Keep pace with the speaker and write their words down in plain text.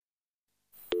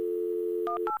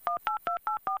Five,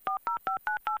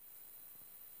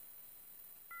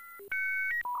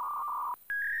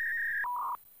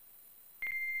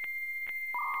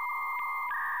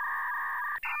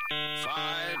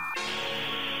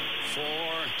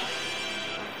 four,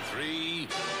 three,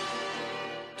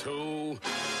 two,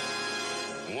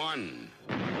 one.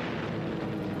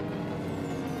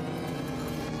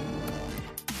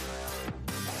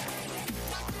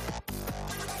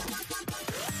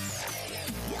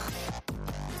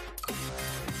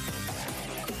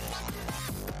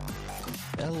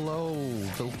 Hello,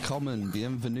 willkommen,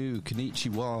 bienvenue,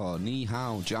 konnichiwa, ni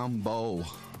hao, jambo,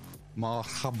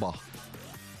 marhaba.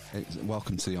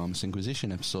 Welcome to the Amish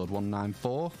Inquisition, episode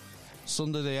 194,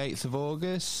 Sunday the 8th of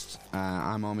August.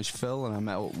 I'm Amish Phil, and I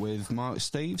met up with Mark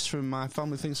Steeves from My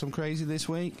Family Thinks I'm Crazy this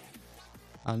week.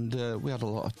 And we had a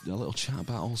little chat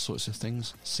about all sorts of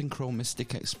things, synchro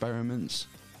mystic experiments,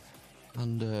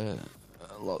 and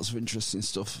lots of interesting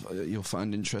stuff you'll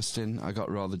find interesting. I got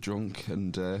rather drunk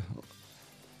and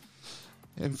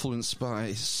influenced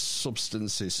by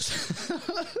substances.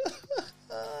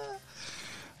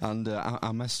 And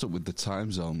I messed up with the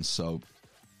time zone, so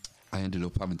I ended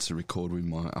up having to record with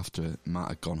Mark after Matt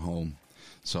had gone home.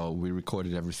 So we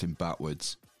recorded everything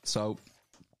backwards. So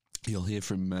you'll hear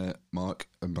from Mark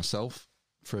and myself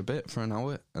for a bit, for an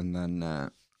hour, and then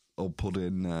I'll put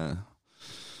in the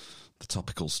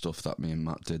topical stuff that me and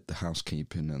Matt did, the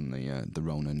housekeeping and the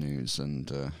Rona news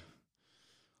and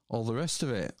all the rest of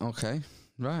it. Okay,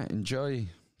 right, enjoy.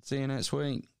 See you next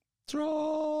week.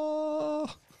 Draw!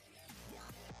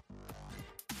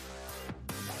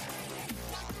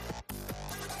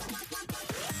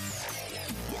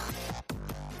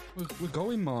 We're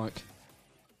going, Mark.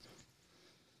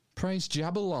 Praise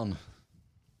Jabulon.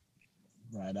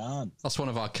 Right on. That's one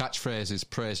of our catchphrases,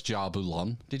 praise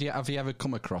Jabulon. Have you ever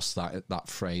come across that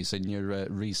phrase in your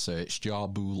research,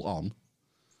 Jabulon?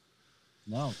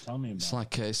 No, tell me about it. It's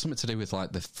like it's something to do with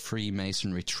like the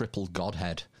Freemasonry triple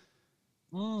godhead.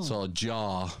 So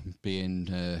Jah being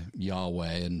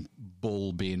Yahweh, and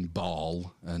Bull being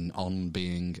Baal, and On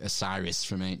being Osiris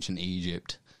from ancient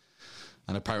Egypt.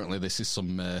 And apparently this is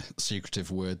some secretive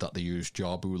word that they use,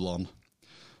 Jabulon.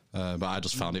 But I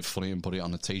just found it funny and put it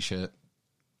on a T-shirt.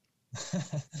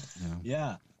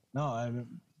 Yeah. No,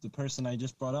 the person I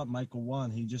just brought up, Michael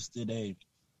One, he just did a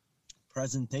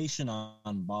presentation on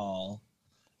Baal.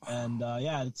 And,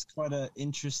 it's quite an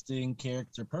interesting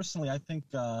character. Personally, I think,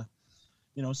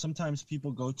 sometimes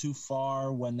people go too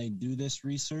far when they do this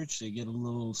research. They get a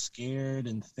little scared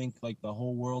and think like the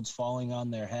whole world's falling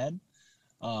on their head.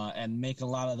 And make a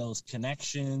lot of those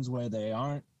connections where they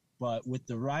aren't. But with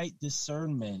the right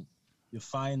discernment, you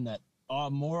find that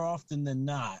more often than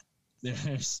not,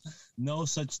 there's no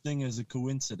such thing as a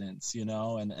coincidence, and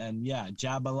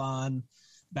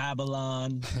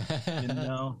Babylon,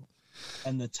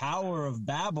 and the Tower of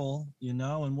Babel,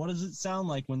 and what does it sound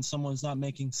like when someone's not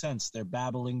making sense? They're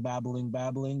babbling,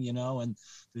 and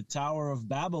the Tower of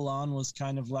Babylon was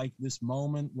kind of like this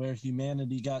moment where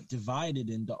humanity got divided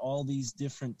into all these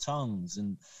different tongues.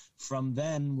 And from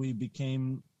then we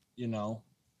became,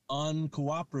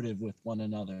 uncooperative with one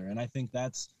another. And I think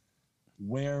that's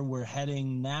where we're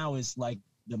heading now, is like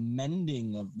the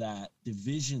mending of that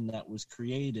division that was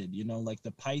created, like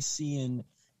the Piscean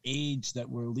age that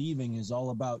we're leaving is all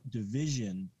about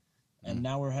division. And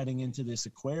now we're heading into this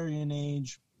Aquarian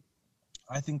age.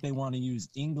 I think they want to use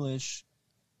English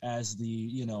as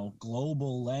the,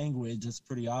 global language. It's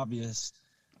pretty obvious.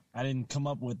 I didn't come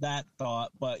up with that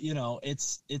thought, but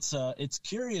it's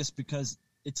curious because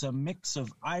it's a mix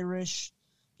of Irish,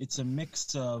 it's a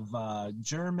mix of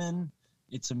German,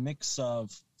 it's a mix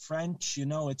of French.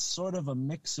 It's sort of a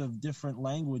mix of different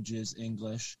languages,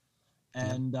 English,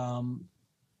 and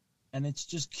it's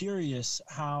just curious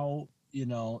how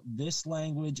this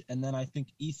language and then I think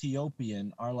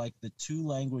Ethiopian are like the two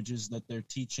languages that they're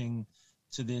teaching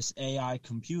to this AI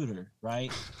computer,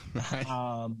 right? Right.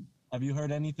 Have you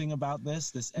heard anything about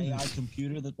this AI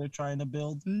computer that they're trying to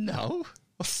build? No.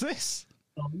 What's this?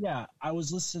 Yeah, I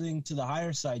was listening to the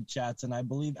Higher Side chats, and I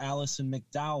believe Alison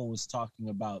McDowell was talking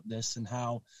about this and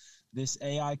how this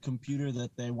AI computer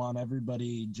that they want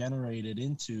everybody generated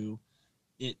into,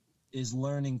 it is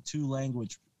learning two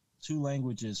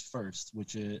languages first,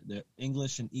 which is the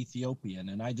English and Ethiopian.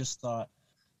 And I just thought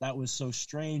that was so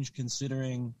strange,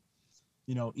 considering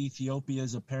Ethiopia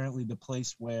is apparently the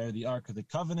place where the Ark of the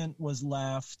Covenant was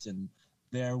left, and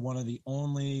they're one of the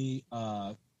only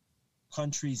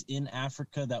countries in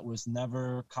Africa that was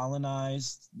never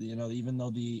colonized. Even though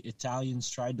the Italians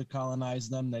tried to colonize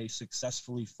them, they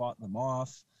successfully fought them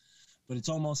off. but it's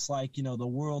almost like, you know, the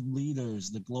world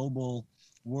leaders, the global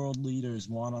world leaders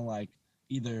want to like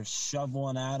either shove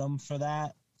one at them for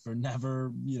that, for never,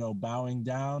 you know, bowing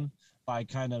down, by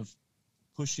kind of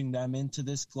pushing them into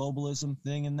this globalism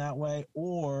thing in that way,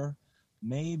 or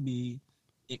maybe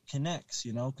it connects,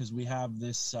 you know, because we have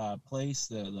this place,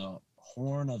 the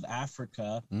Horn of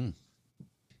Africa,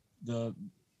 the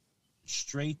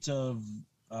Strait of,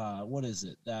 what is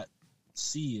it? That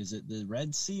sea, is it the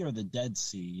Red Sea or the Dead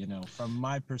Sea? You know, from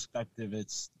my perspective,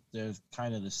 they're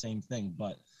kind of the same thing,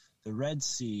 but the Red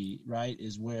Sea, right,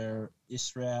 is where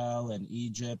Israel and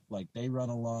Egypt, like they run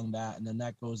along that, and then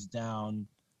that goes down,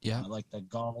 like the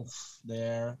Gulf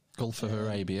there. Gulf of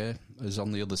Arabia is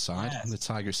on the other side. Yes. The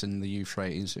Tigris and the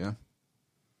Euphrates, yeah.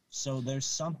 So there's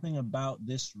something about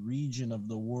this region of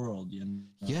the world, you know?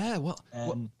 Yeah,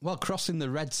 well, crossing the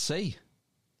Red Sea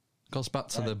goes back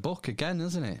to the book again,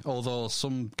 isn't it? Although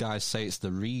some guys say it's the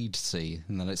Reed Sea,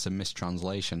 and that it's a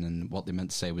mistranslation, and what they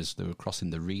meant to say was they were crossing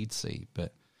the Reed Sea.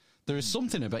 But there is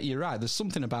something about, you're right, there's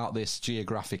something about this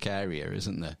geographic area,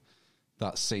 isn't there,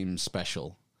 that seems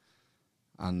special.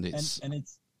 And it's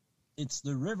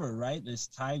the river, right? This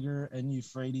Tiger and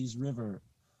Euphrates River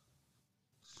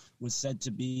was said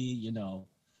to be, you know,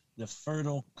 the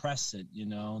Fertile Crescent, you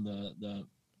know, the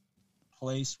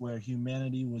place where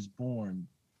humanity was born.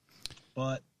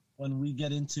 But when we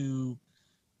get into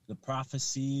the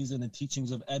prophecies and the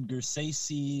teachings of Edgar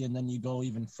Sayce, and then you go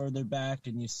even further back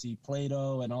and you see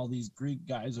Plato and all these Greek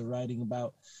guys are writing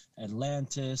about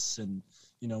Atlantis, and,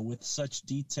 you know, with such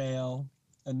detail.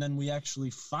 And then we actually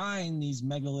find these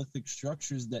megalithic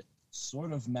structures that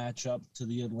sort of match up to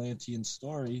the Atlantean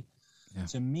story. Yeah.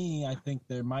 To me, I think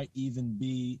there might even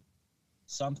be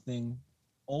something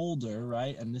older,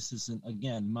 right? And this isn't,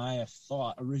 again, my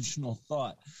original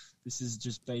thought. This is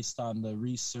just based on the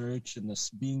research and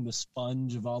being the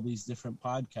sponge of all these different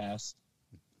podcasts.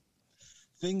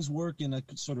 Things work in a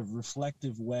sort of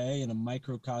reflective way, in a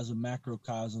microcosm,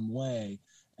 macrocosm way.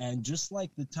 And just like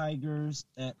the Tigris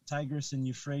and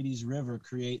Euphrates River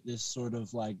create this sort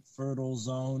of like fertile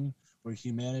zone where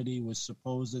humanity was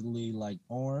supposedly like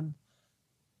born,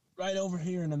 right over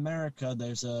here in America,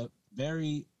 there's a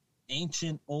very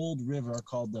ancient old river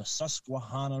called the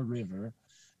Susquehanna River,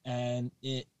 and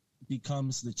it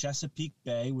becomes the Chesapeake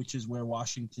Bay, which is where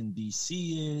Washington,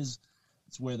 D.C. is.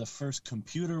 It's where the first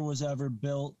computer was ever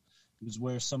built. It was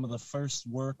where some of the first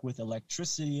work with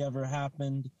electricity ever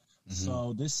happened. Mm-hmm.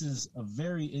 So this is a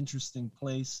very interesting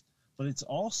place, but it's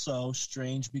also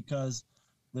strange because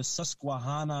the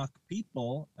Susquehanna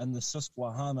people and the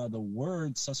Susquehanna, the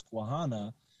word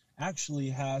Susquehanna, actually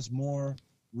has more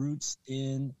roots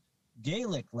in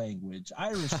Gaelic language,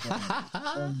 Irish language,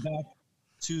 going back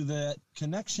to the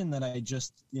connection that I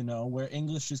just, you know, where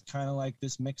English is kind of like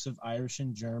this mix of Irish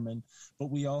and German,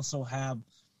 but we also have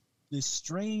this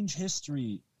strange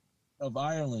history of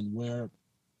Ireland where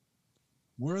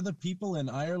were the people in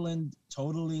Ireland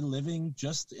totally living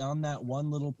just on that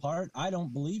one little part? I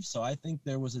don't believe so. I think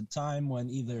there was a time when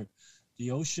either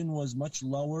the ocean was much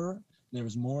lower, there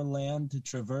was more land to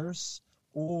traverse,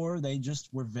 or they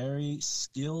just were very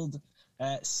skilled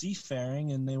at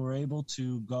seafaring and they were able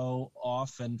to go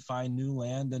off and find new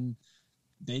land, and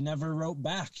they never wrote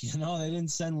back, you know, they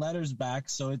didn't send letters back.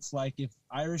 So it's like if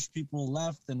Irish people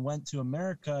left and went to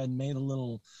America and made a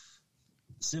little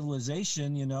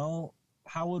civilization, you know,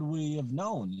 how would we have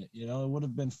known? You know, it would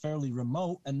have been fairly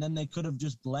remote, and then they could have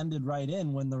just blended right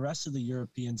in when the rest of the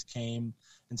Europeans came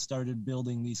and started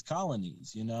building these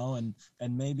colonies, you know,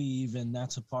 and maybe even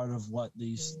that's a part of what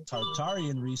these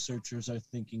Tartarian researchers are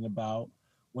thinking about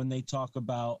when they talk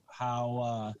about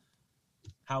how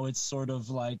it's sort of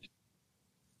like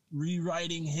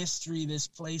rewriting history. This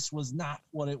place was not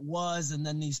what it was, and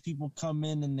then these people come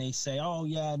in and they say, oh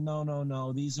yeah,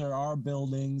 no, these are our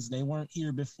buildings, they weren't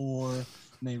here before, and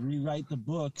they rewrite the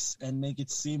books and make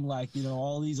it seem like, you know,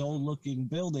 all these old looking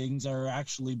buildings are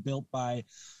actually built by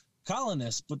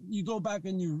colonists. But you go back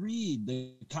and you read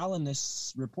the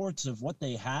colonists' reports of what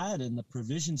they had and the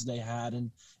provisions they had, and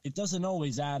it doesn't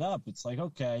always add up. It's like,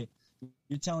 okay,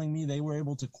 you're telling me they were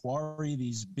able to quarry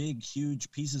these big, huge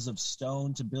pieces of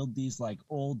stone to build these like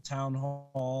old town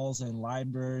halls and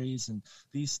libraries and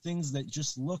these things that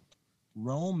just look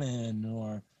Roman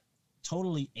or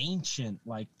totally ancient.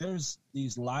 Like there's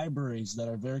these libraries that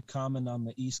are very common on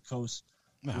the East Coast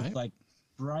with like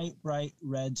bright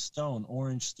red stone,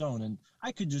 orange stone. And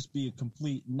I could just be a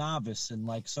complete novice, and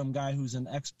like some guy who's an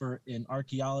expert in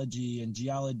archaeology and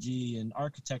geology and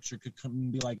architecture could come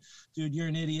and be like, dude, you're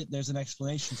an idiot, there's an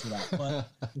explanation for that.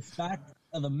 But the fact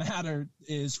of the matter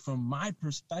is, from my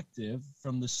perspective,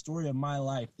 from the story of my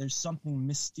life, there's something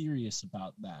mysterious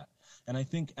about that. And I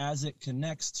think as it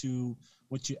connects to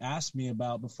what you asked me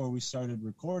about before we started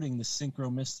recording, the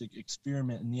synchromistic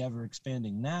experiment and the ever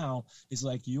expanding now, is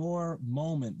like your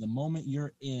moment, the moment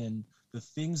you're in, the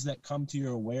things that come to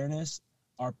your awareness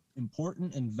are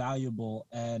important and valuable,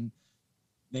 and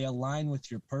they align with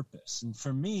your purpose. And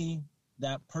for me,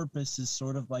 that purpose is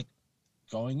sort of like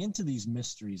going into these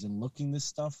mysteries and looking this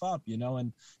stuff up, you know,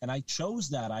 and I chose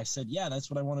that. I said, yeah, that's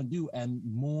what I want to do. And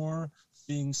more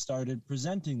things started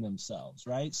presenting themselves,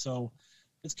 right? So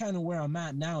it's kind of where I'm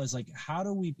at now, is like, how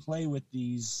do we play with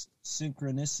these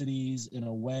synchronicities in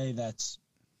a way that's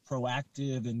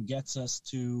proactive and gets us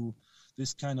to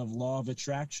this kind of law of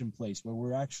attraction place where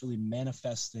we're actually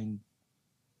manifesting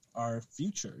our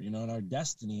future, you know, and our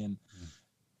destiny. And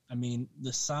I mean,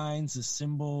 the signs, the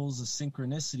symbols, the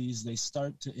synchronicities, they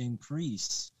start to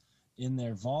increase in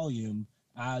their volume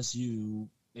as you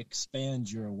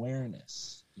expand your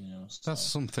awareness, you know. So. That's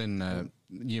something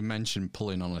you mentioned,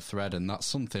 pulling on a thread, and that's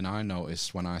something I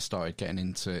noticed when I started getting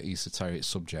into esoteric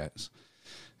subjects,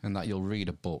 and that you'll read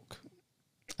a book,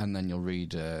 and then you'll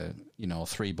read,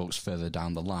 3 books further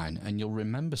down the line, and you'll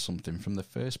remember something from the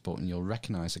first book, and you'll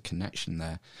recognize a connection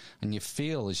there, and you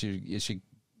feel as you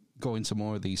go into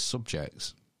more of these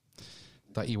subjects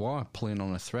that you are pulling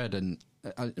on a thread, and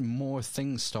more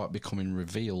things start becoming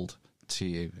revealed to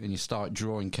you, and you start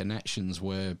drawing connections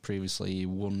where previously you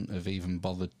wouldn't have even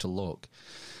bothered to look.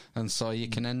 And so you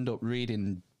can end up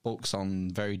reading books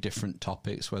on very different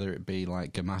topics, whether it be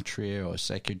like gematria or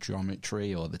sacred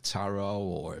geometry or the tarot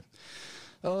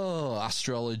or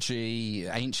astrology,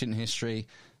 ancient history,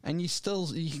 and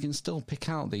you can still pick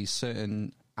out these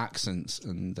certain accents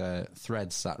and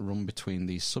threads that run between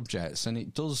these subjects, and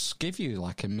it does give you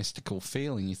like a mystical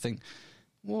feeling. You think,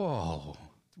 whoa,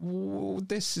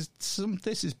 this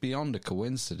is beyond a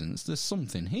coincidence. There's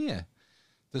something here.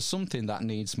 There's something that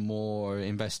needs more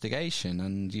investigation,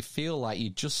 and you feel like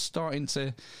you're just starting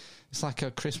to. It's like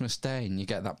a Christmas day, and you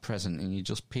get that present, and you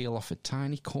just peel off a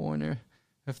tiny corner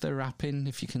of the wrapping,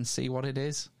 if you can see what it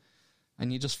is,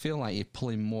 and you just feel like you're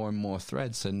pulling more and more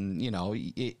threads, and you know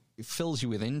it fills you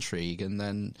with intrigue, and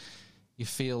then you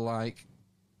feel like,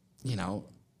 you know,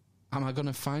 am I going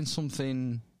to find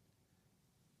something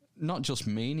not just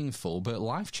meaningful but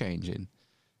life-changing?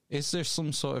 Is there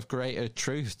some sort of greater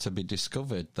truth to be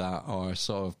discovered that are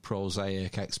sort of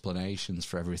prosaic explanations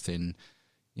for everything,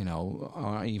 you know,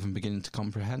 aren't even beginning to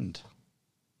comprehend?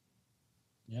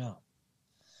 Yeah.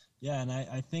 Yeah, and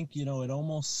I think, you know, it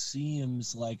almost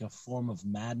seems like a form of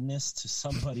madness to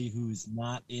somebody who's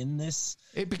not in this.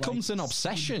 It becomes an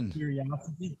obsession.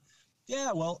 Curiosity.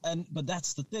 Yeah, well, but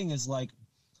that's the thing, is like,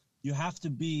 you have to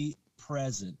be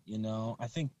present, you know. I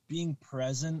think being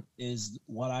present is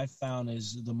what I found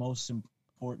is the most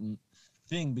important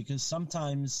thing, because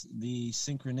sometimes the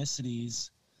synchronicities,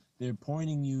 they're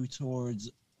pointing you towards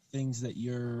things that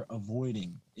you're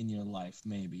avoiding in your life,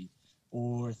 maybe,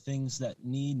 or things that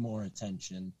need more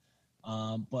attention.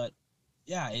 But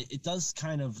yeah, it does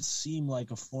kind of seem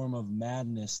like a form of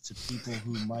madness to people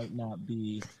who might not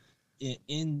be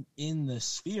in the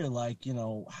sphere. Like, you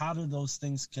know, how do those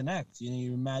things connect? You know,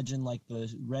 you imagine like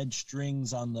the red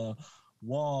strings on the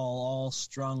wall all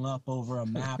strung up over a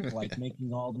map, like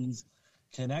making all these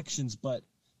connections. But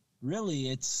really,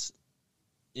 it's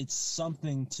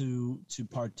something to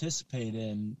participate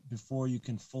in before you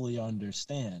can fully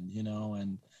understand, you know,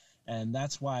 and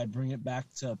that's why I bring it back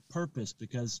to purpose,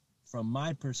 because from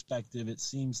my perspective, it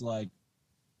seems like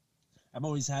I've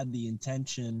always had the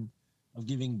intention of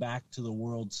giving back to the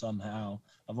world somehow.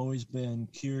 I've always been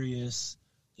curious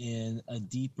in a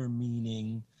deeper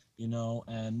meaning, you know,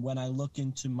 and when I look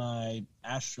into my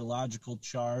astrological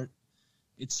chart,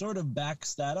 it sort of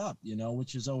backs that up, you know,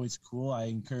 which is always cool. I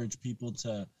encourage people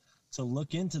to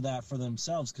look into that for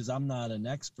themselves, because I'm not an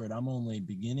expert. I'm only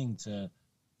beginning to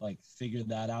like figure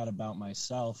that out about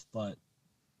myself. But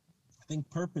I think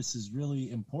purpose is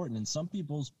really important, and some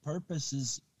people's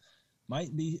purposes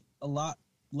might be a lot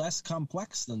less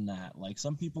complex than that. Like,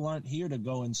 some people aren't here to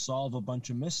go and solve a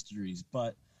bunch of mysteries,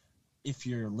 but if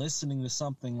you're listening to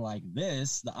something like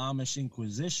this, the Amish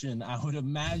Inquisition, I would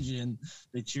imagine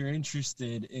that you're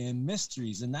interested in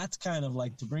mysteries. And that's kind of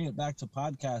like, to bring it back to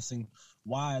podcasting,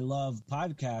 why I love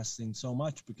podcasting so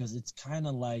much, because it's kind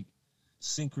of like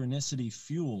synchronicity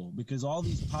fuel, because all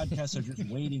these podcasts are just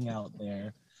waiting out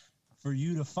there for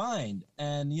you to find.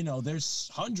 And, you know, there's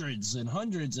hundreds and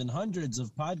hundreds and hundreds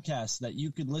of podcasts that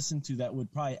you could listen to that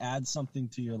would probably add something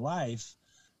to your life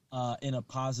in a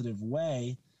positive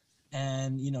way.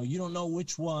 and you don't know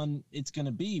which one it's going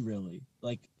to be, really.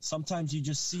 Like, sometimes you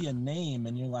just see a name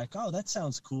and you're like, oh, that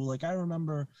sounds cool. Like, I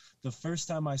remember the first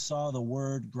time I saw the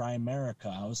word Grimerica,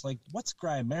 I was like, what's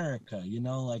Grimerica?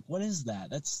 Like, what is that?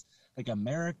 That's like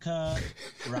America,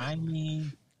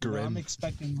 grimy. I'm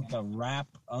expecting like a rap,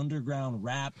 underground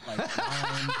rap, like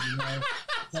rhyme,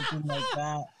 something like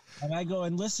that. And I go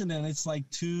and listen, and it's like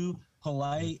two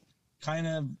polite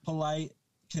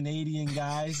Canadian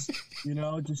guys,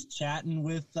 just chatting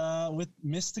with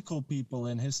mystical people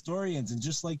and historians. And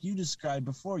just like you described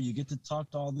before, you get to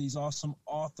talk to all these awesome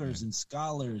authors and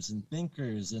scholars and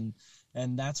thinkers. And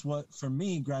that's what, for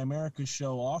me, Grimerica's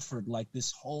show offered, like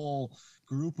this whole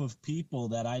group of people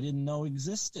that I didn't know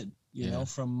existed,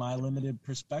 from my limited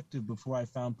perspective before I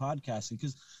found podcasting.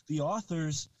 Because the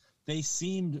authors, they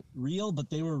seemed real, but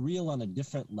they were real on a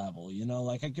different level.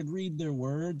 Like, I could read their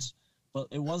words, but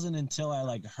it wasn't until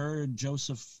I heard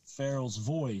Joseph Farrell's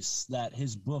voice that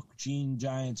his book, Gene,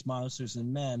 Giants, Monsters,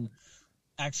 and Men,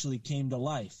 actually came to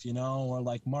life, or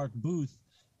like Mark Booth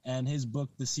and his book,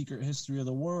 The Secret History of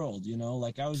the World,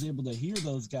 like I was able to hear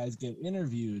those guys get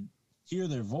interviewed, hear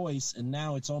their voice, and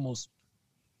now it's almost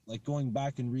like going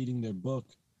back and reading their book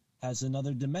has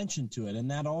another dimension to it. And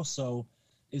that also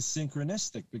is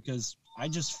synchronistic, because I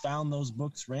just found those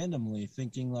books randomly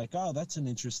thinking like, oh, that's an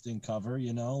interesting cover,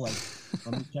 like,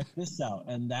 let me check this out.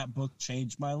 And that book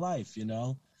changed my life,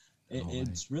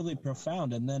 it's really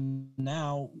profound. And then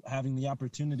now having the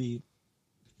opportunity,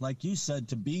 like you said,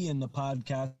 to be in the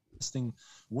podcasting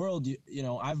world,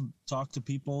 I've talked to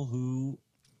people who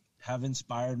have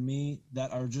inspired me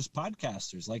that are just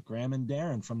podcasters, like Graham and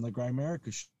Darren from the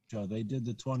Grimerica show. They did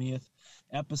the 20th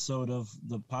episode of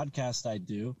the podcast I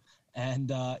do.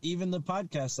 And even the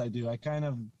podcast I do, I kind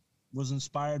of was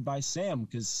inspired by Sam,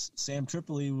 because Sam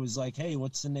Tripoli was like, hey,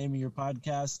 what's the name of your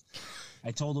podcast?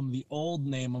 I told him the old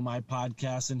name of my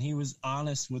podcast, and he was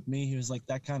honest with me. He was like,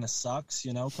 that kind of sucks,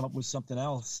 come up with something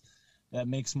else that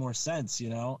makes more sense,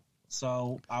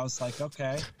 So I was like,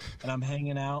 okay. And I'm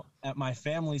hanging out at my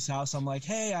family's house. I'm like,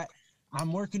 hey,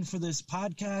 I'm working for this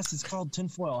podcast. It's called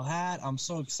Tinfoil Hat. I'm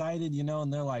so excited,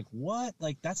 and they're like, what?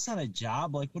 Like, that's not a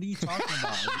job. Like, what are you talking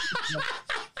about?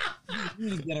 You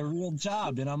need to get a real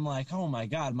job. And I'm like, oh my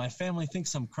God, my family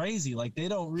thinks I'm crazy. Like, they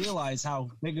don't realize how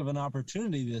big of an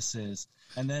opportunity this is.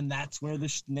 And then that's where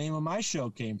the name of my show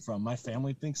came from. My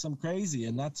family thinks I'm crazy.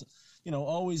 And that's,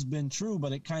 always been true,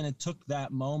 but it kind of took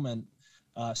that moment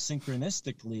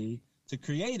synchronistically to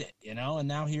create it, and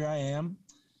now here I am.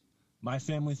 My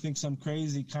family thinks I'm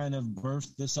crazy kind of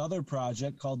birthed this other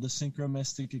project called the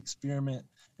Synchromistic Experiment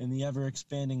in the Ever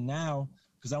Expanding Now,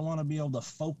 because I want to be able to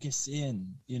focus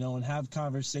in, and have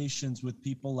conversations with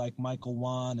people like Michael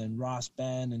Wan and Ross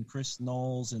Ben and Chris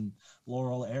Knowles and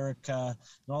Laurel Erica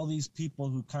and all these people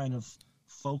who kind of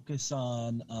focus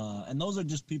on, and those are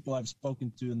just people I've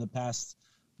spoken to in the past,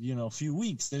 few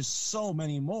weeks. There's so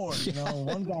many more,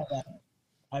 One guy that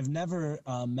I've never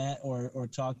met or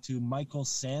talked to, Michael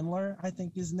Sandler, I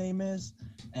think his name is,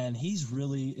 and he's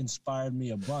really inspired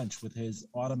me a bunch with his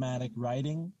automatic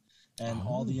writing and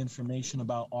all the information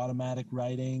about automatic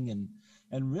writing,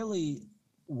 and really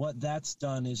what that's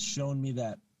done is shown me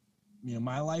that,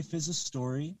 my life is a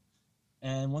story,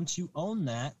 and once you own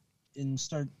that and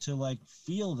start to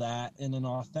feel that in an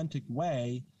authentic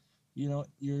way,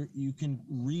 you can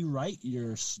rewrite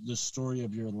the story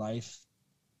of your life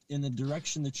in the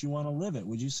direction that you want to live it.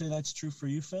 Would you say that's true for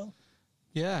you, Phil?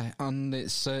 Yeah, and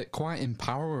it's quite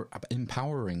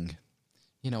empowering.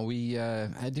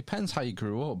 It depends how you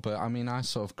grew up, but I mean, I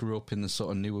sort of grew up in the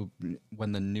sort of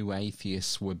when the new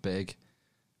atheists were big,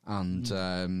 and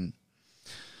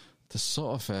there's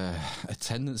sort of a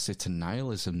tendency to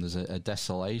nihilism. There's a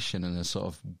desolation and a sort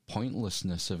of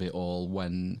pointlessness of it all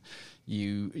when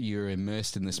you're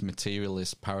immersed in this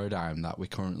materialist paradigm that we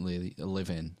currently live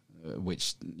in,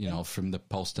 which, from the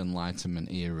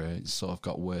post-Enlightenment era, it's sort of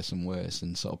got worse and worse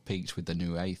and sort of peaked with the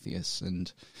new atheists.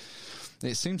 And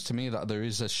it seems to me that there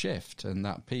is a shift and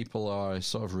that people are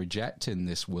sort of rejecting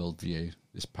this worldview,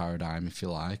 this paradigm, if you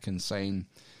like, and saying,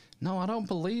 no, I don't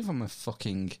believe I'm a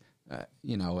fucking...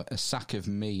 a sack of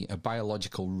meat, a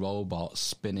biological robot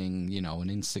spinning, an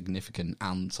insignificant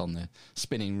ant on the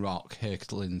spinning rock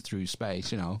hurtling through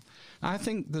space, I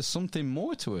think there's something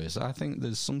more to us. I think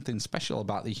there's something special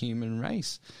about the human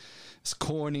race. As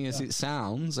corny as it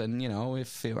sounds, and,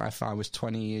 if I was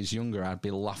 20 years younger, I'd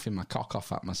be laughing my cock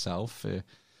off at myself,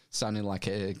 sounding like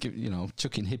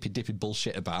chucking hippy-dippy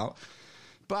bullshit about.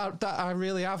 But I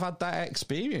really have had that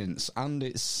experience, and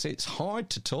it's hard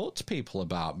to talk to people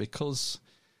about because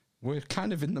we're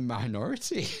kind of in the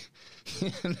minority,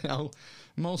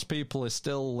 Most people are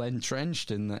still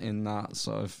entrenched in that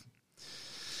sort of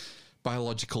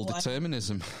biological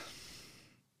determinism.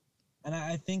 And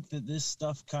I think that this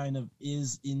stuff kind of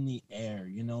is in the air,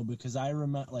 because I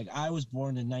remember, like, I was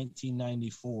born in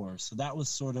 1994, so that was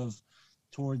sort of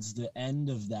towards the end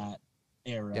of that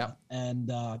era. Yep.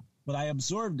 And but I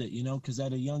absorbed it, because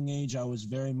at a young age I was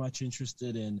very much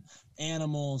interested in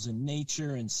animals and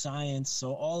nature and science.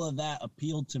 So all of that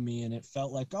appealed to me, and it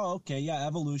felt like, oh, okay, yeah,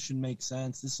 evolution makes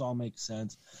sense. This all makes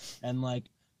sense. And like,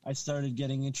 I started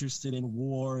getting interested in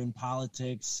war and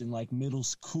politics in like middle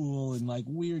school and like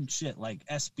weird shit like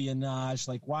espionage.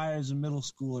 Like, why is a middle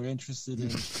schooler interested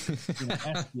in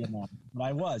espionage? But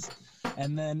I was.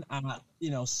 And then,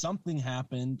 something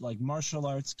happened. Like, martial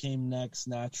arts came next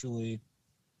naturally.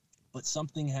 But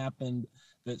something happened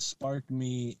that sparked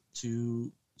me to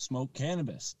smoke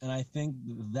cannabis. And I think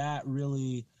that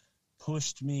really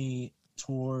pushed me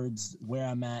towards where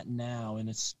I'm at now. And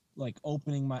it's like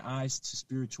opening my eyes to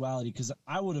spirituality, because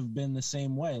I would have been the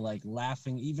same way, like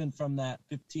laughing even from that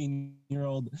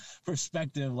 15-year-old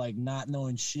perspective, like not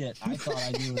knowing shit. I thought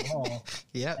I knew it all.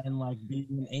 Yeah. And like being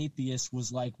an atheist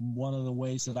was like one of the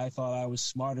ways that I thought I was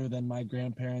smarter than my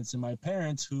grandparents and my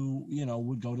parents who,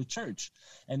 would go to church.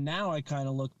 And now I kind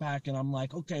of look back and I'm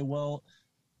like, okay, well,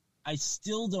 I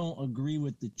still don't agree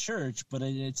with the church, but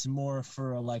it's more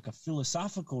for a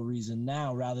philosophical reason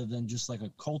now rather than just like a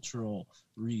cultural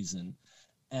reason.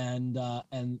 And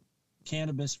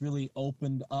cannabis really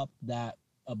opened up that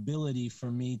ability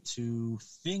for me to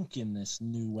think in this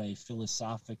new way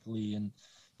philosophically. And,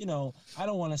 I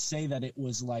don't want to say that it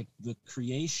was like the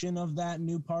creation of that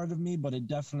new part of me, but it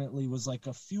definitely was like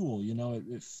a fuel,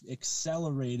 it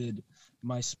accelerated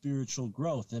my spiritual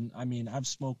growth. And I mean, I've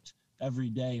smoked every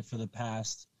day for the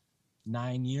past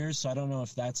 9 years. So I don't know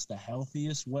if that's the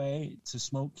healthiest way to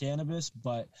smoke cannabis,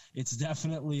 but it's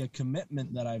definitely a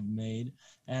commitment that I've made.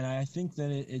 And I think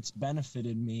that it's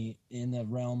benefited me in the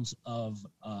realms of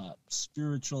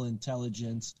spiritual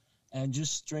intelligence and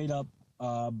just straight up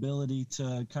ability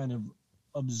to kind of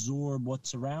absorb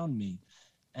what's around me.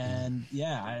 And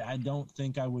yeah, I don't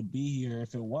think I would be here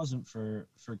if it wasn't for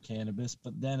cannabis.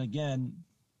 But then again,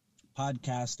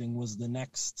 podcasting was the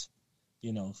next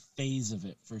phase of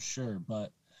it for sure.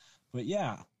 But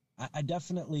yeah, I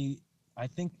definitely, I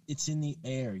think it's in the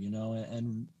air,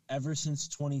 and ever since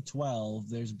 2012,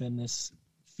 there's been this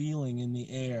feeling in the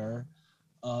air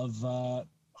of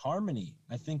harmony.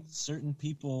 I think certain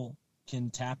people can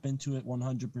tap into it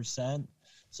 100%.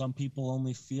 Some people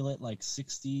only feel it like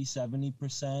 60,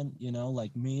 70%,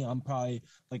 like me, I'm probably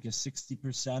like a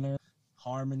 60%er.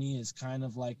 Harmony is kind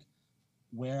of like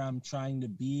where I'm trying to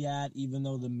be at, even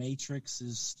though the matrix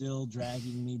is still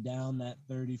dragging me down that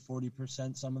 30,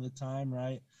 40% some of the time,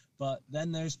 right? But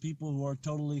then there's people who are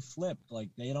totally flipped. Like,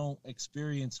 they don't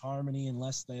experience harmony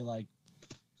unless they like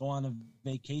go on a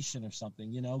vacation or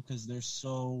something, because they're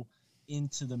so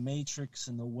into the matrix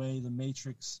and the way the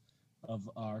matrix of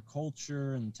our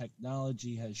culture and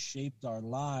technology has shaped our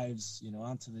lives,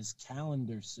 onto this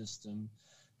calendar system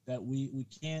that we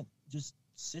can't just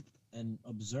sit and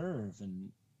observe and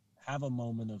have a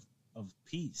moment of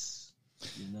peace,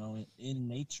 in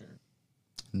nature.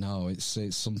 No, it's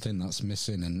something that's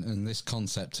missing, and this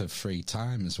concept of free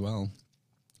time as well.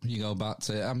 You go back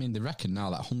to, I mean, they reckon now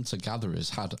that hunter-gatherers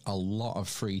had a lot of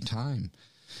free time.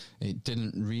 It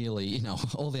didn't really,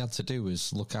 all they had to do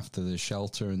was look after the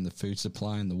shelter and the food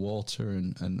supply and the water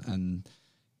and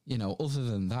other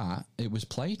than that, it was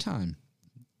playtime.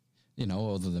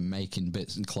 Other than making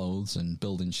bits and clothes and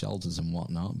building shelters and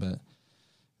whatnot. But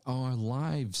our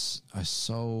lives are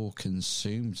so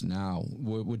consumed now.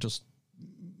 We're just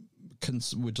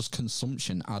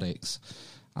consumption addicts.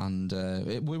 And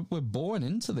we're born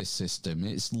into this system.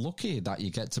 It's lucky that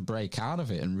you get to break out of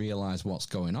it and realize what's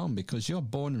going on, because you're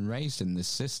born and raised in this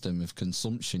system of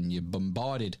consumption. You're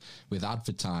bombarded with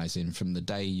advertising from the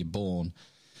day you're born.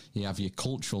 You have your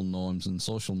cultural norms and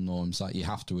social norms that you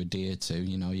have to adhere to.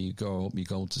 You grow up, you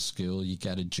go to school, you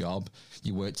get a job,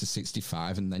 you work to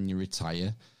 65 and then you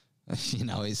retire.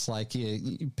 It's like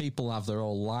people have their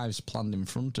whole lives planned in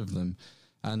front of them.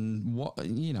 And what,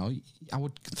 I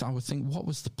would think, what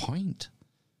was the point?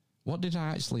 What did I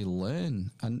actually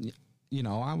learn? And,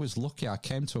 I was lucky. I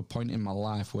came to a point in my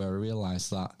life where I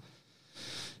realized that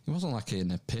it wasn't like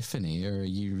an epiphany or a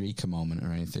eureka moment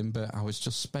or anything, but I was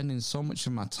just spending so much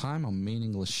of my time on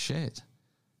meaningless shit,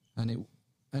 and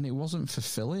it wasn't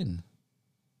fulfilling.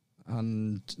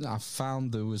 And I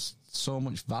found there was so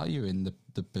much value in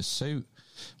the pursuit.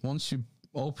 Once you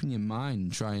open your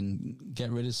mind, try and get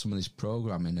rid of some of this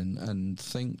programming and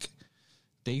think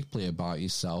deeply about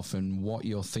yourself and what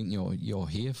you think you're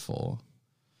here for,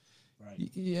 Right.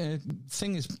 Yeah,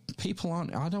 thing is,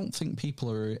 I don't think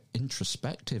people are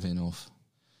introspective enough.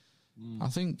 I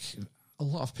think a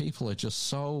lot of people are just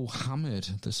so hammered.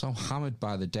 They're so hammered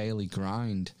by the daily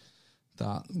grind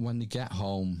that when they get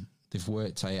home, they've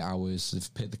worked 8 hours,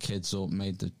 they've picked the kids up,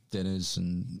 made the dinners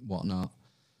and whatnot.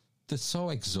 They're so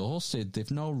exhausted.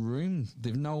 They've no room.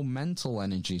 They've no mental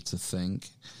energy to think,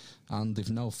 and they've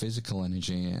no physical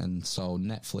energy. And so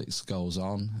Netflix goes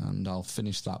on, and I'll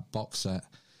finish that box set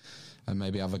and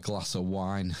maybe have a glass of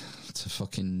wine to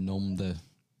fucking numb the...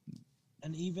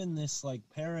 And even this, like,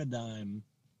 paradigm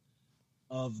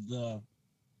of the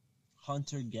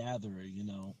hunter-gatherer, you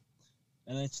know,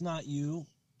 and it's not you.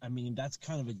 I mean, that's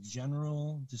kind of a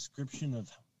general description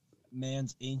of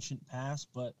man's ancient past,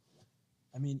 but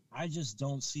I mean, I just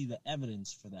don't see the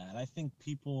evidence for that. I think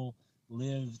people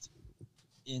lived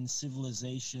in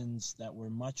civilizations that were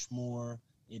much more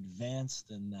advanced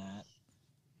than that.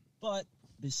 But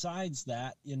besides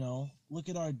that, you know, look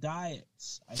at our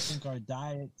diets. I think our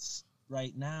diets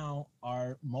right now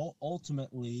are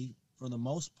ultimately, for the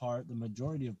most part, the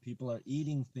majority of people are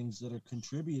eating things that are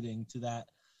contributing to that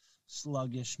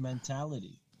sluggish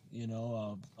mentality. You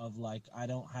know, of like, I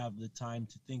don't have the time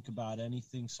to think about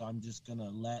anything, so I'm just going to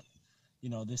let, you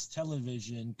know, this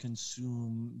television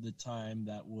consume the time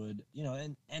that would, you know,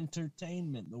 and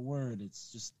entertainment, the word,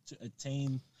 it's just to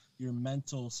attain your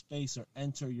mental space or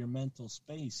enter your mental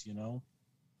space, you know.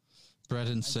 Bread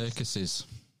and circuses.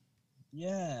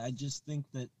 I just think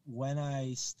that when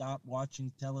I stopped watching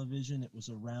television, it was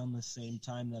around the same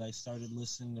time that I started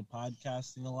listening to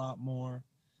podcasting a lot more.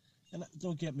 And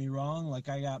don't get me wrong, like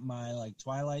I got my like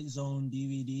Twilight Zone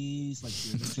DVDs, like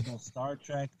the original Star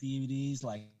Trek DVDs,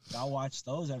 like I'll watch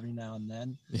those every now and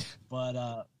then. Yeah.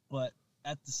 But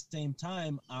at the same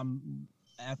time, I'm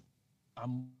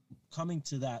coming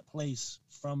to that place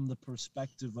from the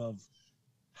perspective of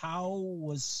how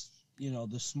was, you know,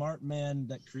 the smart man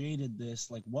that created this,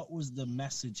 like what was the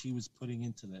message he was putting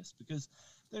into this? Because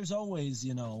there's always,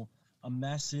 you know, a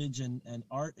message, and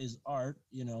art is art.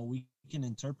 You know, we can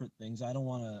interpret things. I don't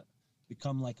want to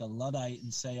become like a Luddite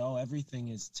and say, oh, everything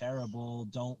is terrible,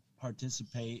 don't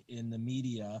participate in the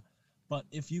media. But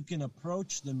if you can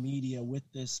approach the media with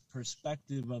this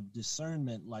perspective of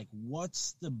discernment, like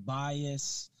what's the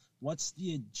bias, what's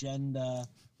the agenda,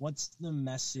 what's the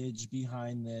message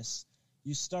behind this,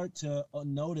 you start to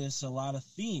notice a lot of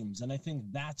themes. And I think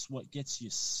that's what gets you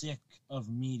sick of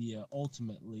media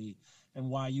ultimately, and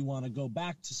why you want to go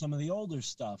back to some of the older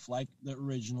stuff, like the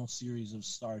original series of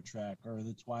Star Trek or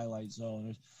the Twilight Zone,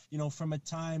 or, you know, from a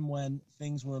time when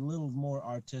things were a little more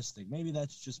artistic. Maybe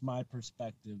that's just my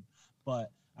perspective, but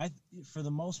for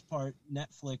the most part,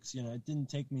 Netflix, you know, it didn't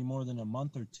take me more than a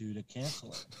month or two to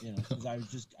cancel it, you know,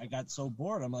 because I got so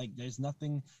bored. I'm like, there's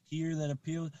nothing here that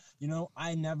appeals. You know,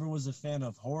 I never was a fan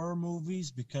of horror movies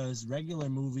because regular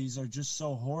movies are just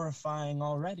so horrifying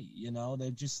already. You know, they're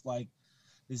just like,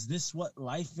 is this what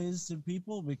life is to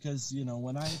people? Because, you know,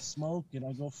 when I smoke and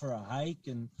I go for a hike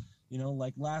and, you know,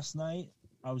 like last night,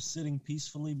 I was sitting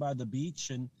peacefully by the beach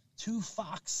and two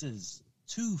foxes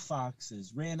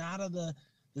ran out of the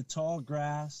tall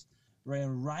grass,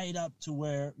 ran right up to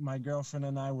where my girlfriend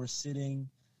and I were sitting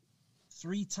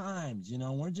 3 times, you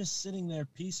know. We're just sitting there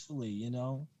peacefully, you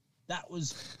know. That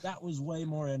was way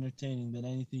more entertaining than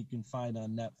anything you can find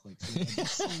on Netflix. You know,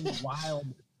 just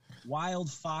seeing wild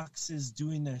foxes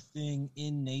doing their thing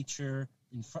in nature,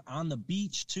 on the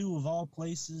beach too, of all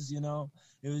places, you know.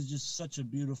 It was just such a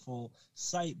beautiful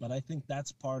sight. But I think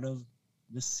that's part of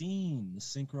the scene, the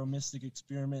synchromistic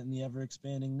experiment, and the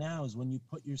ever-expanding now is when you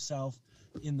put yourself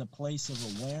in the place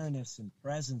of awareness and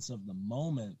presence of the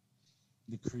moment,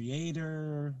 the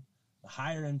creator, the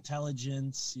higher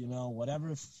intelligence, you know,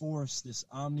 whatever force, this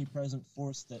omnipresent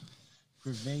force that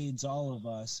pervades all of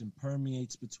us and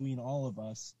permeates between all of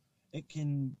us, it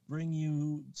can bring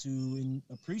you to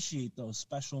appreciate those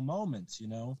special moments, you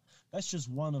know. That's just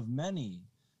one of many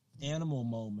animal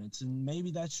moments, and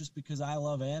maybe that's just because I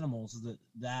love animals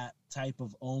that type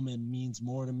of omen means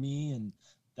more to me, and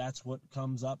that's what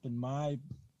comes up in my,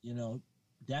 you know,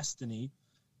 destiny.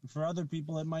 For other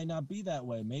people, it might not be that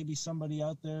way. Maybe somebody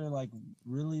out there like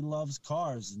really loves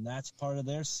cars, and that's part of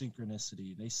their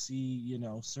synchronicity. They see, you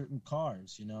know, certain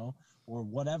cars, you know, or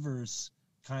whatever's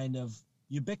kind of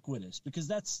ubiquitous, because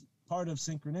that's part of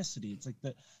synchronicity. It's like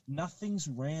that nothing's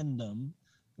random,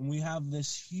 and we have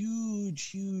this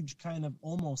huge kind of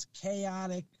almost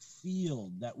chaotic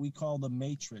field that we call the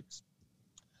matrix.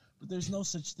 But there's no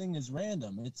such thing as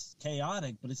random. It's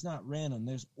chaotic, but it's not random.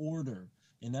 There's order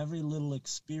in every little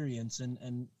experience,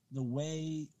 and the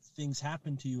way things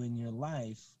happen to you in your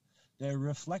life, they're a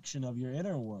reflection of your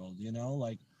inner world, you know.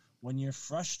 Like when you're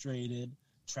frustrated,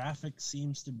 traffic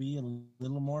seems to be a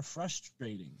little more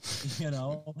frustrating,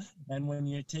 and when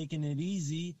you're taking it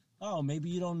easy, oh, maybe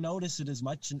you don't notice it as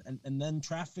much, and then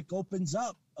traffic opens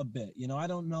up a bit. I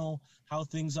don't know how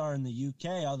things are in the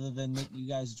UK other than that you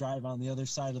guys drive on the other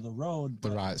side of the road.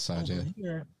 The right side, yeah.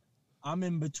 Here, I'm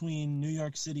in between New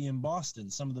York City and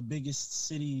Boston, some of the biggest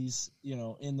cities,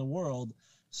 in the world.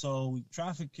 So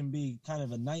traffic can be kind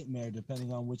of a nightmare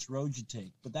depending on which road you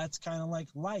take. But that's kind of like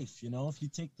life, If you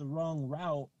take the wrong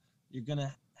route, you're going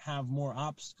to have more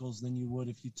obstacles than you would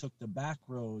if you took the back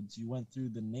roads, you went through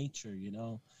the nature,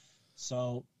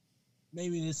 So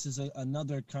maybe this is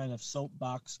another kind of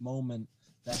soapbox moment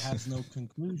that has no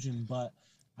conclusion, but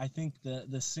I think the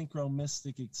synchro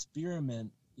mystic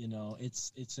experiment,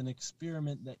 it's an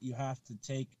experiment that you have to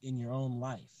take in your own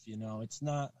life. It's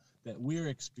not that we're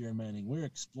experimenting, we're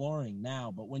exploring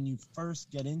now, but when you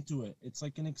first get into it, it's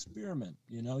like an experiment.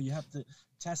 You have to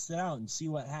test it out and see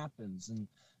what happens. And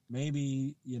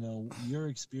maybe, your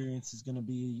experience is going to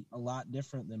be a lot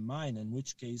different than mine, in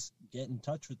which case get in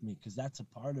touch with me, because that's a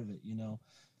part of it,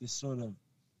 this sort of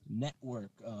network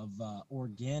of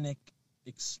organic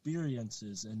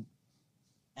experiences and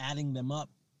adding them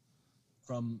up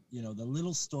from, the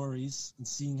little stories and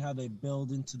seeing how they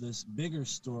build into this bigger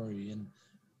story, and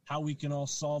how we can all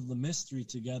solve the mystery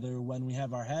together when we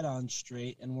have our head on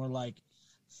straight and we're like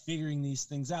figuring these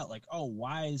things out. Like, oh,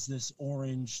 why is this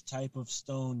orange type of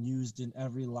stone used in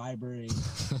every library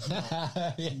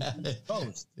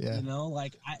post?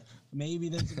 Maybe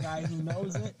there's a guy who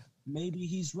knows it. Maybe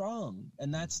he's wrong.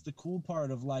 And that's the cool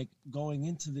part of like going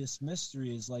into this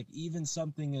mystery, is like even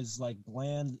something as like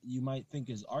bland you might think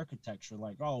is architecture,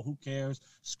 like, oh, who cares?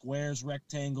 Squares,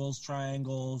 rectangles,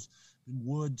 triangles,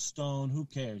 wood, stone, who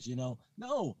cares?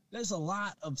 No, there's a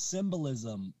lot of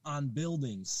symbolism on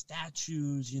buildings,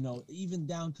 statues, even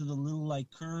down to the little like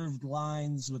curved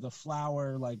lines with a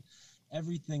flower. Like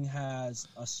everything has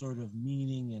a sort of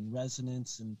meaning and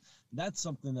resonance, and that's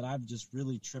something that I've just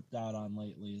really tripped out on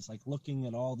lately, is like looking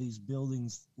at all these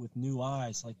buildings with new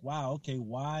eyes. Like, wow, okay,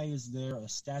 why is there a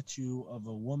statue of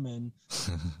a woman,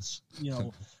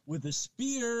 with a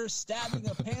spear stabbing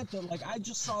a panther? Like, I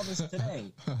just saw this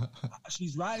today.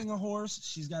 She's riding a horse,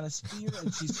 she's got a spear,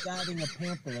 and she's stabbing a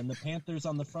panther, and the panther's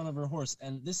on the front of her horse.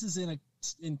 And this is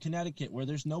in Connecticut, where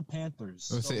there's no panthers.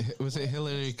 Was it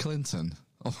Hillary Clinton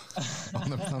on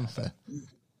the panther?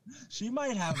 She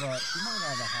might have a house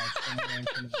somewhere in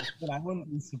Connecticut. I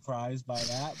wouldn't be surprised by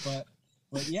that, but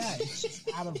yeah, it's just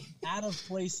out of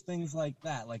place things like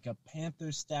that, like a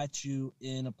panther statue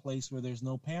in a place where there's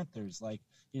no panthers. Like,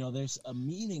 there's a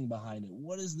meaning behind it.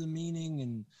 What is the meaning?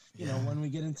 And when we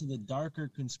get into the darker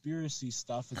conspiracy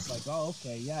stuff, it's like, oh,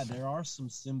 okay, yeah, there are some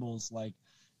symbols like,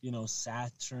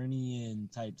 Saturnian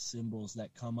type symbols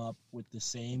that come up with the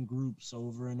same groups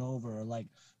over and over, or like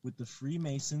with the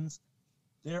Freemasons.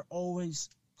 They're always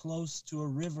close to a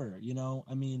river,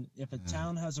 I mean, if a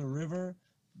town has a river,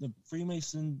 the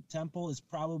Freemason temple is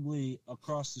probably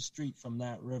across the street from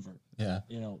that river. Yeah.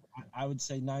 I would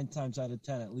say 9 times out of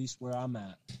 10, at least where I'm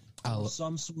at,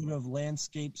 some sort of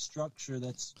landscape structure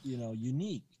that's,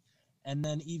 unique. And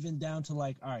then even down to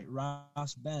like, all right,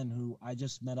 Ross Ben, who I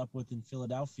just met up with in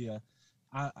Philadelphia,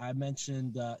 I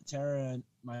mentioned, Tara and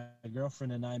my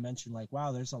girlfriend and I mentioned like,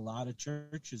 wow, there's a lot of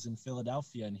churches in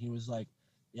Philadelphia. And he was like,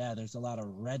 yeah, there's a lot of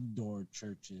red door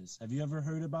churches. Have you ever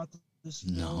heard about this?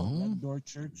 No. Red door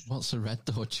church? What's a red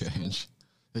door church?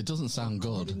 It doesn't sound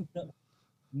good.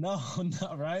 No,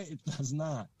 right? It does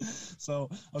not. So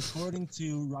according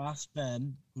to Ross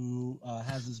Ben, who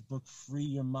has his book, Free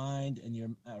Your Mind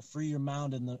and Free Your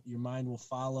Mind and Your Mind Will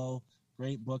Follow,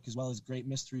 great book, as well as Great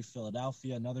Mystery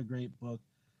Philadelphia, another great book.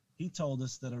 He told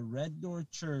us that a red door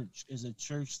church is a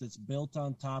church that's built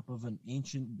on top of an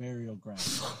ancient burial ground.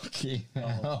 Okay.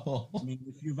 So, I mean,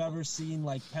 if you've ever seen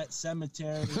like Pet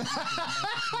Cemetery,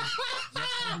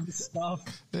 stuff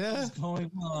is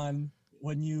going on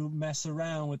when you mess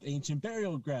around with ancient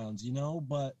burial grounds,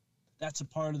 but that's a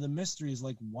part of the mystery, is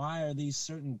like, why are these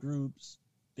certain groups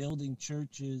building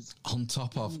churches on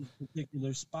top of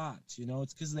particular spots?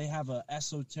 It's because they have a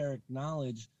esoteric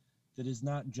knowledge that is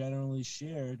not generally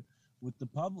shared with the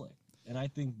public. And I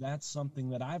think that's something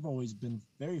that I've always been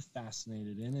very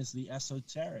fascinated in, is the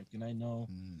esoteric. And I know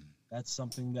that's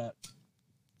something that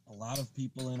a lot of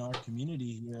people in our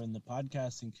community here in the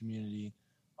podcasting community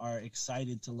are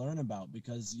excited to learn about,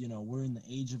 because, we're in the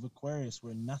age of Aquarius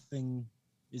where nothing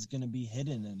is going to be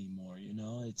hidden anymore.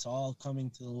 It's all coming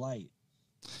to the light.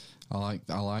 I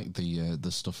like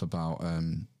the stuff about,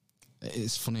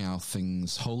 it's funny how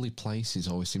holy places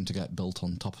always seem to get built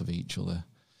on top of each other.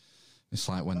 It's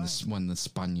like when the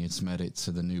Spaniards made it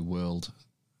to the New World,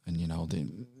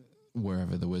 and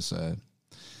wherever there was a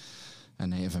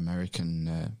Native American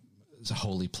a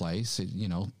holy place,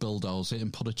 bulldoze it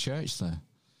and put a church there.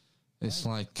 It's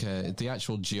like the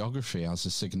actual geography has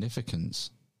a significance.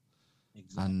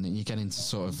 Exactly. And you get into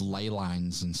sort of ley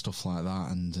lines and stuff like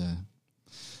that, and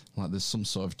like there's some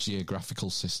sort of geographical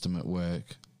system at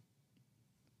work.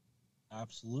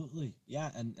 Absolutely.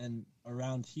 Yeah, and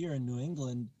around here in New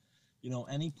England,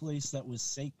 any place that was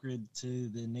sacred to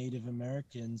the Native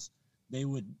Americans, they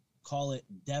would call it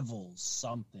devil's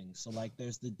something. So like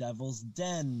there's the devil's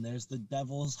den, there's the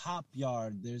devil's hop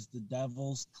yard, there's the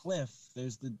devil's cliff,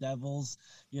 there's the devil's,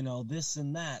 this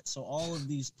and that. So all of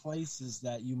these places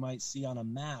that you might see on a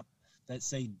map that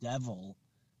say devil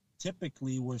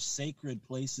typically were sacred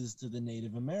places to the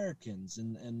Native Americans.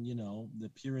 And the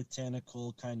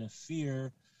puritanical kind of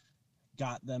fear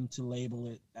got them to label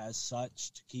it as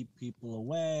such to keep people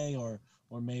away, or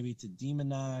maybe to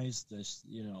demonize this,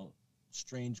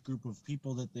 strange group of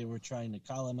people that they were trying to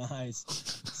colonize.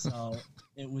 So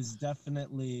it was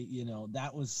definitely,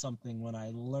 that was something when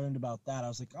I learned about that, I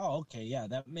was like, oh, okay, yeah,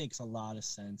 that makes a lot of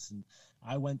sense. And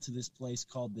I went to this place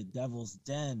called the Devil's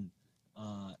Den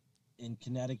in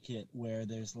Connecticut, where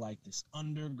there's like this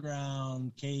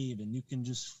underground cave, and you can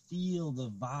just feel the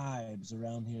vibes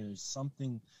around here.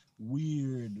 Something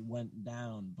weird went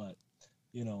down, but,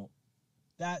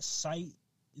 that site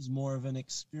is more of an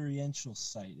experiential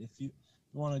site. If you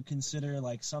want to consider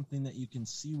like something that you can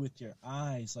see with your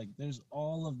eyes, like there's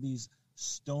all of these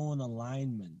stone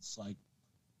alignments. Like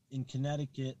in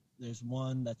Connecticut, there's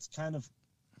one that's kind of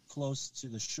close to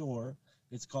the shore.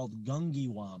 It's called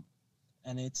Gungiwamp,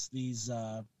 and it's these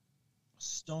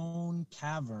stone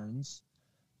caverns,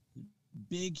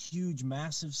 big, huge,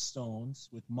 massive stones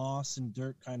with moss and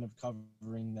dirt kind of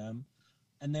covering them.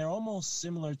 And they're almost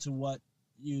similar to what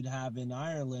you'd have in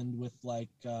Ireland with like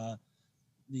I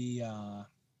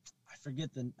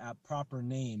forget the proper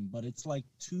name, but it's like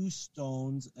two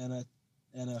stones and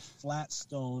a flat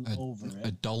stone over it.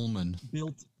 A dolmen.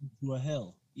 Built into a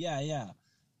hill. Yeah.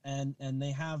 And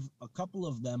they have a couple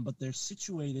of them, but they're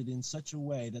situated in such a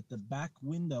way that the back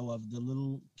window of the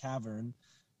little cavern,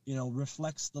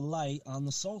 reflects the light on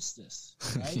the solstice,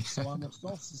 right? Yeah. So on the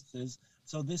solstices,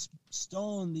 so these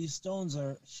stones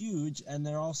are huge, and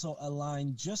they're also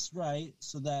aligned just right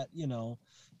so that,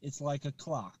 it's like a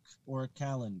clock or a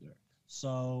calendar.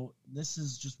 So this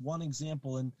is just one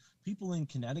example, and people in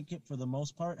Connecticut, for the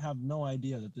most part, have no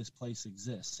idea that this place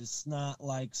exists. It's not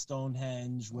like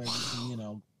Stonehenge where you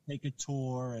can, take a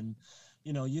tour, and,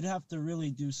 you'd have to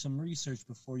really do some research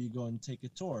before you go and take a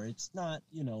tour. It's not,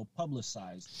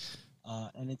 publicized,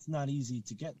 and it's not easy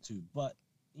to get to, but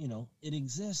it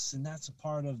exists, and that's a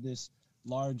part of this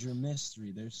larger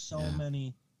mystery. There's so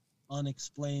many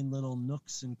unexplained little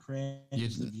nooks and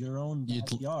crannies of your own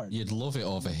backyard. You'd love it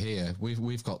over here.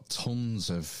 We've got tons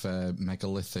of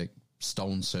megalithic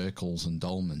stone circles and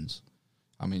dolmens.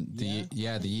 I mean,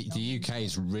 the UK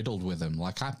is riddled with them.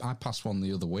 Like I passed one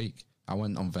the other week. I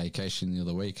went on vacation the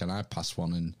other week, and I passed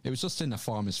one, and it was just in a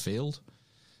farmer's field,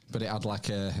 but it had like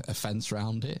a fence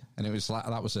around it, and it was like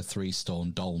that was a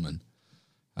 3-stone dolmen.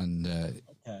 And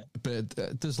but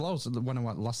there's loads.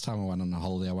 Last time I went on a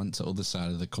holiday, I went to the other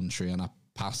side of the country, and I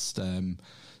passed the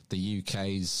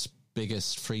UK's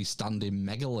biggest freestanding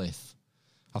megalith.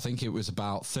 I think it was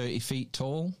about 30 feet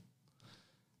tall,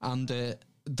 and there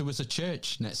was a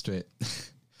church next to it.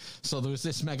 So there was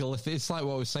this megalith. It's like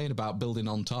what I was saying about building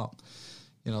on top.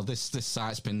 This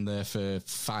site's been there for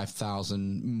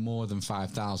more than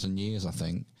 5,000 years, I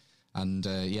think. And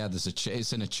there's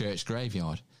it's in a church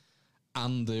graveyard.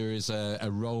 And there is a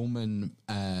Roman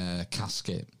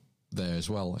casket there as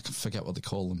well. I forget what they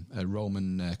call them. A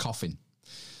Roman coffin.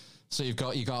 So you've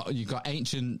got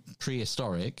ancient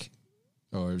prehistoric,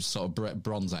 or sort of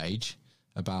Bronze Age,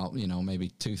 about maybe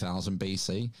 2000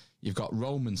 BC. You've got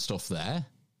Roman stuff there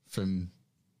from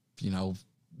the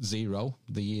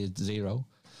year 0,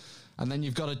 and then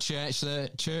you've got a church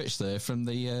there from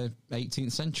the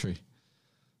 18th century.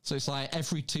 So it's like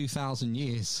every 2,000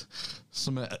 years,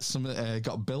 some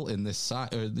got built in this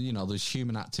site, or there's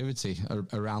human activity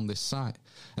around this site.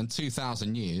 And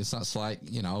 2,000 years, that's like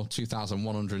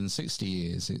 2,160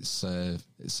 years. It's a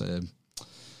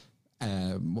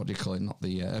what do you call it? Not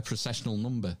a processional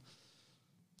number.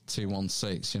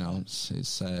 216.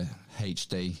 It's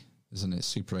HD, isn't it?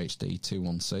 Super HD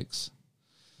 216.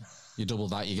 You double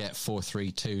that, you get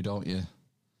 432, don't you?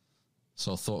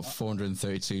 So I thought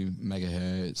 432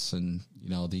 megahertz, and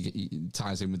it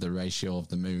ties in with the ratio of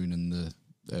the moon and the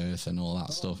Earth and all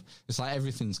that stuff. It's like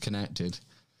everything's connected,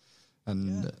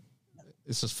 and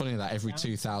It's just funny that every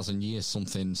 2,000 years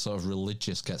something sort of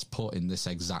religious gets put in this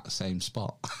exact same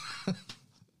spot.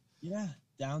 Yeah,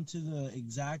 down to the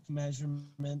exact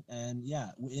measurement, and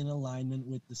in alignment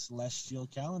with the celestial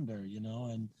calendar,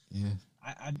 and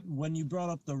I when you brought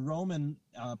up the Roman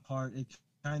part, it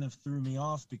kind of threw me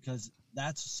off, because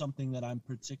that's something that I'm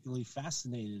particularly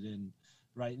fascinated in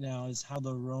right now, is how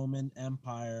the Roman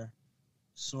Empire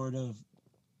sort of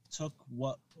took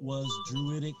what was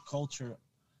Druidic culture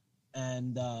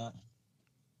and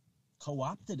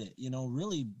co-opted it,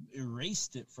 really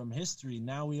erased it from history.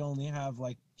 Now we only have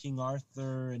like King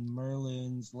Arthur and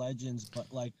Merlin's legends,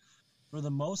 but like for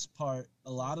the most part,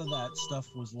 a lot of that stuff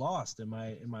was lost. Am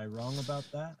I wrong about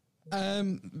that?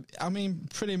 I mean,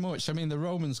 pretty much. I mean, the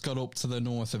Romans got up to the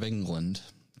north of England.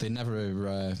 They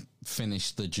never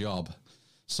finished the job.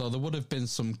 So there would have been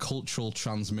some cultural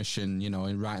transmission,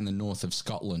 right in the north of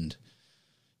Scotland,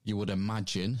 you would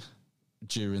imagine,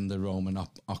 during the Roman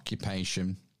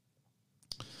occupation.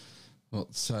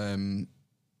 But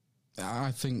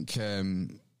I think,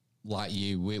 like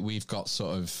you, we've got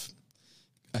sort of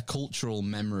a cultural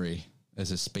memory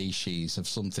as a species of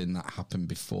something that happened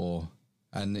before.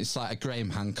 And it's like Graham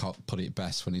Hancock put it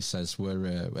best when he says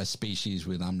we're a species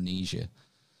with amnesia,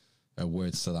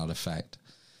 words to that effect.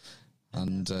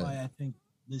 And that's why I think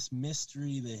this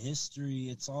mystery, the history,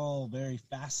 it's all very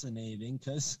fascinating,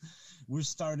 because we're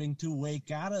starting to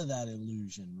wake out of that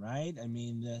illusion, right? I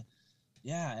mean,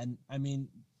 and I mean,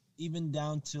 even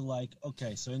down to like,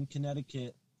 okay, so in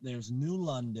Connecticut, there's New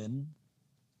London,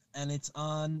 and it's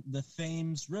on the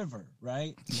Thames River,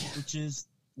 right? Yeah. Which is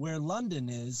where London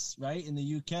is, right? In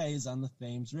the UK is on the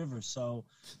Thames River. So,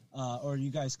 or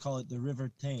you guys call it the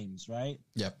River Thames, right?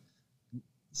 Yep.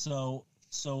 So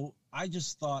I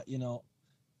just thought,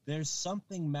 there's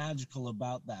something magical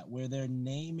about that, where they're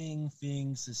naming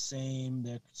things the same.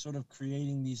 They're sort of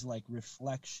creating these like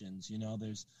reflections,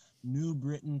 there's New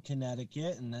Britain,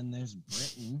 Connecticut, and then there's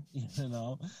Britain,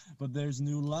 but there's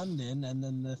New London, and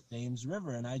then the Thames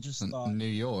River. And I just thought New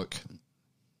York.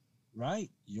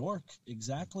 Right. York.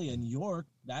 Exactly. And York,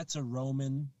 that's a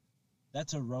Roman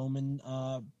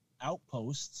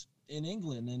outpost in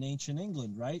England, in ancient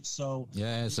England, right? So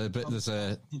yeah, there's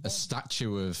a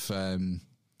statue of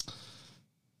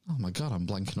oh my God, I'm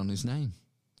blanking on his name.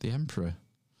 The Emperor.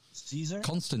 Caesar?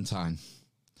 Constantine.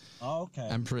 Oh, okay.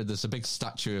 Emperor. There's a big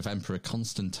statue of Emperor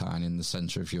Constantine in the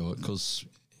centre of York, because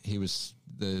he was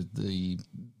the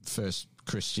first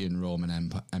Christian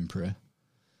Roman emperor.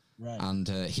 Right. And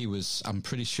I'm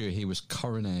pretty sure he was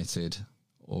coronated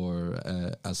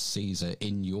as Caesar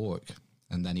in York,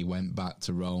 and then he went back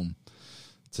to Rome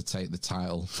to take the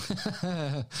title.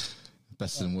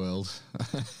 Best in the world,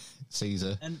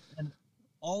 Caesar. And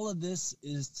all of this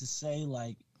is to say,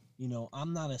 like,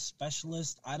 I'm not a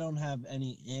specialist. I don't have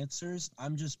any answers.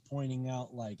 I'm just pointing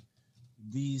out, like,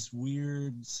 these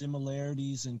weird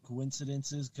similarities and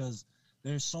coincidences, because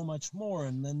there's so much more.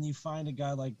 And then you find a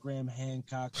guy like Graham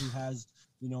Hancock, who has,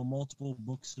 multiple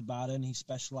books about it, and he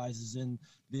specializes in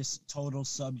this total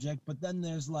subject. But then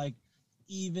there's like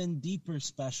even deeper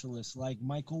specialists like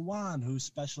Michael Wan, who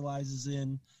specializes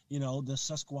in, the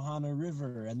Susquehanna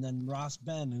River, and then Ross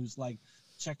Ben, who's like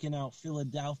checking out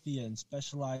Philadelphia and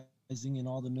specializing in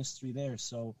all the mystery there.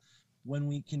 So when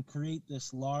we can create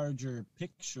this larger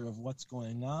picture of what's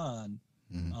going on,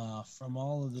 from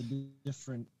all of the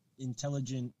different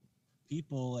intelligent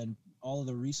people and all of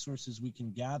the resources we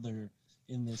can gather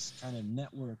in this kind of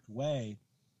networked way,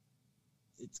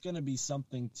 it's going to be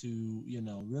something to,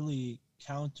 really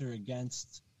counter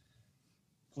against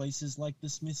places like the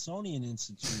Smithsonian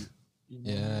Institute, in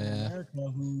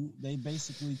America, who they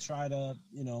basically try to,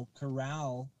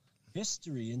 corral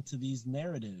history into these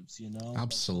narratives,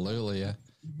 Absolutely, yeah.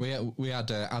 We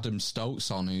had Adam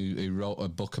Stokes on, who wrote a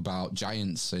book about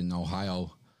giants in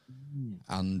Ohio,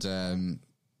 and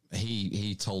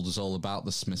he told us all about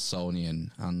the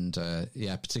Smithsonian, and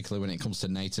particularly when it comes to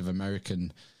Native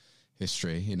American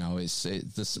history,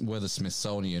 we're the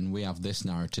Smithsonian, we have this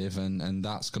narrative, and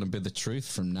that's going to be the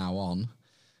truth from now on.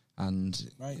 And,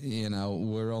 right.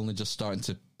 We're only just starting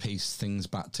to piece things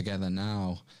back together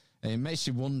now. And it makes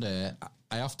you wonder,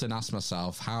 I often ask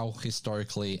myself, how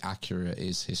historically accurate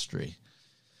is history?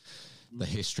 The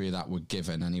history that we're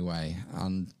given anyway.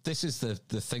 And this is the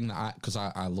thing that because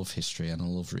I love history, and I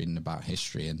love reading about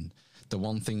history. And the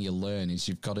one thing you learn is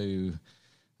you've got to,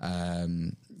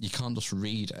 you can't just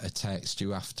read a text.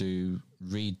 You have to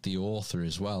read the author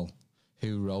as well.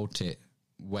 Who wrote it?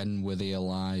 When were they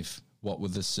alive? What were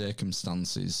the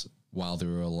circumstances while they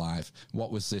were alive?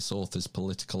 What was this author's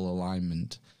political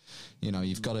alignment? You know,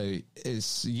 you've got to.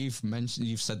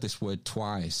 You've said this word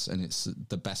twice, and it's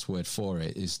the best word for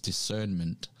it is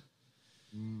discernment.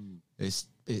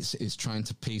 It's trying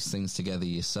to piece things together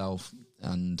yourself,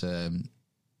 and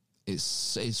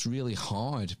it's really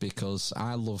hard because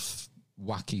I love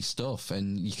wacky stuff,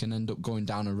 and you can end up going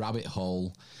down a rabbit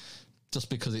hole just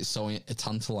because it's so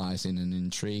tantalizing and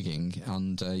intriguing,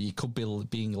 and you could be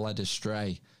being led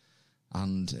astray,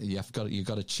 and you've got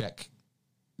to check.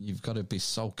 You've got to be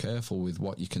so careful with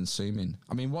what you're consuming.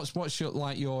 I mean, what's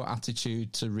your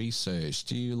attitude to research?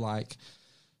 Do you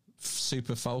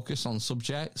super focus on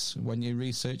subjects when you're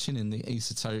researching in the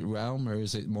esoteric realm, or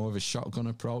is it more of a shotgun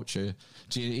approach, or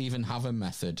do you even have a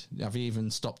method? Have you even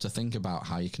stopped to think about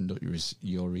how you conduct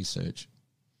your research?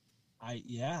 I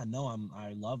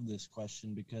love this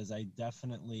question because I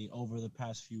definitely over the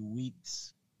past few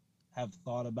weeks have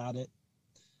thought about it.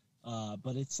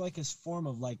 But it's like a form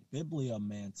of like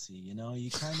bibliomancy, you know,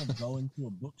 you kind of go into a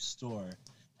bookstore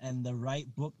and the right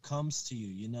book comes to you,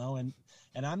 you know, and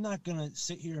I'm not going to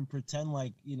sit here and pretend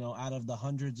like, you know, out of the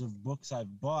hundreds of books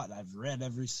I've bought, I've read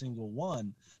every single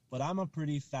one, but I'm a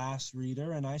pretty fast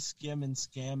reader, and I skim and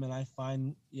scam, and I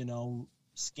find, you know,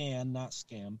 scan, not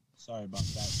scam. Sorry about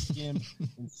that. Skim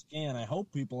and scan. I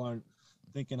hope people aren't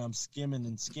thinking I'm skimming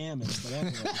and scamming, but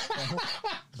anyway.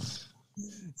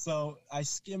 So I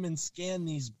skim and scan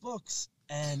these books,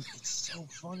 and it's so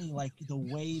funny, like the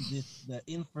way that the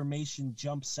information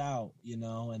jumps out, you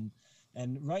know, and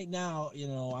right now, you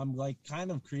know, I'm like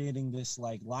kind of creating this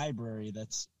like library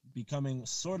that's becoming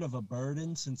sort of a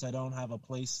burden since I don't have a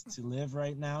place to live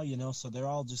right now, you know, so they're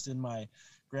all just in my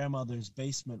grandmother's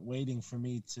basement waiting for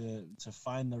me to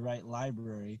find the right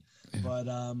library.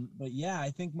 Yeah. But yeah,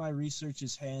 I think my research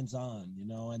is hands-on, you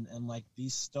know, and like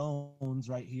these stones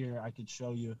right here, I could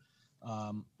show you.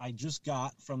 I just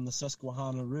got from the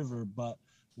Susquehanna River, but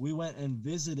we went and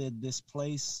visited this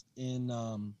place in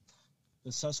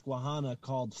the Susquehanna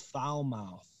called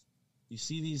Falmouth. You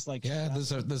see these like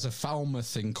there's a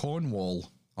Falmouth in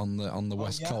Cornwall on the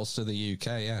west coast of the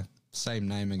UK. Yeah, same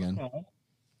name again. Okay.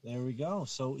 There we go.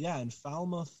 So yeah, in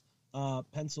Falmouth,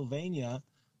 Pennsylvania,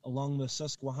 along the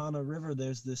Susquehanna River,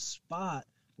 there's this spot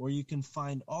where you can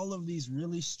find all of these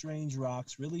really strange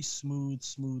rocks, really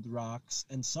smooth rocks,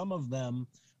 and some of them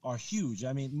are huge.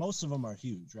 I mean, most of them are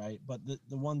huge, right? But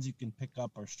the ones you can pick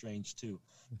up are strange too.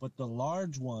 But the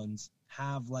large ones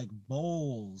have like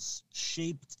bowls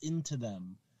shaped into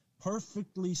them,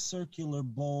 perfectly circular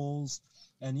bowls,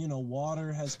 and you know,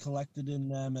 water has collected in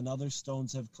them and other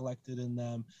stones have collected in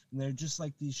them, and they're just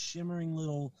like these shimmering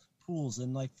little pools.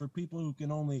 And like for people who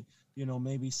can only, you know,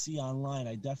 maybe see online,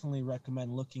 I definitely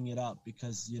recommend looking it up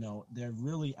because, you know, they're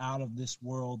really out of this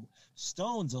world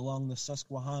stones along the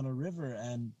Susquehanna River.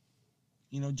 And,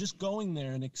 you know, just going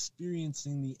there and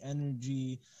experiencing the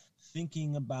energy,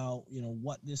 thinking about, you know,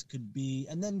 what this could be,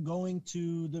 and then going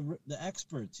to the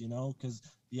experts, you know, because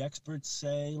the experts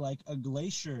say like a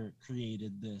glacier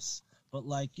created this. But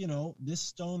like, you know, this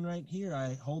stone right here,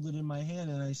 I hold it in my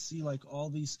hand and I see like all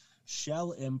these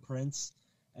shell imprints,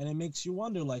 and it makes you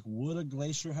wonder, like, would a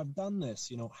glacier have done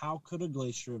this? You know, how could a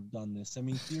glacier have done this? I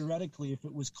mean, theoretically, if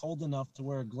it was cold enough to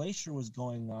where a glacier was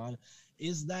going on,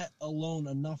 is that alone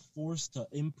enough force to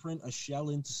imprint a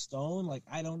shell into stone? Like,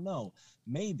 I don't know.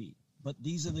 Maybe. But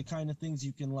these are the kind of things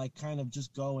you can, like, kind of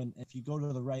just go, and if you go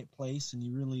to the right place and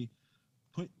you really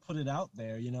put it out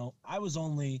there, you know, it was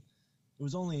only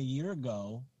a year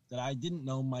ago that I didn't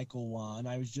know Michael Wan.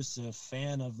 I was just a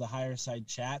fan of the Higher Side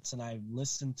Chats, and I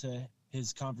listened to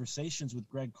his conversations with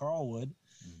Greg Carlwood,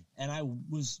 and I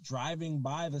was driving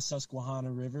by the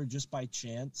Susquehanna River just by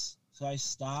chance. So I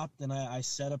stopped and I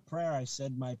said a prayer. I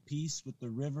said my piece with the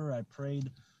river. I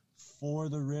prayed for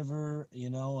the river, you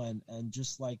know, and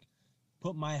just like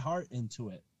put my heart into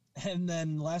it. And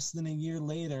then less than a year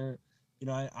later, you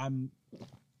know, I'm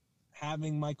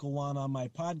having Michael Wan on my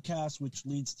podcast, which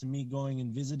leads to me going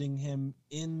and visiting him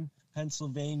in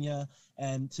Pennsylvania.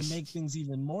 And to make things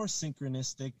even more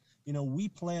synchronistic, you know, we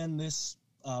planned this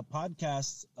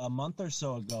podcast a month or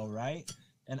so ago, right?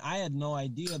 And I had no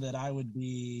idea that I would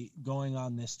be going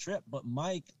on this trip. But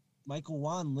Michael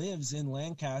Wan lives in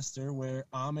Lancaster, where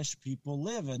Amish people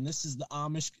live. And this is the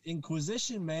Amish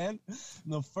Inquisition, man.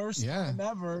 The first time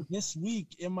ever this week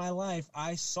in my life,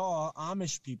 I saw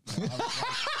Amish people. I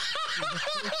was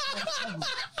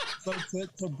like, so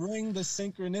to bring the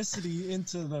synchronicity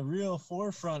into the real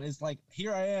forefront is like,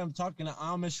 here I am talking to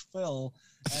Amish Phil,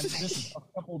 and just a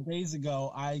couple of days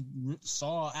ago I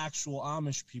saw actual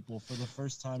Amish people for the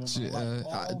first time in my life,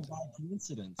 all by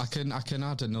coincidence. I can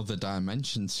add another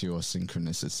dimension to your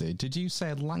synchronicity. Did you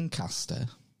say Lancaster?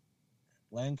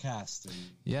 Lancaster.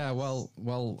 Yeah,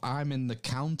 well, I'm in the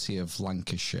county of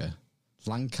Lancashire.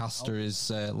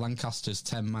 Lancaster's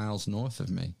 10 miles north of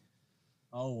me.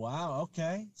 Oh, wow.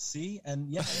 Okay. See? And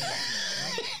yeah.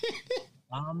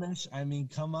 Amish, I mean,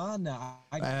 come on now.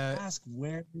 I can ask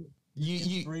where the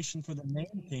inspiration for the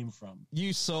name came from.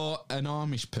 You saw an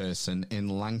Amish person in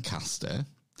Lancaster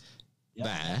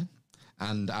there,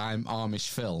 and I'm Amish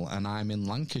Phil, and I'm in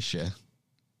Lancashire.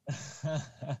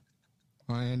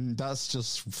 And that's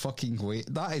just fucking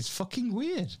weird. That is fucking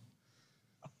weird.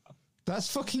 That's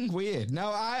fucking weird.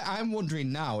 Now, I'm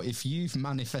wondering now if you've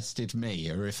manifested me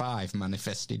or if I've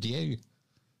manifested you.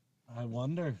 I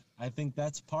wonder. I think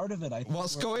that's part of it.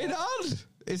 What's going on?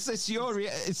 Is this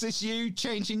you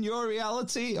changing your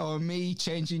reality or me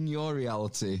changing your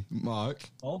reality, Mark?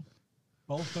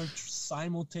 Both are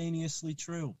simultaneously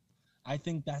true. I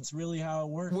think that's really how it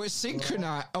works. We're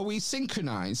synchronized. Are we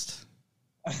synchronized?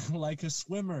 Like a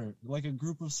swimmer, like a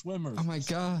group of swimmers. Oh my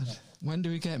God. When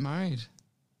do we get married?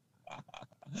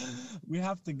 We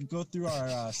have to go through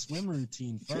our swim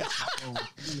routine first.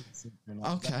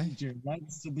 Okay. Your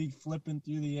legs to be flipping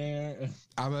through the air.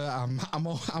 I'm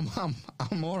all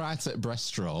right at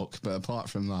breaststroke, but apart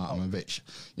from that, I'm a bitch.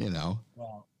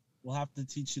 Well, we'll have to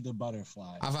teach you the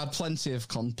butterfly. I've had plenty of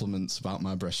compliments about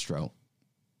my breaststroke.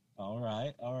 All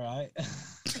right.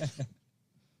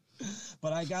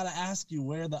 But I gotta ask you,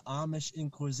 where the Amish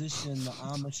Inquisition, the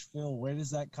Amish Phil, where does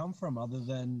that come from, other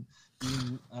than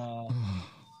being?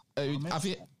 Have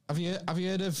you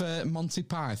heard of Monty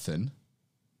Python?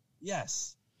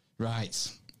 Yes. Right.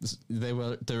 They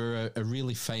were a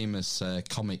really famous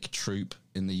comic troupe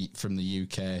from the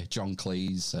UK. John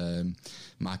Cleese,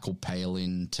 Michael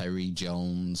Palin, Terry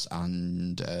Jones,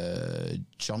 and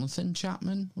Jonathan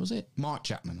Chapman. Was it Mark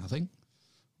Chapman? I think,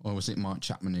 or was it Mark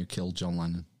Chapman who killed John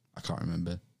Lennon? I can't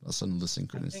remember. That's another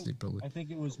synchronicity, probably. I think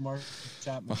it was Mark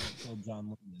Chapman who killed John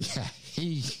Lennon. Yeah,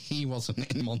 he wasn't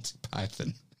in Monty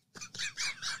Python.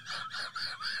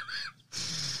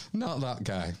 Not that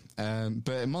guy.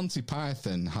 But Monty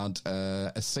Python had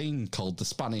a scene called the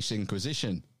Spanish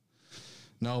Inquisition.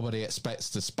 Nobody expects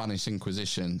the Spanish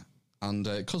Inquisition. And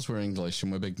because we're English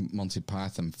and we're big Monty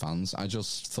Python fans, I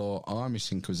just thought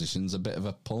Amish Inquisition's a bit of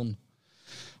a pun.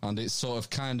 And it's sort of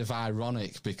kind of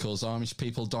ironic because Amish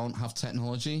people don't have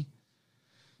technology.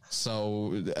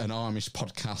 So an Amish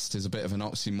podcast is a bit of an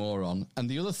oxymoron. And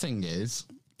the other thing is,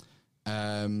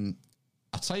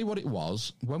 I'll tell you what it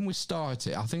was. When we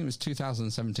started, I think it was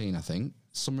 2017,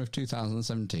 summer of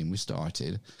 2017 we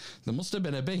started. There must have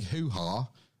been a big hoo-ha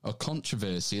or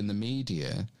controversy in the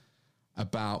media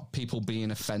about people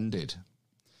being offended.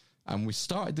 And we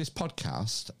started this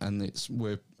podcast, and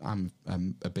I'm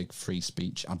a big free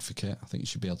speech advocate. I think you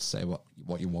should be able to say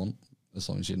what you want, as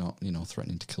long as you're not,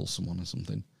 threatening to kill someone or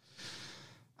something.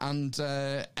 And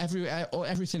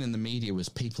everything in the media was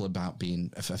people about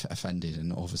being offended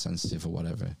and oversensitive or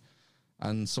whatever.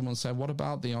 And someone said, "What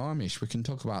about the Amish? We can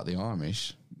talk about the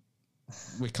Amish.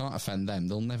 We can't offend them;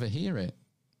 they'll never hear it."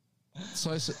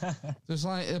 So there's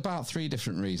like about 3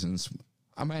 different reasons.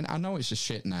 I mean, I know it's a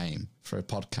shit name for a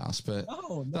podcast, but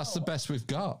that's the best we've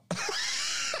got.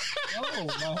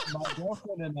 My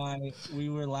girlfriend and I, we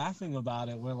were laughing about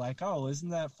it. We're like, "Oh, isn't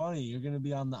that funny? You're going to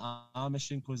be on the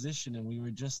Amish Inquisition." And we were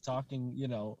just talking,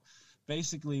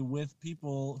 basically with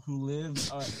people who live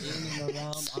in and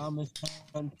around Amish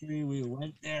country. We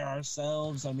went there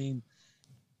ourselves. I mean,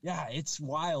 yeah, it's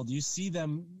wild. You see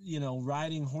them,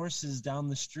 riding horses down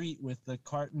the street with the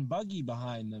cart and buggy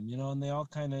behind them, and they all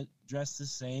kind of dress the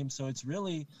same. So it's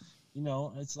really,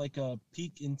 it's like a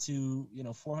peek into,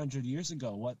 400 years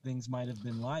ago, what things might have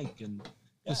been like. And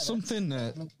there's something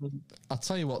that, I'll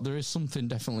tell you what, there is something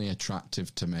definitely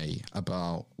attractive to me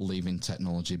about leaving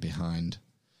technology behind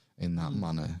in that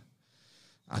manner.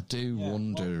 I do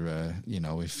wonder,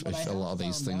 if a lot of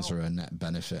these things are a net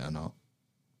benefit or not.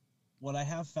 What I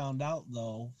have found out,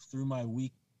 though, through my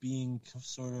week being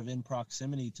sort of in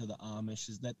proximity to the Amish,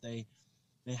 is that they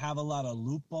have a lot of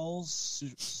loopholes,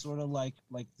 sort of like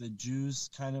the Jews,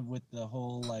 kind of with the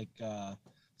whole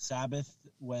Sabbath,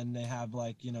 when they have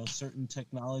certain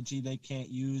technology they can't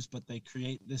use, but they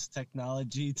create this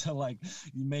technology to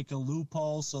you make a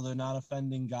loophole so they're not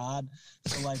offending God.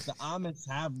 So the Amish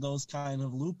have those kind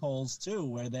of loopholes too,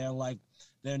 where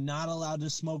they're not allowed to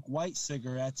smoke white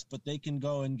cigarettes, but they can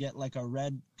go and get a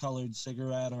red colored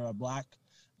cigarette or a black,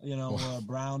 or a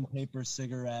brown paper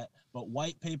cigarette, but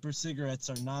white paper cigarettes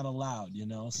are not allowed,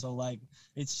 So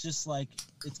it's just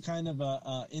it's kind of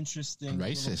a interesting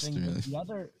racist thing. really. The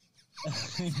other,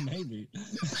 maybe,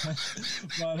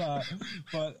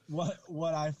 but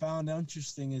what I found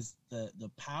interesting is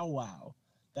the powwow.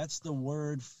 That's the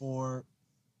word for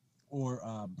or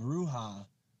bruja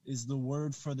is the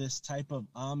word for this type of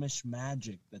Amish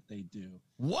magic that they do.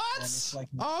 What?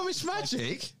 Amish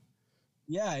magic?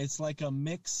 Yeah, it's like a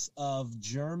mix of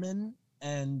German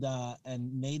and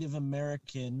Native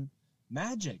American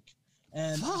magic.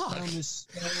 And I found this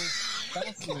so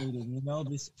fascinating. You know,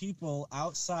 these people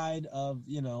outside of,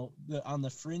 you know, on the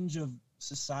fringe of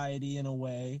society in a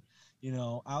way, you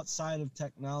know, outside of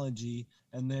technology,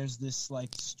 and there's this like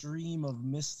stream of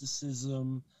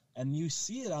mysticism, and you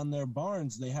see it on their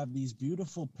barns. They have these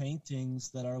beautiful paintings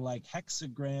that are like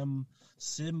hexagram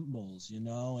symbols, you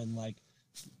know, and like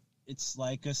it's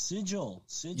like a sigil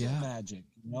magic,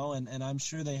 you know, and I'm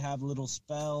sure they have little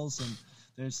spells, and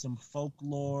there's some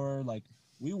folklore. Like,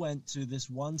 we went to this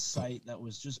one site that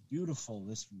was just beautiful,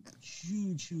 this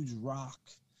huge rock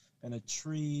and a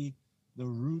tree, the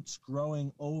roots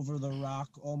growing over the rock,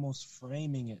 almost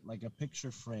framing it like a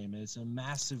picture frame. It's a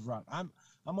massive rock. I'm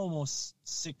almost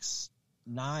 6'9".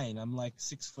 I'm like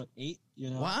 6'8", you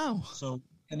know. Wow. So,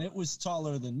 and it was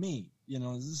taller than me, you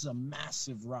know. This is a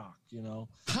massive rock, you know.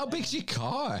 How big's your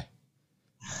car?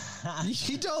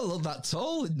 You don't look that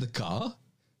tall in the car.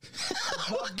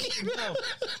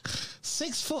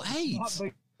 6'8". Not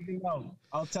big, no.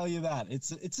 I'll tell you that.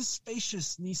 It's a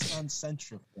spacious Nissan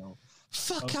Sentra, Phil.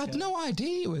 Fuck, Okay. I had no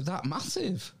idea you were that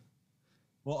massive.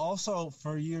 Well, also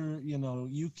for your, you know,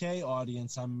 UK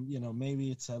audience, I'm, you know,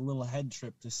 maybe it's a little head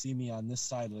trip to see me on this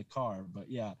side of the car, but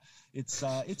yeah, it's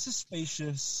a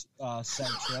spacious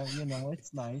Sentra. You know,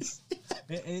 it's nice.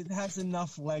 It has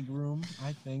enough leg room,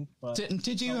 I think. But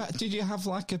did you have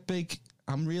like a big?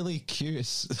 I'm really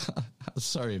curious.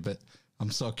 Sorry, but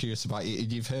I'm so curious about you.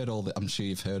 You've heard all that. I'm sure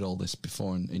you've heard all this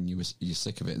before, and you're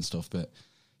sick of it and stuff. But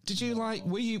did you like?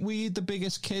 Were you the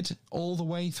biggest kid all the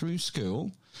way through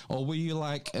school, or were you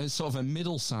like a sort of a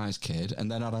middle-sized kid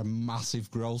and then had a massive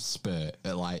growth spurt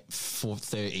at like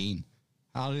 13?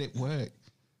 How did it work?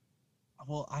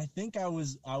 Well, I think I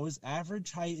was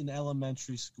average height in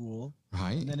elementary school,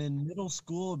 Right. And then in middle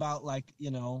school, about like,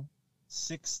 you know,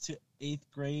 6th to 8th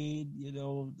grade, you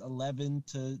know, 11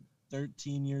 to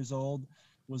 13 years old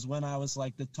was when I was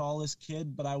like the tallest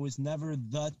kid, but I was never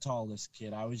the tallest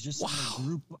kid. I was just in a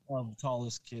group of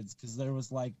tallest kids, because there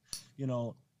was like, you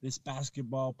know, this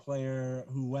basketball player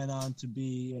who went on to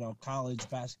be, you know, college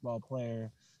basketball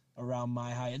player around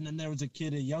my height. And then there was a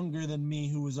kid younger than me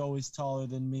who was always taller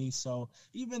than me. So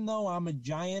even though I'm a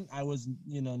giant, I was,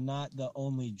 you know, not the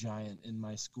only giant in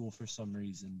my school for some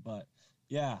reason. But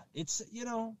yeah, it's, you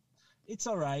know, it's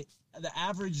all right. The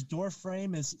average door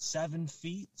frame is 7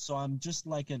 feet, so I'm just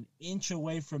like an inch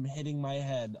away from hitting my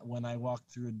head when I walk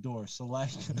through a door. So like,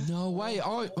 no way.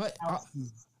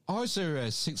 Ours are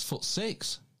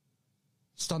 6'6",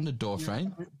 standard door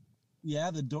frame.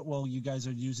 Yeah, the door. Well, you guys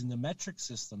are using the metric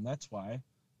system. That's why.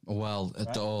 Well,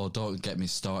 right? Don't get me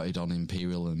started on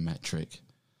imperial and metric.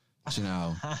 Do you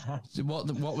know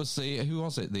what was who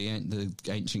was it? The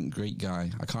ancient Greek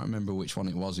guy. I can't remember which one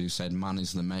it was, who said man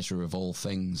is the measure of all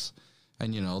things.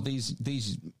 And you know, these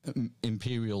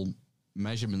imperial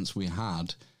measurements we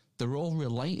had, they're all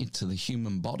related to the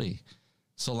human body.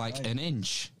 So like an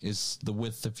inch is the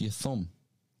width of your thumb.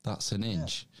 That's an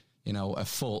inch. Yeah. You know, a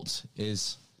foot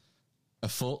is a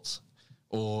foot,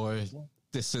 or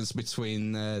distance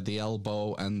between the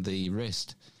elbow and the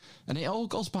wrist. And it all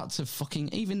goes back to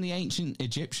even the ancient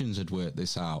Egyptians had worked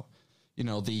this out. You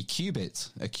know, the cubit.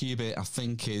 A cubit, I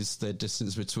think, is the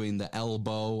distance between the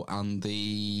elbow and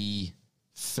the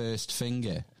first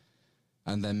finger.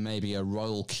 And then maybe a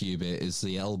royal cubit is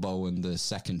the elbow and the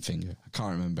second finger. I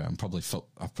can't remember. I've probably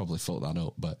fucked that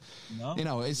up. But, you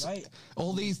know, it's right.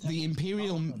 All these, the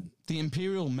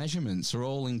imperial measurements are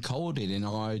all encoded in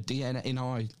our DNA, in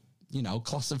our, you know,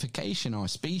 classification, our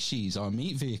species, our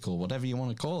meat vehicle, whatever you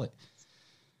want to call it.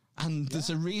 And there's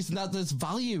a reason that there's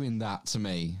value in that to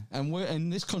me. And we're in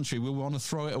this country, we want to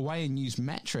throw it away and use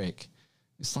metric.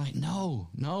 It's like, no,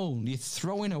 you're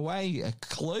throwing away a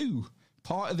clue,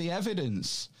 part of the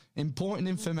evidence, important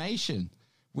information.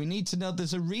 We need to know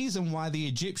there's a reason why the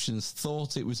Egyptians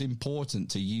thought it was important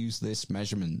to use this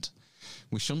measurement.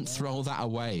 We shouldn't throw that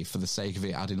away for the sake of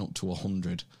it adding up to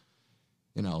 100.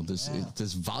 You know, there's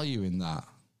value in that.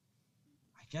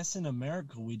 I guess in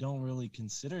America we don't really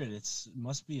consider it. It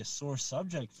must be a sore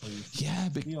subject for you. Yeah,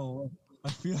 but I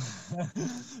feel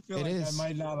like I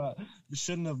might not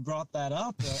shouldn't have brought that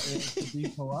up to be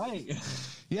polite.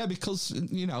 Yeah, because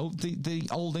you know the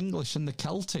Old English and the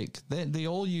Celtic, they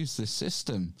all use this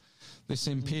system, this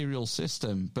imperial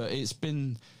system, but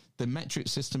the metric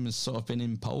system has sort of been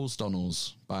imposed on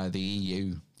us by the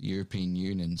EU, European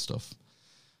Union stuff.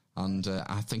 And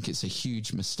I think it's a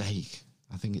huge mistake.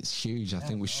 I think it's huge. I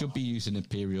think we should be using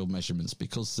imperial measurements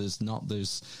because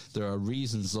there are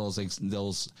reasons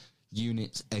those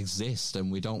units exist,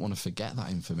 and we don't want to forget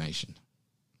that information.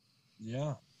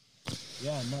 Yeah.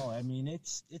 Yeah, no, I mean,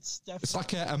 it's definitely... It's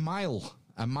like a mile.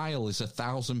 A mile is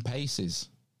 1,000 paces.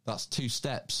 That's 2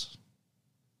 steps.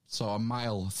 So a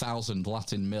mile, 1,000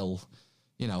 Latin mil.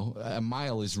 You know, a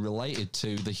mile is related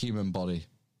to the human body.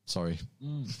 Sorry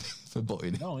for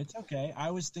butting. No, it's okay.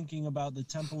 I was thinking about the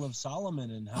Temple of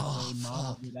Solomon and how they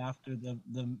modeled it after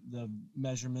the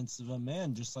measurements of a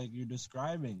man, just like you're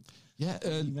describing. Yeah,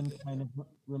 it even kind of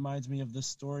reminds me of the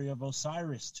story of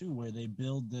Osiris too, where they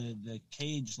build the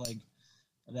cage like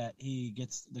that he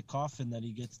gets the coffin that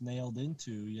he gets nailed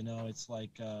into. You know, it's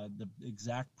like the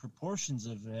exact proportions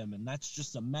of him, and that's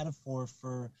just a metaphor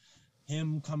for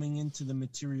him coming into the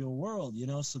material world. You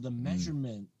know, so the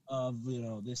measurement of, you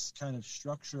know, this kind of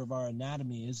structure of our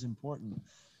anatomy is important.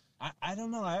 I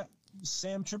don't know.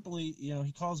 Sam Tripoli, you know,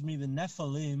 he calls me the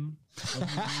Nephilim.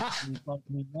 He calls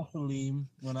me Nephilim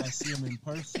when I see him in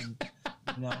person.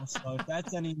 You know, so if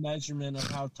that's any measurement of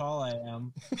how tall I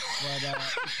am, but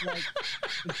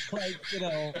it's like you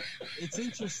know, it's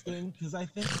interesting because I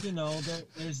think, you know,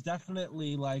 there's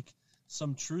definitely like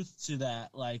some truth to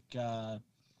that, like.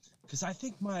 Because I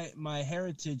think my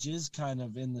heritage is kind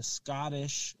of in the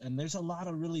Scottish, and there's a lot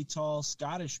of really tall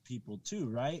Scottish people too,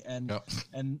 right? And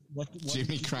and what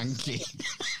Jimmy Cranky,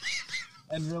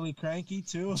 and really cranky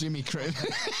too. Jimmy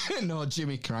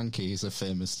Cranky is a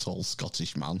famous tall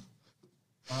Scottish man.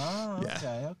 Ah,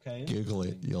 okay. Google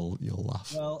it, you'll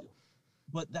laugh. Well,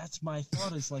 but that's my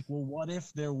thought. Is like, well, what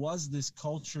if there was this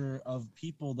culture of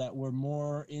people that were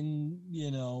more in,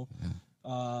 you know,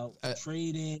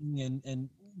 trading and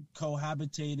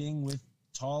cohabitating with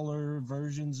taller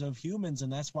versions of humans,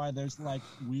 and that's why there's like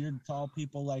weird tall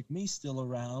people like me still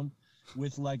around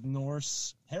with like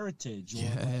Norse heritage,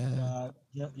 or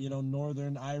like, you know,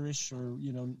 Northern Irish, or,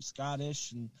 you know,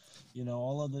 Scottish, and, you know,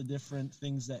 all of the different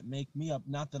things that make me up.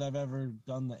 Not that I've ever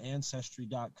done the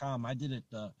Ancestry.com. I did it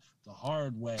the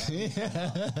hard way.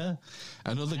 I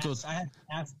had to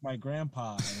ask my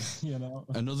grandpa, you know.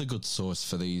 Another good source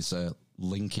for these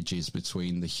linkages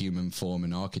between the human form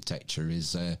and architecture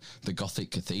is the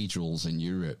Gothic cathedrals in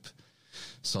Europe.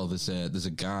 So there's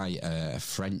a guy, a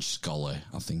French scholar,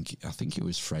 I think he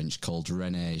was French, called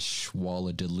René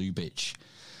Schwaller de Lubitsch,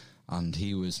 and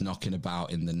he was knocking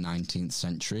about in the 19th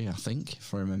century, I think,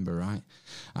 if I remember right.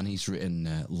 And he's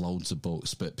written loads of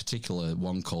books, but particular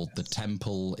one called The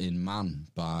Temple in Man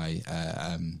by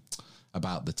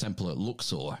about the temple at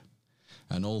Luxor,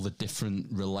 and all the different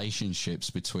relationships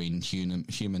between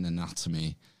human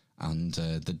anatomy and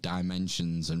the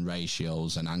dimensions and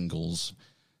ratios and angles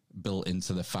built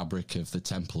into the fabric of the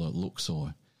temple at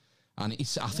Luxor. And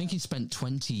I think he spent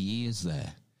 20 years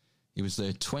there. He was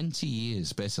there 20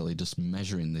 years, basically just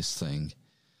measuring this thing,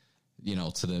 you know,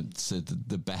 to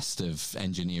the best of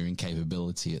engineering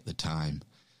capability at the time,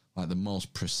 like the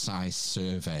most precise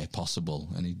survey possible.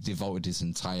 And he devoted his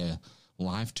entire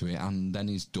life to it. And then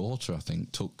his daughter, I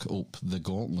think, took up the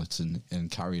gauntlet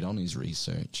and carried on his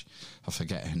research. I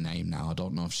forget her name now. I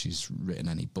don't know if she's written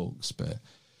any books, but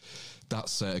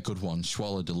that's a good one.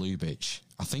 Schwaller de Lubitsch.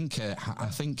 I think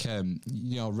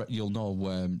you know, you'll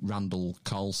know Randall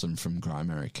Carlson from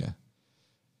Grimerica.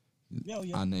 Yeah.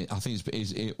 And I think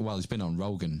he's been on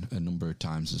Rogan a number of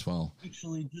times as well.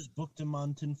 Actually, just booked him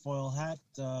on Tinfoil Hat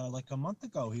like a month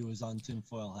ago. He was on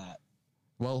Tinfoil Hat.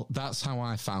 Well, that's how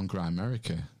I found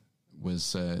Grimerica,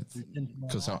 was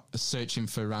because I was searching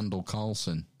for Randall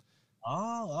Carlson.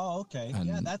 Oh, okay. And,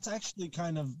 yeah, that's actually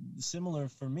kind of similar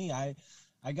for me.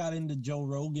 I got into Joe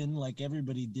Rogan like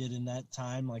everybody did in that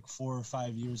time, like 4 or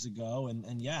 5 years ago.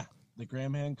 And yeah, the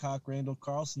Graham Hancock, Randall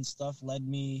Carlson stuff led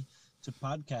me to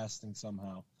podcasting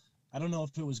somehow. I don't know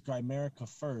if it was Grimerica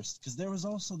first, because there was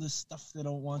also this Stuff They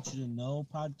Don't Want You to Know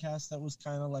podcast that was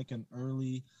kind of like an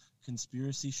early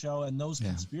conspiracy show. And those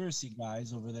conspiracy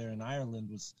guys over there in Ireland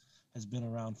has been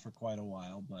around for quite a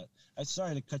while. But I'm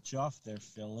sorry to cut you off there,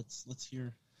 Phil. Let's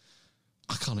hear.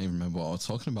 I can't even remember what I was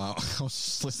talking about. I was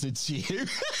just listening to you.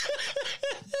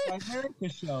 America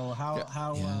show.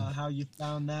 How you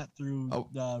found that through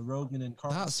Rogan and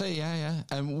Carlson? That's it. Yeah.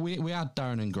 And we had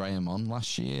Darren and Graham on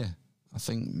last year. I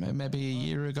think maybe a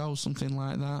year ago, something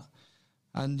like that.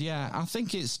 And yeah, I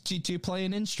think it's. Do you play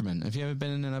an instrument? Have you ever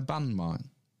been in a band, Mark?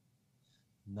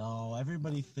 No,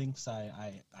 everybody thinks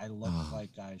I look like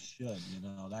I should, you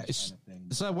know, that kind of thing.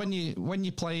 So when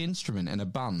you play instrument in a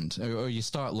band, or you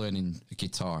start learning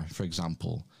guitar, for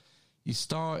example, you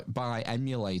start by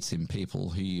emulating people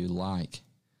who you like,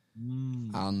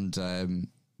 and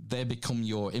they become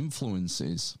your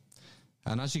influences.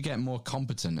 And as you get more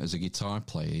competent as a guitar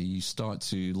player, you start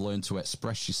to learn to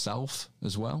express yourself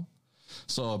as well.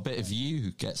 So a bit of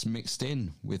you gets mixed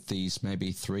in with these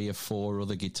maybe 3 or 4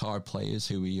 other guitar players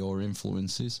who are your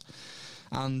influences.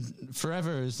 And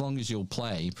forever, as long as you'll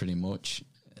play, pretty much,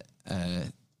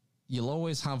 you'll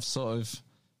always have sort of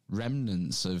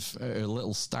remnants of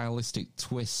little stylistic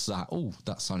twists that, oh,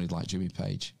 that sounded like Jimmy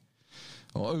Page.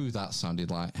 Or, oh, that sounded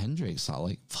like Hendrix.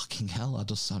 Like, fucking hell, I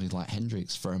just sounded like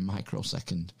Hendrix for a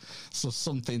microsecond. So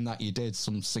something that you did,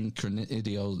 some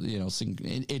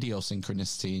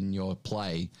idiosyncrasy in your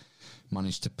play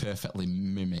managed to perfectly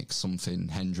mimic something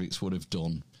Hendrix would have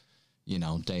done,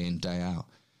 day in, day out.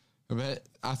 But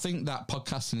I think that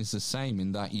podcasting is the same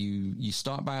in that you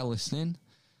start by listening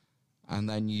and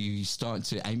then you start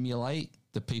to emulate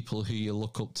the people who you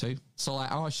look up to. So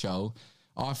like our show,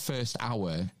 our first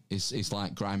hour is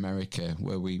like Grimerica,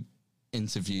 where we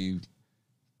interview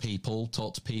people,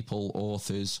 talk to people,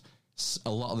 authors, a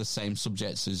lot of the same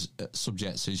subjects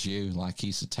as you, like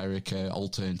esoterica,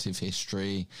 alternative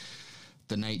history,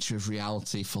 the nature of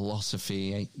reality,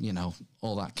 philosophy,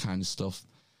 all that kind of stuff.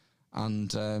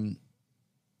 And so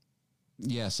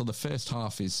the first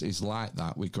half is like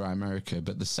that with Grimerica,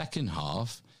 but the second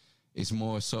half is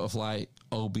more sort of like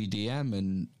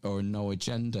OBDM or No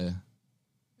Agenda.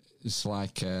 It's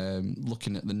like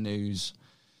looking at the news,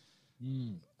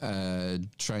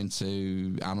 trying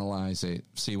to analyze it,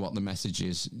 see what the message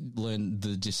is, learn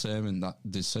the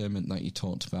discernment that you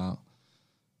talked about.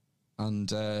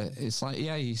 And it's like,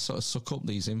 you sort of suck up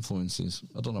these influences.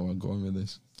 I don't know where I'm going with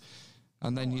this.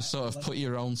 And then you sort of put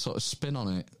your own sort of spin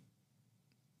on it,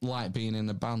 like being in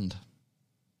a band.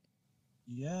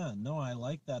 Yeah, no, I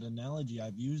like that analogy.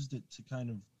 I've used it to kind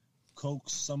of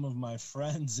coax some of my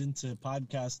friends into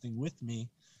podcasting with me,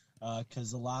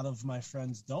 because a lot of my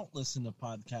friends don't listen to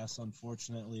podcasts,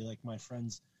 unfortunately, like my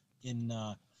friends in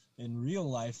real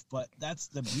life. But that's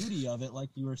the beauty of it, like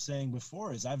you were saying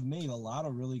before, is I've made a lot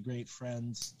of really great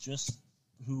friends just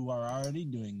who are already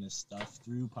doing this stuff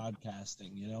through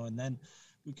podcasting, and then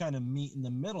we kind of meet in the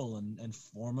middle and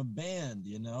form a band,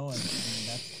 and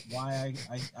that's why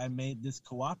I made this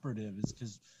cooperative, is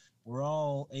because we're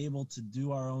all able to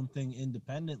do our own thing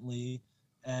independently,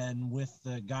 and with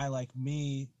a guy like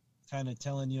me kind of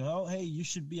telling you, oh, hey, you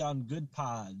should be on Good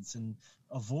Pods and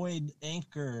avoid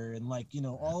Anchor and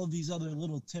all of these other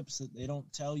little tips that they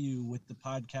don't tell you with the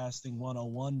podcasting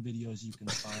 101 videos you can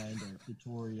find or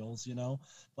tutorials,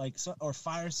 or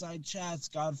fireside chats.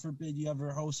 God forbid you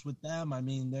ever host with them. I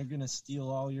mean, they're going to steal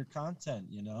all your content,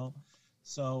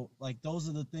 So those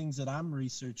are the things that I'm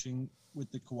researching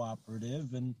with the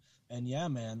cooperative. And yeah,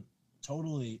 man,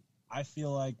 totally. I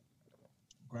feel like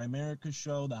Grimerica's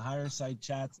show, the Higher Side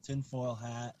Chats, Tinfoil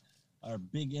Hat are a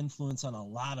big influence on a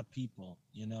lot of people,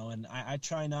 and I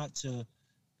try not to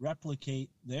replicate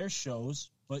their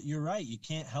shows, but you're right. You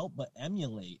can't help but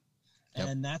emulate. Yep.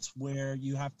 And that's where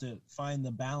you have to find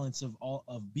the balance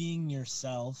of being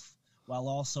yourself while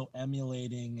also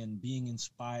emulating and being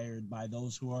inspired by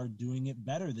those who are doing it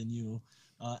better than you.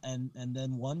 And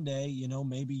then one day,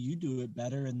 maybe you do it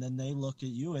better, and then they look at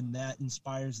you and that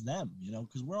inspires them,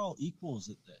 because we're all equals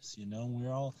at this,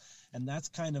 and that's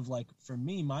kind of like, for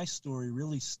me, my story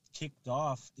really kicked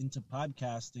off into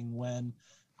podcasting when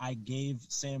I gave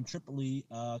Sam Tripoli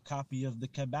a copy of the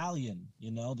Kabbalion,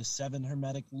 the 7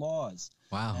 Hermetic Laws.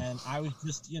 Wow. And I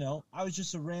was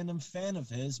just a random fan of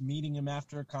his, meeting him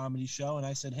after a comedy show. And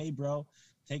I said, hey, bro,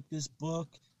 take this book.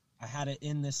 I had it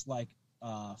in this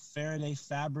Faraday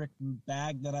fabric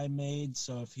bag that I made,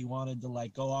 so if he wanted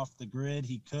to go off the grid,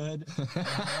 he could.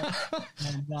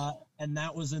 And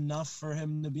that was enough for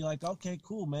him to be like, okay,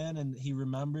 cool, man. And he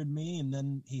remembered me, and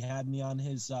then he had me on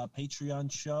his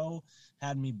Patreon show,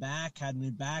 had me back.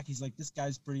 He's like, this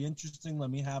guy's pretty interesting, let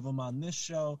me have him on this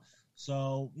show.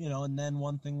 So, and then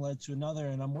one thing led to another,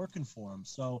 and I'm working for him.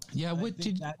 So yeah,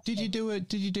 did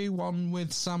you do one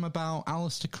with Sam about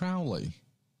Aleister Crowley?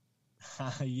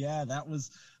 Yeah, that was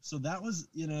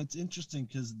it's interesting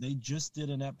because they just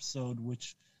did an episode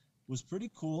which was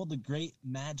pretty cool, the Great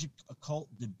Magic Occult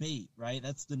Debate, right?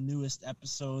 That's the newest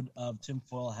episode of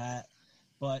Tinfoil Hat.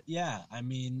 But yeah, I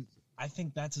mean, I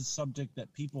think that's a subject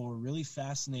that people were really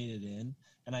fascinated in,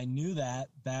 and I knew that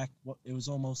back, it was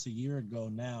almost a year ago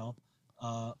now,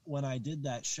 when I did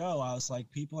that show. I was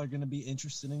like, people are going to be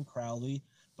interested in Crowley,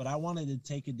 but I wanted to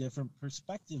take a different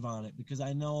perspective on it, because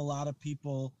I know a lot of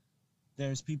people.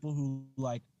 There's people who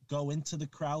go into the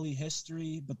Crowley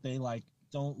history, but they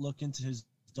don't look into his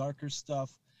darker stuff.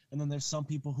 And then there's some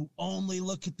people who only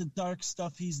look at the dark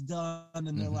stuff he's done,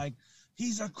 and they're like,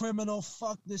 he's a criminal,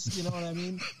 fuck this, you know what I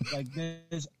mean?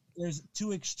 there's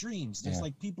two extremes. There's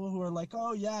like people who are like,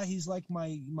 oh yeah, he's like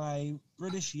my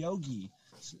British yogi,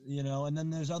 you know, and then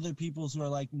there's other people who are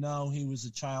like, no, he was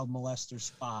a child molester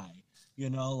spy, you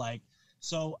know, like.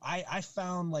 So I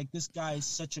found like this guy is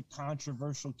such a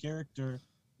controversial character.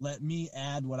 Let me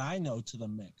add what I know to the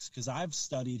mix, because I've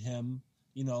studied him,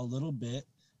 you know, a little bit,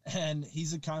 and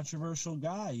he's a controversial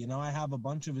guy. You know, I have a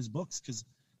bunch of his books because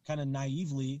kind of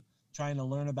naively trying to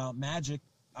learn about magic,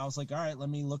 I was like, all right, let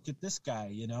me look at this guy,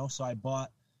 you know. So I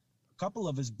bought a couple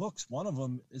of his books. One of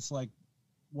them is like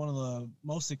one of the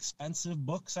most expensive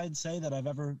books I'd say that I've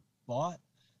ever bought.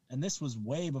 And this was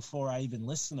way before I even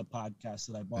listened to podcasts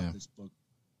that I bought this book.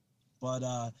 But,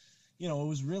 you know, it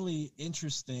was really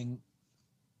interesting,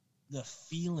 the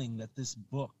feeling that this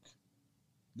book,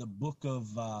 the Book of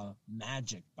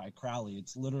Magic by Crowley,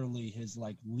 it's literally his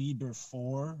like Liber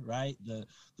 4, right? The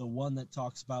one that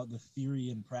talks about the theory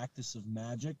and practice of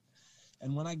magic.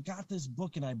 And when I got this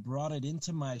book and I brought it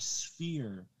into my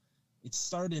sphere, it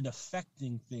started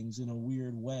affecting things in a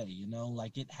weird way, you know,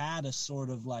 like it had a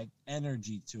sort of like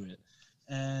energy to it.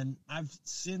 And I've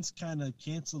since kind of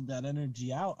canceled that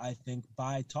energy out, I think,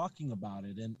 by talking about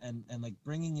it and like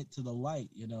bringing it to the light,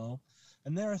 you know.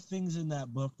 And there are things in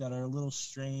that book that are a little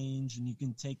strange, and you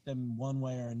can take them one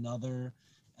way or another.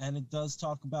 And it does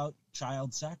talk about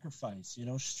child sacrifice, you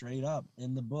know, straight up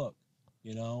in the book,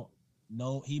 you know.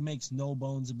 No, he makes no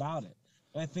bones about it.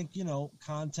 And I think, you know,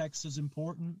 context is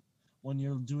important. When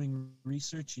you're doing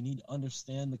research, you need to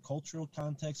understand the cultural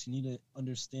context. You need to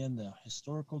understand the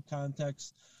historical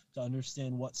context to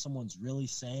understand what someone's really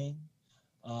saying,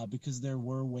 because there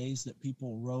were ways that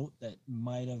people wrote that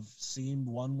might have seemed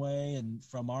one way, and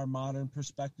from our modern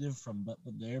perspective, from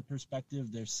their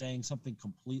perspective, they're saying something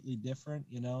completely different,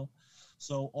 you know?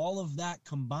 So all of that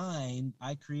combined,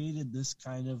 I created this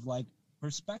kind of like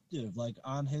perspective, like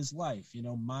on his life, you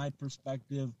know, my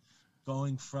perspective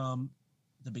going from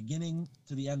the beginning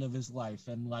to the end of his life,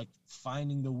 and like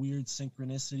finding the weird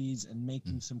synchronicities and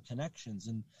making some connections.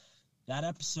 And that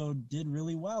episode did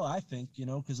really well, I think, you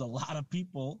know, because a lot of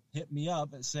people hit me up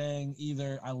saying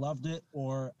either I loved it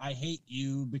or I hate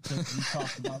you because you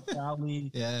talked about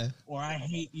Crowley, or I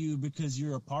hate you because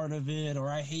you're a part of it, or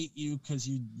I hate you because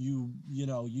you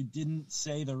know, you didn't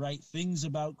say the right things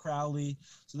about Crowley.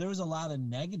 So there was a lot of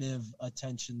negative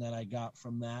attention that I got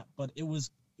from that, but it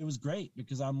was great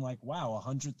because I'm like, wow,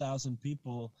 100,000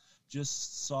 people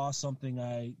just saw something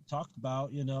I talked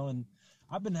about, you know. And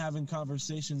I've been having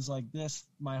conversations like this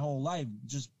my whole life.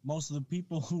 Just most of the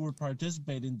people who were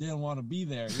participating didn't want to be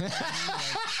there. You know what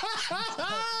I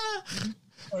mean? Like,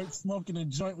 start smoking a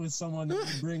joint with someone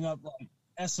and bring up like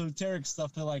esoteric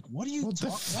stuff. They're like, what are you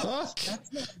talking about?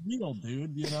 That's not real,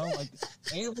 dude. You know, like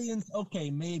aliens,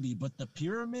 okay, maybe, but the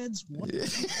pyramids, what are you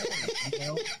doing, you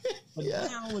know? But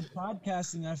now with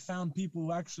podcasting, I found people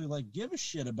who actually like give a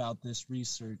shit about this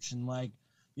research and like,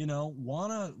 you know,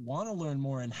 wanna learn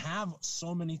more and have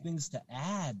so many things to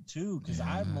add too. Because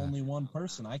I'm only one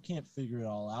person, I can't figure it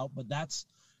all out. But that's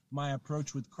my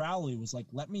approach with Crowley, was like,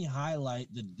 let me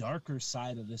highlight the darker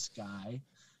side of this guy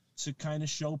to kind of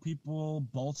show people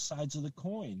both sides of the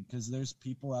coin. Because there's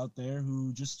people out there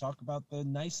who just talk about the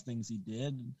nice things he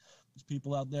did. There's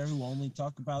people out there who only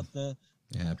talk about the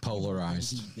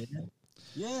polarized.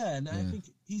 Yeah, and I think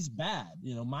he's bad.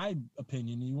 You know, my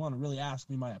opinion, you want to really ask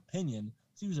me my opinion,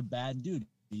 he was a bad dude.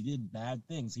 He did bad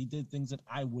things. He did things that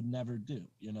I would never do,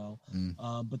 you know.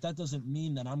 But that doesn't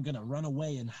mean that I'm going to run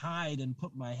away and hide and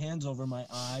put my hands over my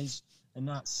eyes and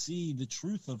not see the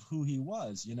truth of who he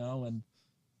was, you know. And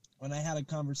when I had a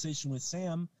conversation with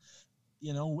Sam,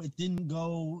 you know, it didn't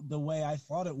go the way I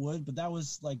thought it would, but that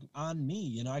was like on me.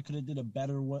 You know, I could have did a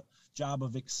better job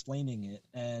of explaining it,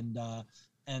 and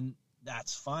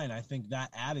that's fine. I think that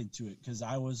added to it because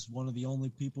I was one of the only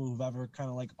people who've ever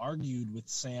kind of like argued with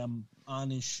Sam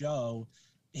on his show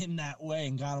in that way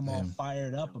and got him all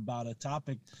fired up about a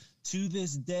topic. To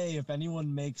this day, if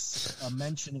anyone makes a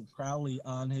mention of Crowley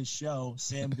on his show,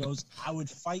 Sam goes, I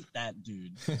would fight that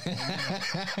dude.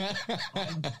 I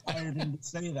inspired him to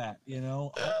say that, you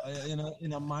know,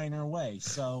 in a minor way.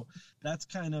 So that's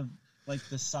kind of like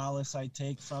the solace I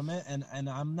take from it. And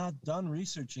I'm not done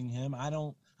researching him.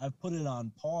 I've put it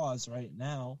on pause right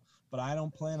now, but I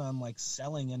don't plan on like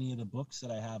selling any of the books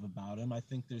that I have about him. I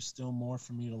think there's still more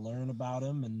for me to learn about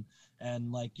him,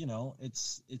 and like, you know,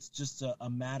 it's just a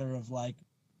matter of like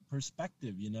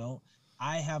perspective, you know.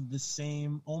 I have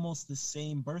almost the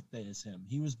same birthday as him.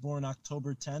 He was born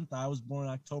October 10th. I was born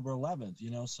October 11th, you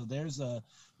know, so there's a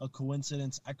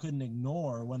coincidence I couldn't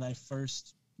ignore when I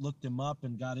first looked him up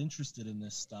and got interested in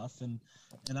this stuff, and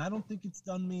I don't think it's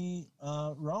done me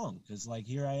wrong, because like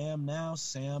here I am now.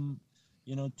 Sam,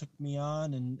 took me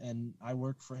on, and I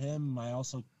work for him. I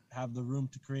also have the room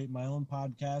to create my own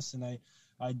podcast, and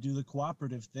I do the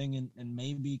cooperative thing, and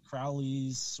maybe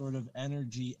Crowley's sort of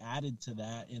energy added to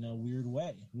that in a weird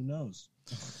way. Who knows?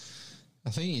 I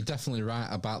think you're definitely right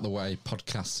about the way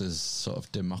podcasters sort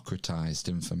of democratized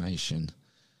information.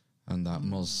 And that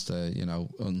must,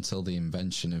 until the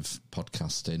invention of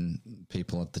podcasting,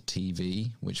 people had the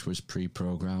TV, which was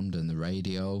pre-programmed, and the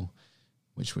radio,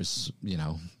 which was,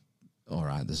 all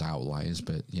right, there's outliers,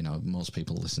 but, most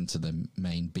people listen to the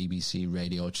main BBC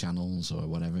radio channels or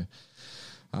whatever.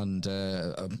 And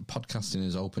podcasting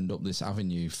has opened up this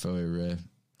avenue for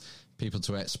people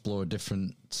to explore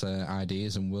different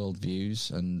ideas and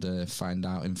worldviews and find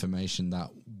out information that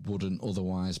wouldn't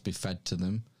otherwise be fed to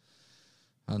them.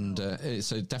 And it's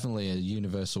definitely a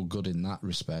universal good in that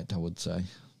respect, I would say.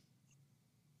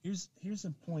 Here's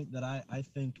a point that I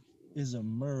think is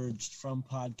emerged from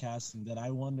podcasting that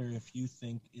I wonder if you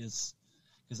think is,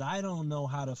 because I don't know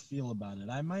how to feel about it.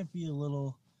 I might be a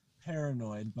little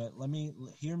paranoid, but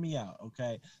hear me out,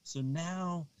 okay? So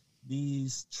now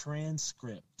these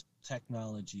transcript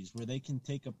technologies where they can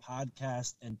take a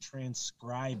podcast and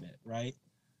transcribe it, right?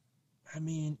 I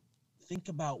mean, think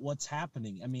about what's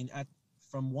happening. I mean,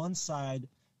 from one side,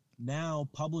 now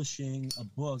publishing a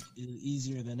book is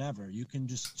easier than ever. You can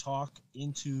just talk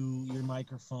into your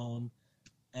microphone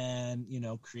and,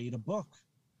 create a book,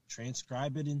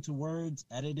 transcribe it into words,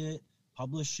 edit it,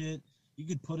 publish it. You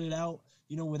could put it out,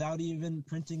 without even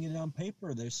printing it on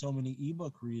paper. There's so many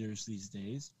ebook readers these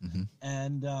days. Mm-hmm.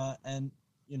 And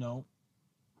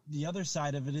the other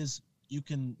side of it is you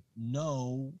can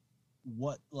know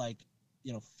what,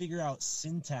 figure out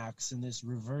syntax in this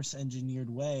reverse engineered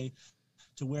way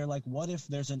to where, what if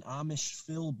there's an Amish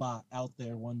Phil bot out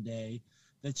there one day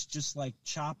that's just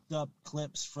chopped up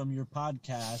clips from your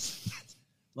podcast,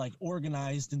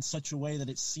 organized in such a way that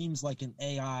it seems like an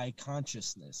AI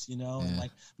consciousness, Yeah. And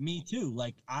me too.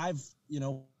 I've,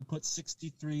 put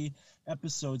 63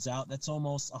 episodes out. That's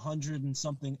almost 100 and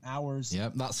something hours.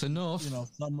 Yep, that's enough.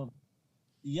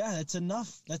 Yeah, it's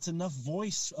enough. That's enough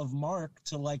voice of Mark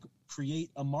to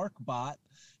create a Mark bot,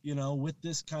 with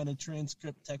this kind of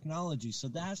transcript technology. So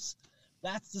that's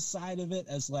the side of it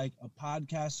as a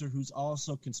podcaster who's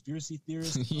also conspiracy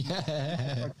theorist,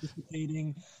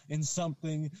 participating in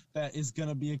something that is going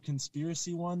to be a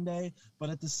conspiracy one day. But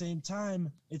at the same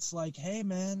time, it's hey,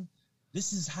 man,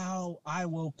 this is how I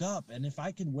woke up. And if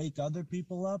I can wake other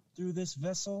people up through this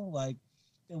vessel, it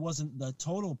wasn't the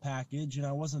total package, and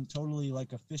I wasn't totally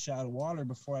a fish out of water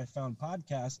before I found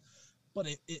podcasts. But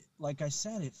it like I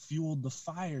said, it fueled the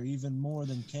fire even more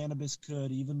than cannabis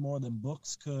could, even more than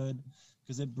books could,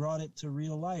 because it brought it to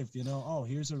real life. Oh,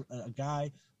 here's a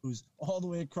guy who's all the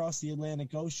way across the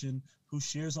Atlantic Ocean who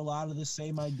shares a lot of the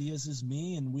same ideas as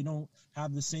me, and we don't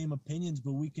have the same opinions,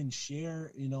 but we can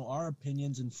share, our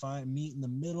opinions and meet in the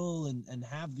middle and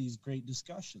have these great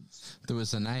discussions. There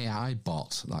was an AI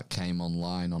bot that came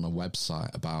online on a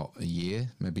website about a year,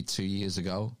 maybe 2 years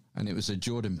ago, and it was a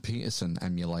Jordan Peterson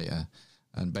emulator.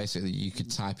 And basically you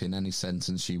could type in any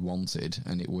sentence you wanted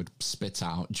and it would spit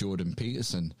out Jordan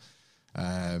Peterson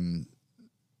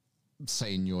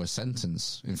saying your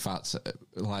sentence. In fact,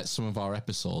 some of our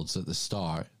episodes at the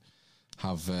start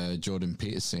have Jordan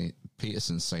Peterson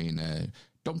saying,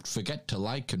 don't forget to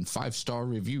like and 5-star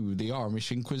review the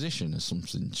Amish Inquisition or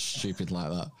something stupid like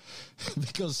that.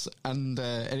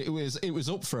 It was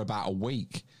up for about a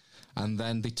week and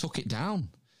then they took it down.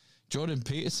 Jordan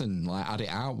Peterson had it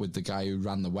out with the guy who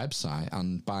ran the website,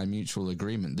 and by mutual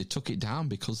agreement, they took it down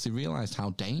because they realised how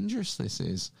dangerous this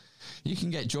is. You can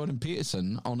get Jordan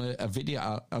Peterson on a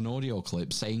video, an audio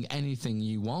clip, saying anything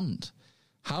you want.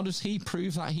 How does he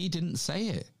prove that he didn't say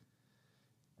it?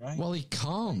 Right. Well, he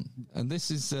can't, and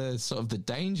this is sort of the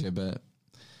danger, but...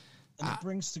 And it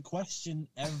brings to question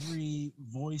every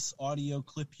voice audio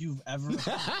clip you've ever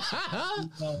heard.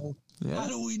 How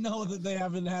do we know that they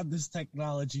haven't had this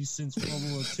technology since World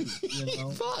War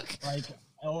II? Fuck.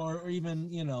 Or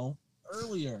even,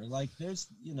 earlier. There's,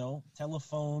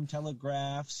 telephone,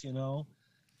 telegraphs,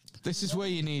 This is where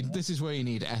you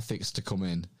need ethics to come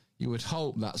in. You would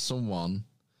hope that someone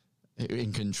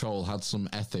in control had some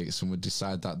ethics and would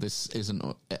decide that this isn't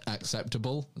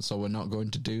acceptable, so we're not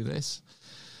going to do this.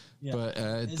 Yeah. But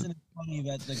isn't it funny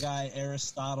that the guy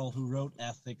Aristotle who wrote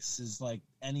ethics is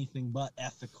anything but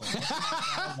ethical?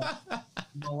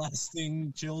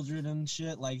 Molesting children and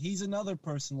shit. He's another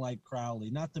person like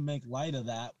Crowley. Not to make light of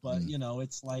that, but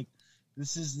it's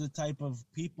this is the type of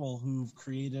people who've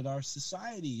created our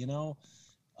society.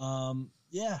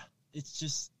 It's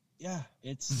just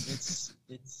it's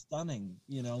stunning.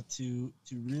 To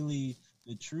really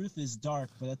The truth is dark,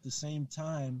 but at the same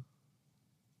time,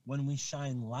 when we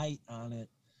shine light on it,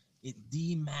 it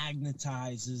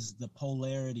demagnetizes the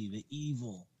polarity, the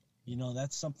evil. You know,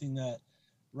 that's something that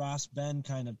Ross Ben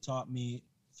kind of taught me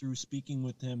through speaking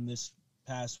with him this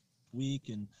past week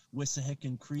in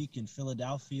Wissahickon Creek in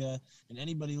Philadelphia. And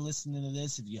anybody listening to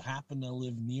this, if you happen to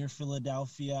live near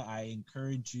Philadelphia, I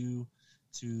encourage you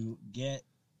to get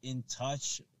in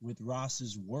touch with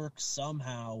Ross's work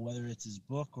somehow, whether it's his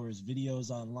book or his videos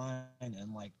online,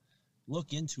 and like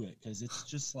look into it, because it's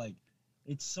just like,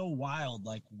 it's so wild,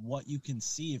 like what you can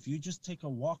see if you just take a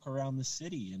walk around the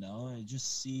city, you know, and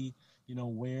just see, you know,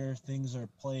 where things are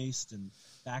placed, and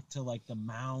back to like the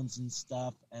mounds and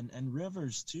stuff, and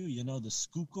rivers too. You know, the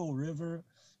Schuylkill River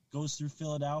goes through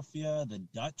Philadelphia. The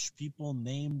Dutch people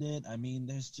named it. I mean,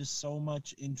 there's just so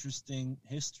much interesting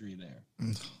history there.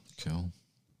 Cool.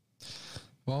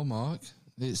 Well, Mark,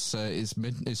 it's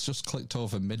just clicked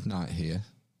over midnight here.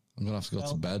 I'm gonna have to go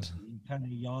to bed. You're kind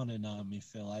of yawning on me,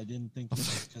 Phil. I didn't think it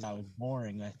was because I was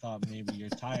boring. I thought maybe you're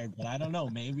tired, but I don't know.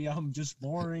 Maybe I'm just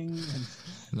boring. And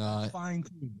No, fine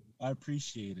too. I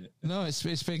appreciate it. No,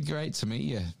 it's been great to meet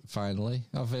you. Finally,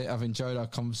 I've enjoyed our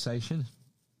conversation.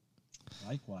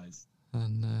 Likewise.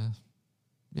 And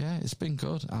yeah, it's been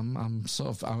good. I'm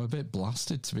a bit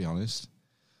blasted, to be honest.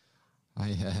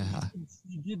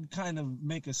 You did kind of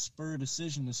make a spur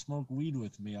decision to smoke weed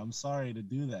with me. I'm sorry to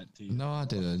do that to you. No, I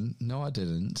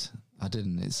didn't.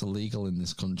 It's illegal in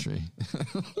this country.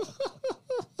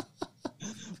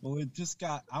 Well,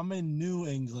 I'm in New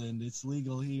England. It's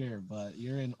legal here, but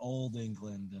you're in Old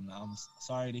England, and I'm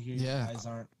sorry to hear you guys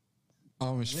aren't.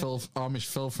 Amish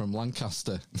Phil from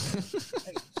Lancaster.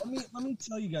 Hey, let me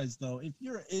tell you guys, though, if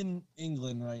you're in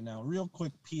England right now, real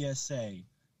quick PSA,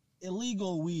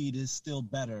 illegal weed is still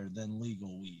better than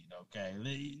legal weed,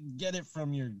 okay? Get it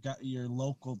from your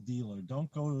local dealer.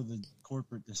 Don't go to the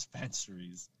corporate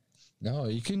dispensaries. No,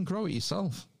 you can grow it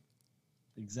yourself.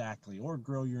 Exactly, or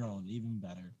grow your own, even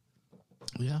better.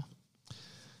 Yeah.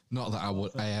 Not that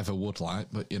I ever would like,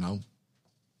 but, you know,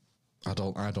 I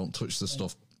don't touch the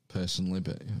stuff personally,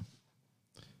 but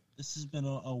yeah. This has been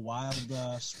a wild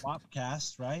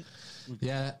swapcast, right?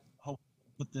 Yeah. Hope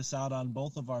to put this out on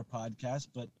both of our podcasts,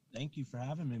 but thank you for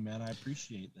having me, man. I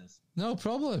appreciate this. No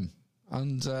problem.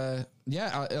 And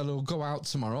it'll go out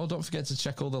tomorrow. Don't forget to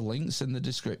check all the links in the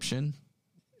description.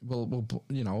 We'll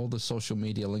you know, all the social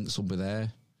media links will be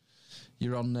there.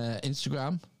 You're on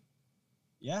Instagram.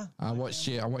 Yeah. I watched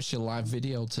your live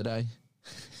video today.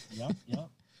 Yep.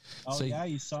 Oh, so, yeah,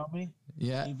 you saw me?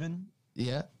 Yeah. Even?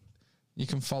 Yeah. You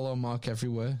can follow Mark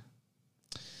everywhere.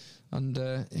 And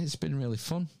it's been really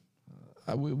fun.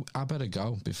 I better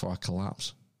go before I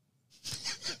collapse.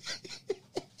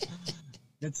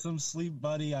 Get some sleep,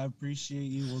 buddy. I appreciate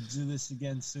you. We'll do this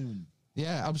again soon.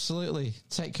 Yeah, absolutely.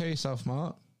 Take care of yourself,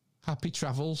 Mark. Happy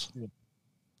travels.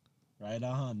 Right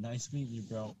on. Nice meeting you,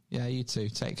 bro. Yeah, you too.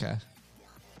 Take care.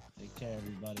 Take care,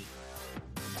 everybody.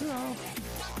 Ciao.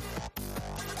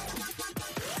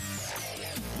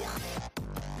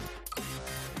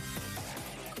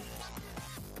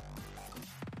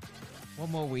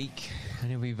 One more week and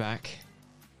he'll be back.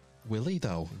 Will he,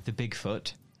 though? The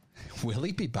Bigfoot. Will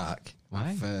he be back?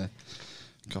 Why? I've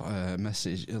got a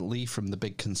message. Lee from the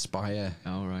Big Conspire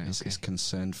is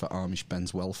concerned for Amish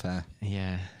Ben's welfare.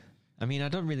 Yeah. I mean, I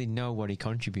don't really know what he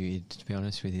contributed, to be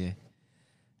honest with you.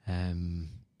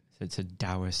 So it's a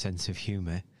dour sense of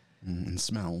humour. And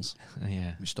smells.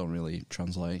 Yeah. Which don't really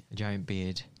translate. A giant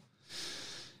beard.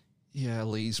 Yeah,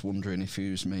 Lee's wondering if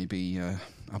he was maybe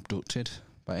abducted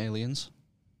by aliens.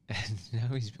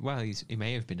 No, he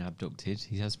may have been abducted.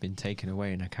 He has been taken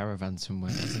away in a caravan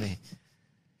somewhere, hasn't he?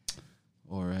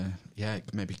 Or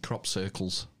maybe crop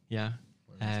circles. Yeah.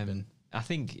 I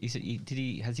think has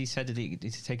he said that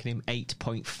it's taken him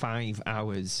 8.5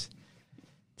 hours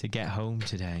to get home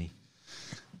today,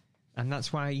 and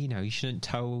that's why, you know, you shouldn't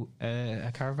tow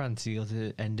a caravan to the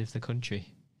other end of the country.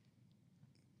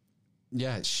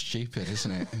 Yeah, it's stupid,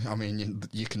 isn't it? I mean,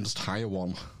 you can just hire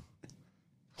one.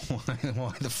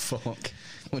 Why the fuck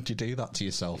would you do that to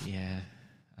yourself? Yeah.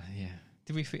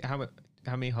 Did we? How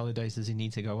many holidays does he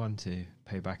need to go on to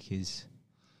pay back his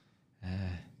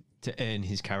to earn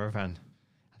his caravan?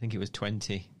 I think it was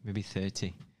 20, maybe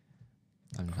 30.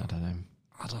 I don't know.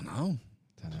 I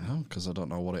don't know because I don't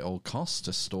know what it all costs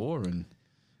to store, and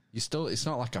it's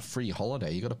not like a free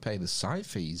holiday. You got to pay the site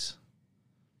fees.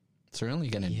 So you're only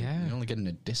getting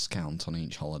a discount on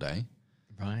each holiday.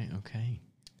 Right. Okay.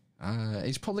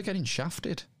 He's probably getting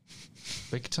shafted,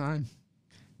 big time.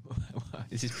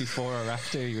 Is this before or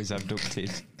after he was abducted?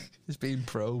 He's being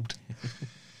probed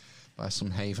by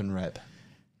some Haven rep.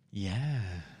 Yeah.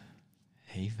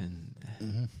 Haven.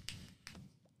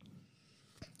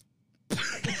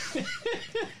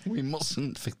 We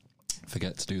mustn't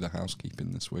forget to do the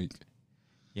housekeeping this week.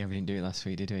 Yeah, we didn't do it last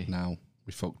week, did we? No,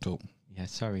 we fucked up. Yeah,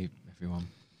 sorry, everyone.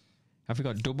 Have we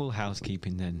got double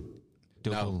housekeeping then?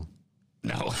 Double.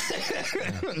 No.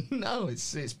 No,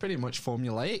 it's pretty much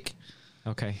formulaic.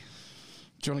 Okay.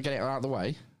 Do you want to get it out of the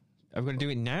way? Are we going to do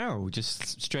it now?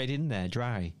 Just straight in there,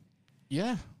 dry?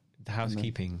 Yeah. The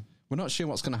housekeeping. We're not sure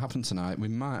what's going to happen tonight. We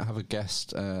might have a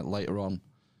guest later on.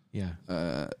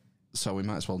 Yeah. So we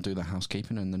might as well do the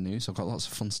housekeeping and the news. I've got lots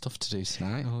of fun stuff to do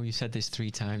tonight. Oh, you said this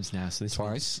 3 times now, so this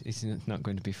Twice. It's not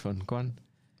going to be fun. Go on.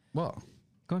 What?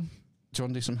 Go on. Do you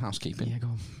want to do some housekeeping? Yeah, go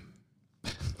on.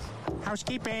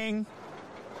 Housekeeping.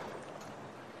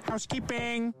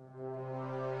 Housekeeping.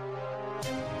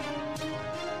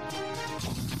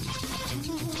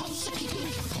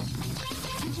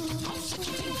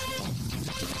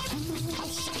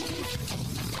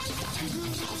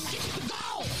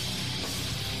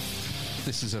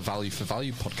 This is a value for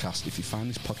value podcast. If you find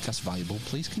this podcast valuable,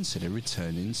 please consider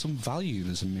returning some value.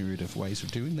 There's a myriad of ways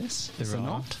of doing this.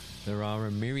 There are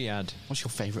a myriad. What's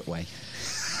your favourite way?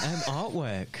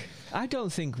 Artwork. I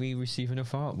don't think we receive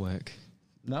enough artwork.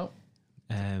 No.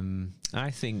 I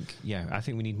think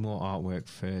we need more artwork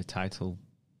for title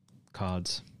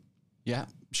cards. Yeah,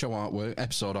 show artwork,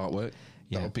 episode artwork.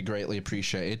 Yeah. That would be greatly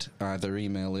appreciated. Either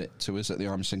email it to us at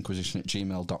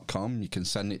thearmisinquisition@gmail.com. You can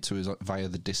send it to us via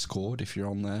the Discord if you're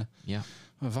on there. Yeah.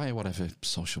 Or via whatever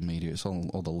social media. It's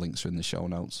all the links are in the show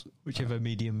notes. Whichever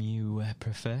medium you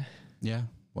prefer. Yeah,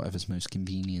 whatever's most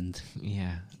convenient.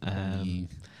 Yeah. You.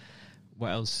 What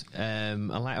else?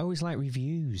 I always like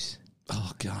reviews.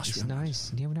 Oh gosh, It's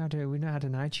nice. Yeah, we've not had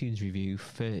an iTunes review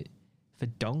for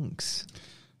donks.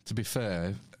 To be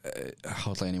fair,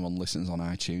 hardly anyone listens on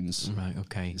iTunes. Right,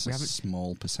 okay. It's a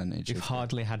small percentage. We've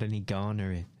hardly had any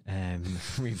Garner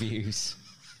reviews.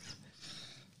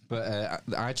 But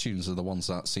iTunes are the ones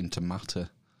that seem to matter.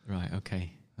 Right,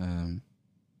 okay.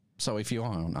 So if you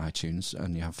are on iTunes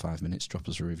and you have 5 minutes, drop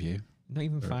us a review. Not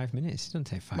even 5 minutes. It doesn't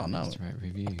take 5 minutes to write a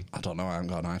review. I don't know. I haven't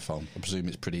got an iPhone. I presume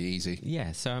it's pretty easy.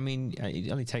 Yeah, so I mean,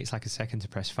 it only takes like a second to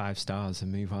press 5 stars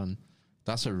and move on.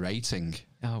 That's a rating.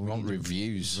 Oh, we want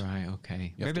reviews. Right,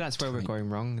 okay. You have Maybe that's where we're going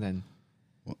wrong then.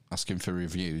 Asking for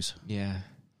reviews. Yeah.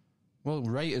 Well,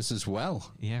 rate us as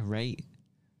well. Yeah, rate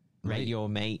your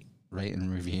mate. Rate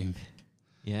and review.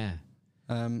 Yeah.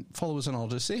 Follow us on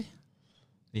Odyssey.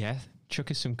 Yeah.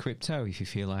 Chuck us some crypto if you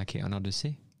feel like it on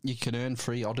Odyssey. You can earn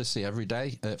free Odyssey every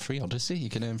day. Free Odyssey. You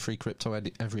can earn free crypto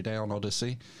every day on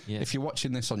Odyssey. Yeah. If you're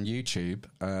watching this on YouTube,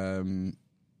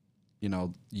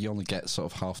 you only get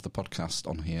sort of half the podcast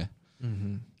on here.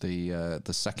 Mm-hmm.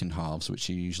 The second halves, which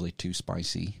are usually too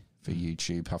spicy for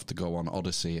YouTube, have to go on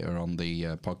Odyssey or on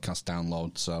the podcast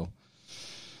download. So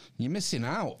you're missing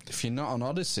out if you're not on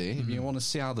Odyssey. If you want to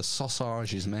see how the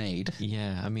sausage is made.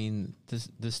 Yeah, I mean,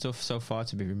 the stuff so far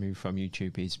to be removed from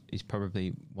YouTube is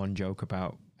probably one joke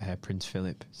about Prince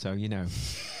Philip. So,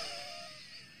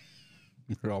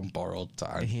 We're on borrowed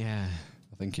time. Yeah.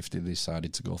 I think if they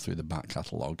decided to go through the back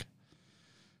catalogue.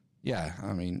 Yeah,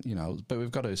 I mean, but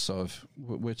we've got to sort of...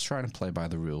 We're trying to play by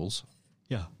the rules.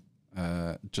 Yeah.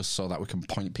 Just so that we can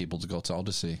point people to go to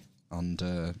Odyssey and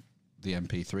the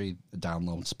MP3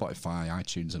 download, Spotify,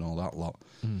 iTunes and all that lot.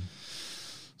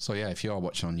 So yeah, if you are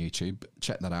watching on YouTube,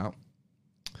 check that out.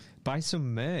 Buy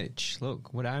some merch.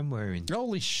 Look what I'm wearing.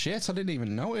 Holy shit, I didn't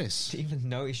even notice. Didn't even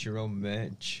notice your own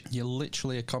merch. You're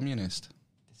literally a communist.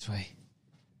 This way.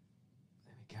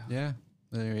 There we go. Yeah,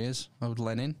 there he is. Old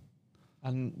Lenin.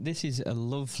 And this is a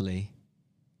lovely,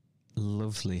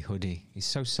 lovely hoodie. It's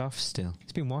so soft still.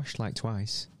 It's been washed like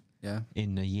twice. Yeah.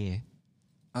 In a year.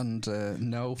 And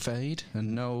no fade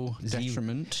and no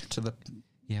detriment to the...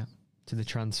 Yeah, to the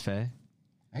transfer.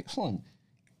 Excellent.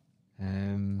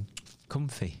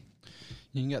 Comfy.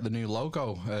 You can get the new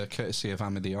logo, courtesy of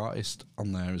Amy the artist,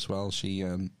 on there as well. She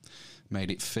made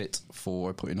it fit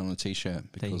for putting on a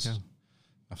T-shirt because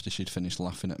after she'd finished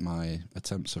laughing at my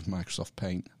attempts of Microsoft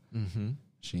Paint,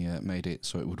 she made it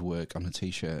so it would work on a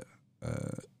T-shirt.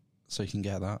 So you can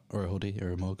get that, or a hoodie,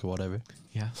 or a mug, or whatever.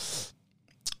 Yeah.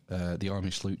 The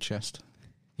Army Salute chest.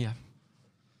 Yeah.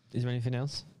 Is there anything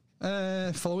else?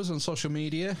 Follow us on social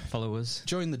media. Follow us.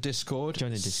 Join the Discord.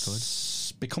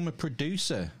 Become a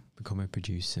producer. Become a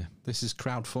producer. This is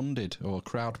crowd-funded, or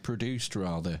crowd-produced,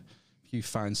 rather. If you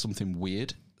find something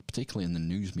weird, particularly in the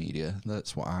news media,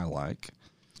 that's what I like.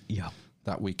 Yeah.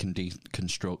 That we can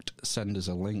deconstruct. Send us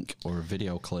a link or a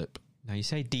video clip. Now, you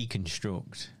say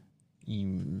deconstruct.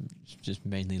 You just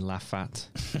mainly laugh at.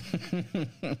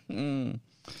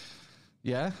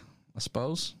 Yeah, I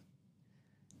suppose.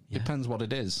 Yeah. Depends what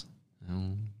it is.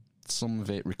 Oh. Some of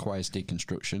it requires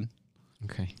deconstruction.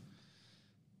 Okay.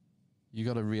 You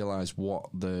got to realise what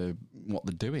they're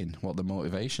doing, what the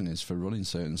motivation is for running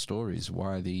certain stories,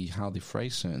 how they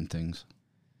phrase certain things.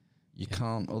 You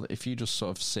can't, if you just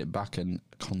sort of sit back and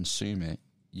consume it,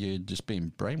 you're just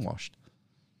being brainwashed,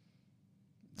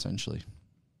 essentially.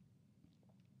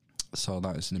 So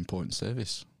that is an important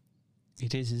service.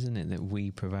 It is, isn't it, that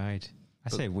we provide?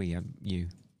 Say we, you.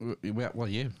 Well,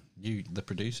 you, the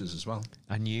producers as well.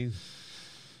 And you.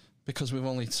 Because we've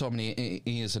only so many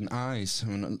ears and eyes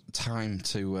and time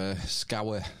to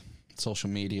scour social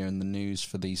media and the news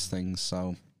for these things.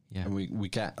 So we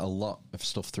get a lot of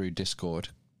stuff through Discord.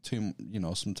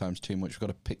 Sometimes too much. We've got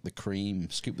to pick the cream,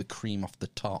 scoop the cream off the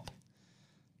top,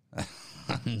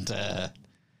 and to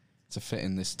fit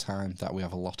in this time that we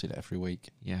have allotted every week.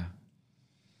 Yeah.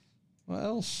 What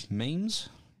else? Memes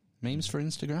for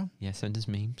Instagram. Yeah, send us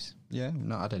memes. Yeah, we've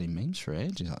not had any memes for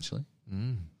ages actually.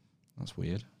 That's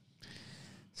weird.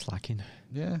 Slacking.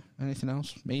 Yeah. Anything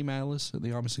else? Email us at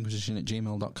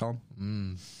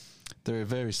thearmisinquisition@gmail.com. There are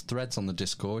various threads on the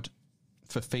Discord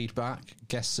for feedback,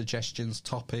 guest suggestions,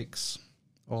 topics,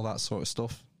 all that sort of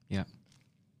stuff. Yeah.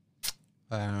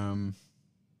 That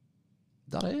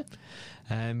it?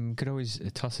 Could always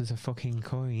toss us a fucking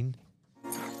coin.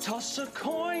 Toss a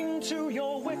coin to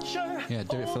your witcher. Yeah,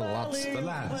 do it for the lads. The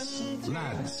lads.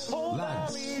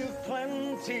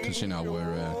 Because,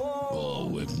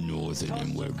 we're northern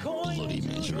and we're bloody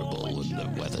miserable and the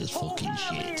weather's fucking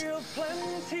shit.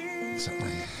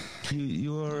 Exactly.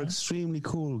 You are extremely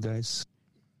cool, guys.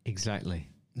 Exactly.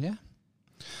 Yeah.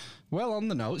 Well, on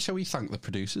the note, shall we thank the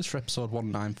producers for episode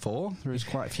 194? There is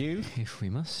quite a few. If we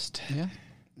must. Yeah.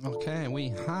 Okay, we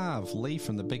have Lee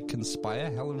from The Big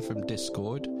Conspire, Helen from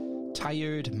Discord,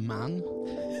 Tired Man,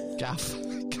 Gav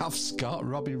Scott,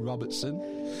 Robin Robertson,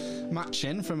 Matt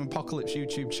Chin from Apocalypse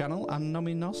YouTube channel, and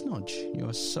Nomi Nosnodge. You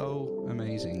are so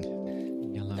amazing.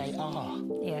 Yellow. They are.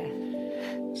 Yeah.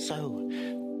 So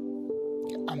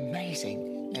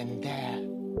amazing in their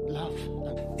love.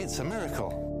 It's a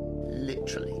miracle.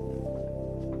 Literally.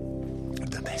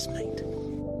 The best mate.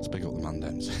 Let's big up the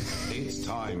Mandems. It's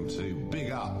time to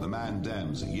big up the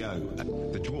Mandems. Yo,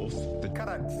 the dwarf, the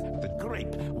carrot, the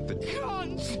grape, the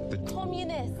cunt, the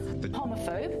Communist, the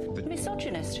homophobe, the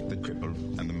misogynist, the cripple,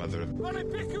 and the mother of Ronnie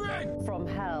Pickering. from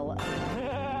hell.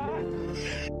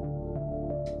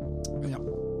 Yeah.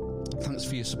 Thanks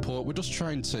for your support. We're just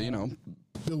trying to,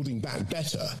 building back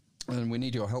better. and we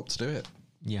need your help to do it.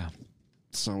 Yeah.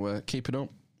 So keep it up.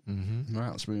 Mm-hmm.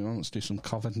 Right, let's move on. Let's do some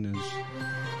COVID news.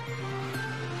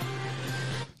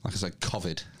 Like I said,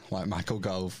 COVID, like Michael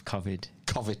Gove.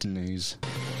 COVID news.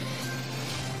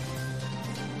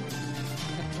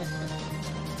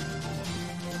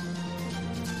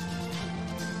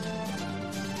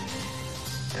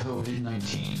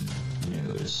 COVID-19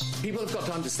 news. People have got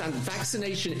to understand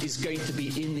vaccination is going to be,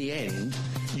 in the end,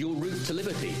 your route to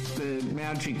liberty. The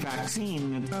magic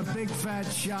vaccine. A big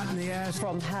fat shot in the ass.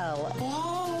 From hell. Oh!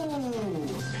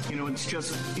 It's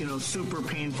just, super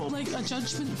painful. Like a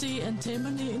judgment day and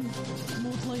terminating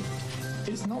mode, like.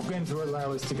 It's not going to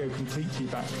allow us to go completely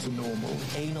back to normal.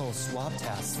 Anal swab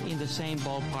tests in the same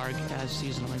ballpark as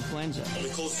seasonal influenza.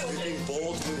 Because we've been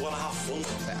bored, we want to have fun.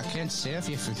 I can't save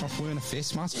you if you're not wearing a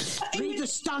face mask. Read the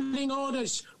standing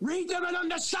orders. Read them and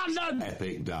understand them.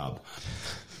 Epic dub.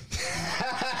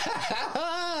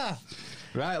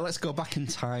 Right, let's go back in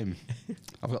time.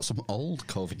 I've got some old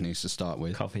COVID news to start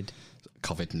with.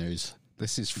 COVID news.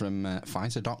 This is from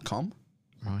Pfizer.com.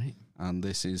 Right. And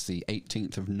this is the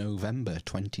 18th of November,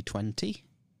 2020.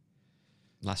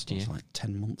 Last year. Like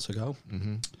 10 months ago.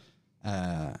 Mm-hmm.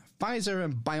 Pfizer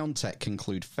and BioNTech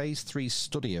conclude phase 3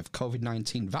 study of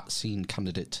COVID-19 vaccine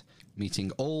candidate,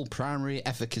 meeting all primary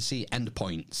efficacy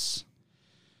endpoints.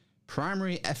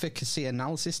 Primary efficacy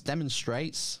analysis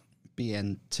demonstrates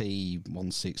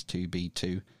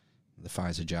BNT162b2, the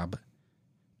Pfizer jab,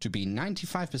 to be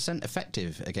 95%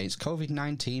 effective against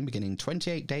COVID-19 beginning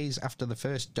 28 days after the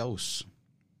first dose.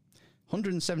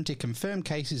 170 confirmed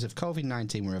cases of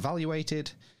COVID-19 were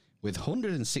evaluated, with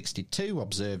 162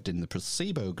 observed in the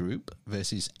placebo group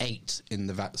versus 8 in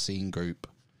the vaccine group.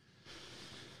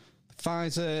 The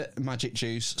Pfizer magic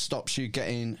juice stops you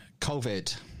getting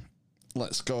COVID.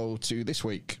 Let's go to this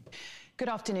week. Good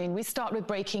afternoon. We start with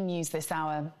breaking news this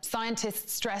hour.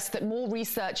 Scientists stress that more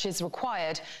research is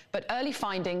required, but early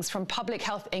findings from Public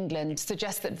Health England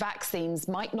suggest that vaccines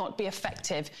might not be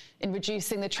effective in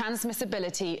reducing the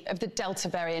transmissibility of the Delta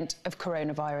variant of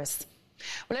coronavirus.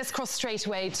 Well, let's cross straight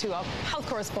away to our health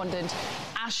correspondent,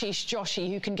 Ashish Joshi,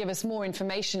 who can give us more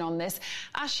information on this.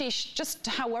 Ashish, just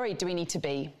how worried do we need to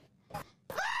be?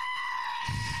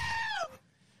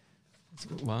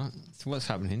 What? So what's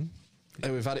happening?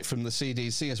 We've had it from the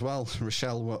CDC as well.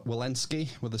 Rochelle Walensky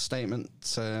with a statement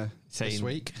saying this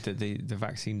week that the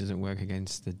vaccine doesn't work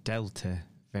against the Delta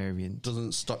variant.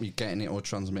 Doesn't stop you getting it or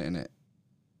transmitting it.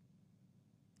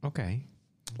 Okay.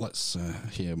 Let's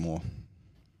hear more.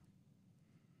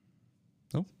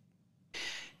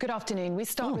 Good afternoon. We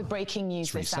start with breaking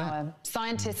news this hour.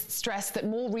 Scientists stress that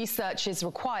more research is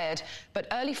required, but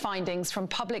early findings from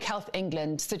Public Health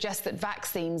England suggest that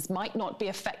vaccines might not be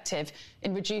effective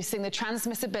in reducing the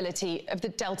transmissibility of the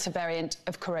Delta variant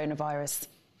of coronavirus.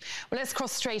 Well, let's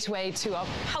cross straight away to our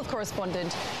health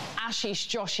correspondent, Ashish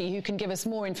Joshi, who can give us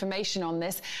more information on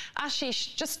this.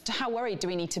 Ashish, just how worried do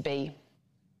we need to be?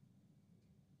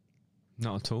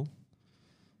 Not at all.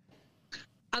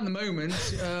 At the moment,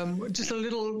 just a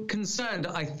little concerned,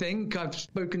 I think. I've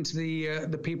spoken to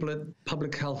the people at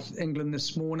Public Health England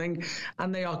this morning,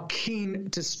 and they are keen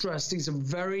to stress these are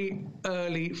very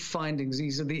early findings.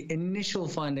 These are the initial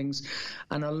findings,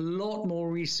 and a lot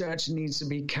more research needs to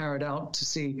be carried out to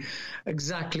see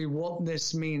exactly what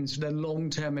this means for the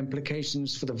long-term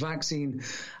implications for the vaccine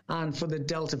and for the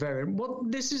Delta variant.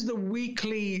 This is the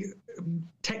weekly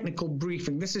technical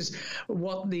briefing. This is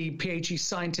what the PHE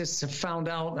scientists have found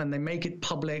out, and they make it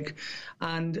public.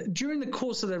 And during the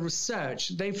course of their research,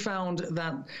 they found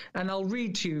that, and I'll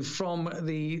read to you from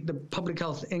the Public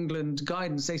Health England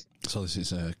guidance. So this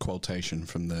is a quotation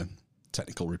from the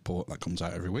technical report that comes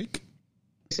out every week.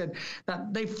 They said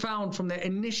that they found from their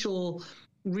initial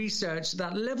research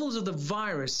that levels of the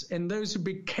virus in those who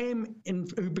become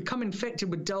infected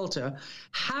with Delta,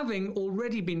 having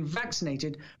already been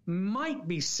vaccinated, might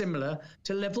be similar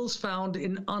to levels found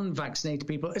in unvaccinated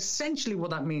people. Essentially what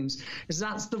that means is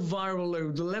that's the viral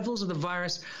load, the levels of the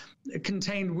virus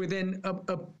contained within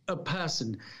a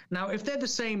person. Now, if they're the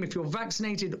same if you're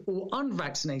vaccinated or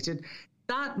unvaccinated,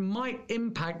 that might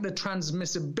impact the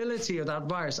transmissibility of that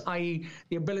virus, i.e.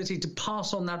 the ability to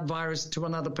pass on that virus to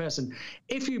another person.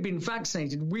 If you've been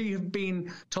vaccinated, we have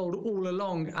been told all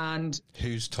along, and...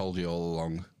 Who's told you all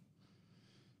along?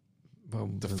 Well,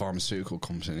 the pharmaceutical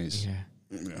companies,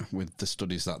 with the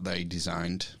studies that they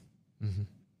designed,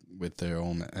 with their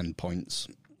own endpoints.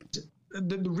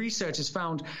 The research has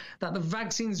found that the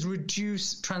vaccines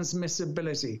reduce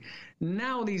transmissibility.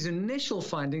 Now, these initial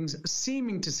findings are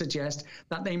seeming to suggest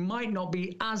that they might not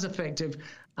be as effective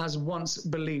as once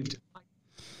believed.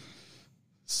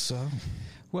 So,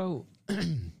 well,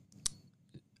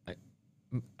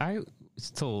 I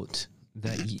thought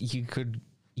that you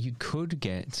could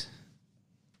get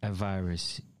a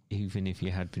virus even if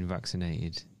you had been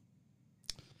vaccinated,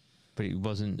 but it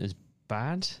wasn't as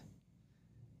bad.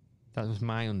 That was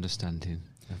my understanding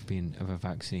of a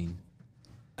vaccine.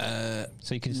 So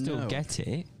you can still get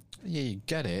it. Yeah, you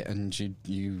get it and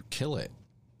you kill it.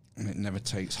 And it never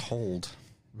takes hold.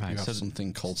 Right. You have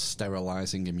something called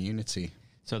sterilizing immunity.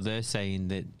 So they're saying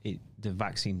that the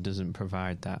vaccine doesn't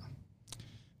provide that.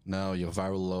 No, your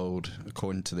viral load,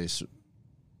 according to this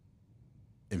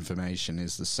information,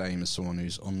 is the same as someone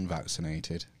who's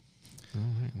unvaccinated. Oh,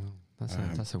 right, well,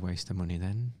 that's a waste of money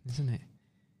then, isn't it?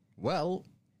 Well,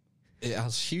 it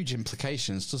has huge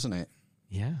implications, doesn't it?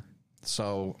 Yeah.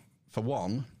 So, for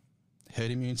one, herd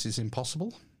immunity is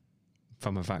impossible.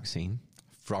 From a vaccine?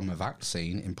 From a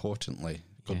vaccine, importantly.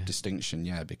 Good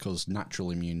distinction, because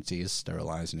natural immunity is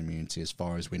sterilising immunity, as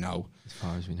far as we know.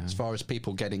 As far as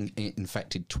people getting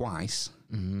infected twice,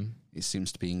 it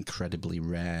seems to be incredibly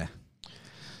rare.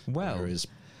 Well, whereas,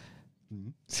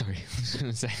 sorry, I was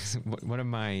going to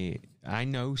say, I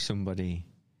know somebody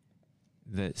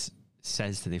that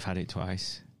says that they've had it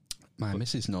twice. My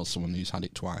missus knows someone who's had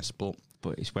it twice, but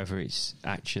it's whether it's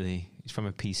from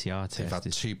a PCR test. They've had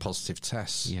 2 positive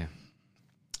tests. Yeah.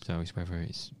 So it's whether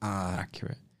it's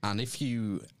accurate. And if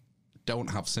you don't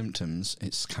have symptoms,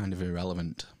 it's kind of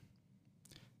irrelevant.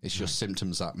 It's just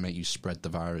symptoms that make you spread the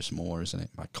virus more, isn't it?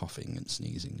 By coughing and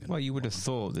sneezing. Well, you would have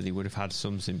thought that he would have had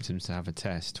some symptoms to have a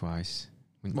test twice.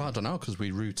 Well, I don't know, because we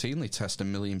routinely test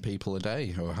 1 million people a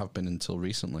day, or have been until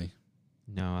recently.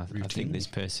 No, I think this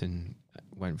person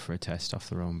went for a test off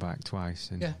their own back twice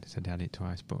and said they had it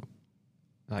twice. But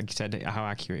like you said, how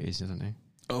accurate it is, isn't it?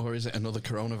 Oh, or is it another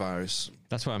coronavirus?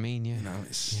 That's what I mean, yeah. No,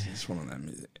 it's one of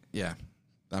them. Yeah.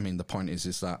 I mean, the point is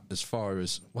that as far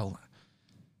as,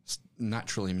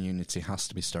 natural immunity has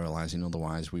to be sterilising,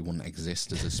 otherwise we wouldn't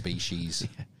exist as a species.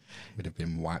 We'd have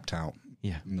been wiped out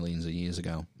millions of years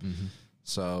ago. Mm-hmm.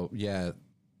 So,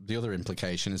 the other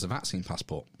implication is a vaccine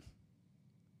passport.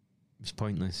 It's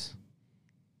pointless.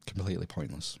 Completely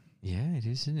pointless. Yeah, it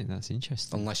is, isn't it? That's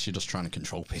interesting. Unless you're just trying to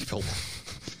control people,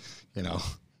 then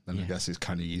I guess it's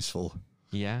kind of useful.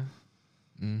 Yeah.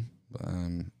 But,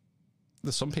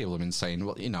 there's some people have been saying,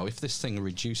 well, if this thing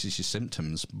reduces your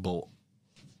symptoms but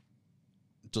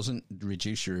doesn't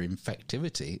reduce your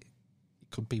infectivity, it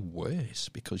could be worse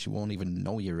because you won't even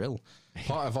know you're ill.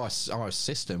 Part of our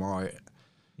system, what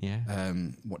do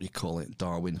you call it,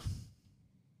 Darwin?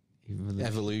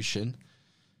 Evolution.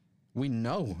 We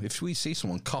know if we see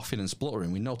someone coughing and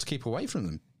spluttering, we know to keep away from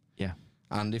them. Yeah.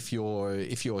 And if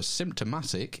you're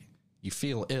symptomatic, you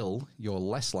feel ill, you're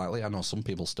less likely. I know some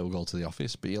people still go to the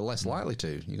office, but you're less likely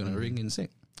to. You're going to ring in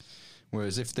sick.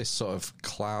 Whereas if this sort of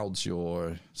clouds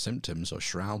your symptoms or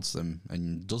shrouds them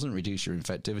and doesn't reduce your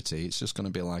infectivity, it's just going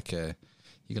to be like you're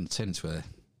going to turn into a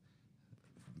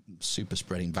super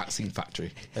spreading vaccine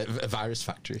factory, a virus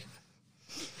factory.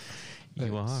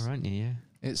 You are, aren't you? Yeah.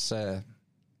 It's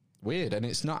weird, and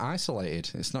it's not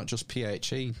isolated. It's not just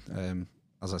PHE.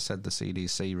 As I said, the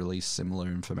CDC released similar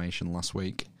information last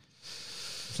week.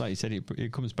 It's like you said,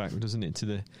 it comes back, doesn't it, to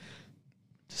the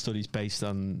studies based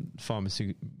on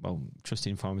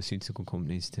trusting pharmaceutical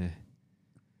companies to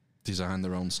design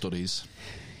their own studies.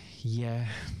 Yeah.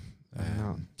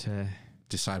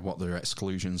 Decide what their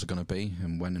exclusions are going to be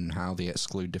and when and how they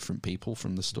exclude different people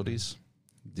from the studies.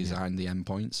 Design the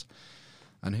endpoints.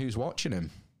 And who's watching them?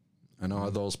 And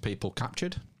are those people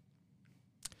captured?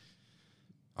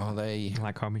 Are they...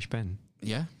 Like Hamish Ben?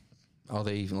 Yeah. Are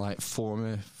they like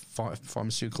former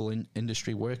pharmaceutical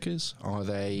industry workers? Are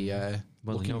they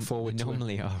looking forward to...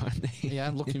 Normally are, aren't they? Yeah,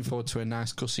 looking forward to a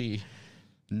nice, cussy,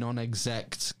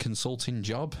 non-exec consulting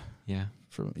job. Yeah.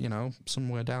 From,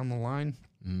 somewhere down the line.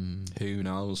 Who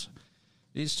knows?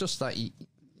 It's just that...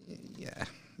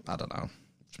 I don't know.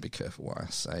 Just be careful what I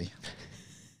say.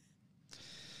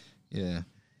 Yeah.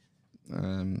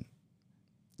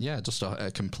 Just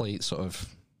a complete sort of...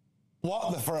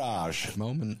 What the farage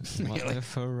moment. What the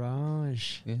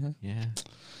farage? Yeah.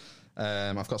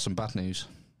 I've got some bad news.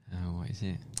 Oh, what is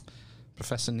it?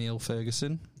 Professor Neil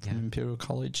Ferguson from Imperial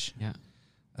College. Yeah.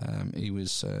 He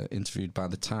was interviewed by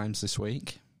The Times this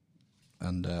week,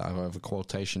 and I have a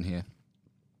quotation here.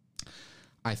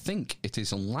 I think it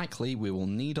is unlikely we will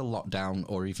need a lockdown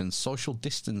or even social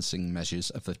distancing measures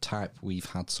of the type we've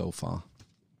had so far.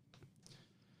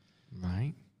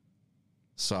 Right.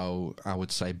 So I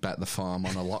would say bet the farm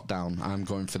on a lockdown. I'm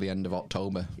going for the end of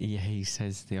October. Yeah, he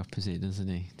says the opposite, doesn't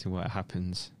he, to what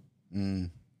happens.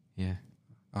 Yeah.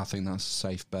 I think that's a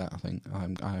safe bet. I think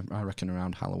I reckon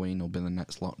around Halloween will be the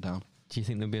next lockdown. Do you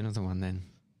think there'll be another one then?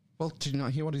 Well, did you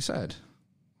not hear what he said?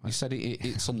 He said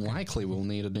it's unlikely we'll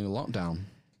need a new lockdown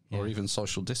or even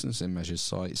social distancing measures,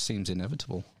 so it seems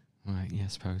inevitable. Right, yeah, I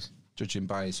suppose. Judging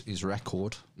by his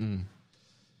record. I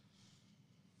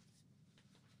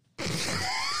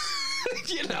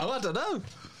don't know.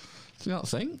 Do you not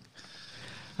think?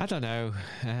 I don't know.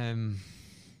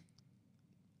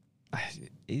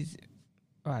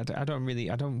 I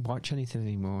don't watch anything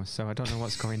anymore, so I don't know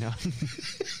what's going on.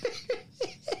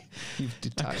 You've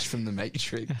detached from the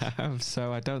Matrix. I have,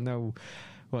 so I don't know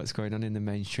what's going on in the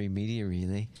mainstream media,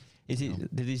 really.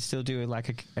 Did he still do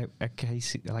a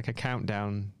case, like a count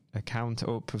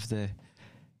up of the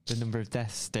number of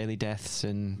deaths, daily deaths?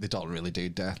 And they don't really do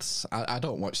deaths. I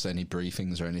don't watch any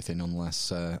briefings or anything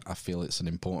unless I feel it's an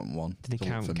important one. Do they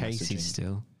count cases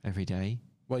still every day?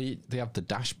 Well, they have the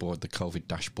dashboard, the COVID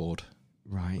dashboard,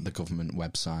 right? The government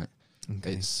website.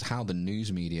 Okay. It's how the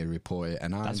news media report it,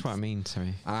 and that's what I mean.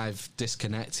 Sorry, I've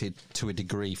disconnected to a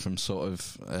degree from sort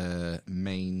of the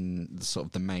main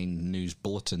news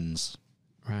bulletins.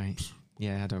 Right.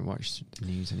 Yeah, I don't watch the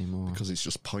news anymore because it's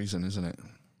just poison, isn't it?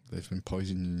 They've been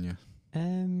poisoning you.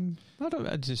 I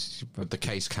just with the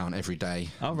case count every day.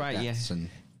 Oh right,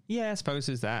 yeah, I suppose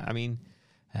there's that. I mean,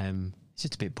 it's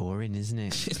just a bit boring, isn't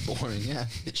it? It's boring, yeah.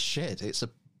 It's shit. It's a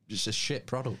shit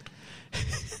product.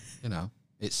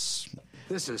 This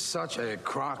is such a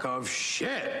crock of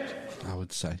shit, I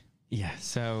would say. Yeah,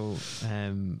 so,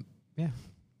 I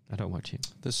don't watch it.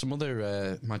 There's some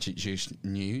other Magic Juice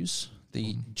news.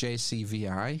 The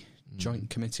JCVI, Joint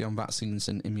Committee on Vaccines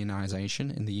and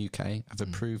Immunisation in the UK, have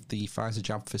approved the Pfizer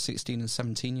jab for 16 and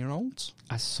 17-year-olds.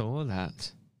 I saw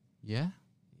that. Yeah.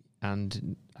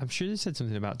 And I'm sure they said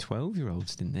something about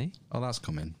 12-year-olds, didn't they? Oh, that's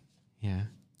coming. Yeah.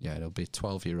 Yeah, it'll be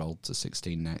 12-year-olds to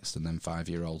 16 next, and then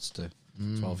 5-year-olds to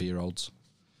 12-year-olds.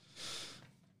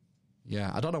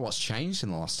 Yeah, I don't know what's changed in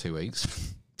the last 2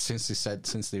 weeks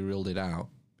since they ruled it out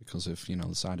because of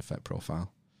the side effect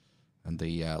profile and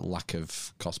the lack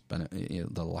of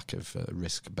the lack of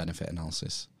risk benefit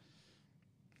analysis,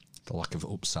 the lack of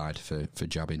upside for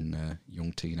jabbing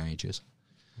young teenagers.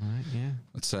 Right. Yeah.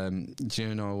 It's do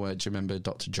you remember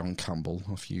Dr. John Campbell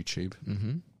off YouTube?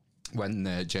 Mm-hmm. When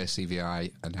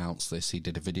JCVI announced this, he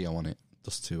did a video on it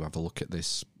just to have a look at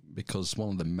this because one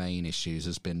of the main issues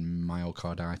has been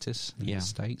myocarditis in the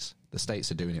States. The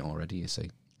States are doing it already, you see.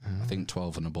 I think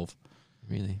 12 and above.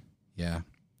 Really? Yeah.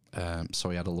 So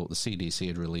we had a look. The CDC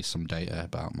had released some data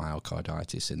about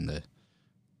myocarditis in the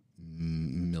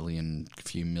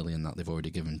few million that they've already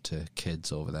given to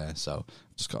kids over there. So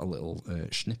just got a little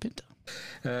snippet.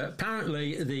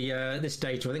 Apparently, this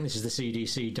data, I think this is the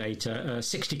CDC data,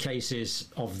 60 cases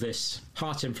of this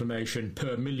heart inflammation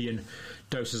per million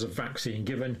doses of vaccine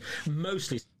given,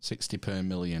 mostly 60 per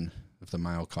million of the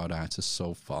myocarditis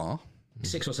so far.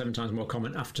 6 or 7 times more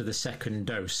common after the second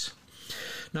dose.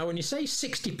 Now, when you say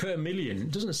 60 per million,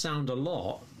 it doesn't sound a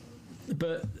lot,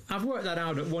 but I've worked that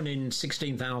out at 1 in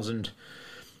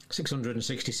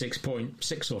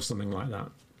 16,666.6 or something like that.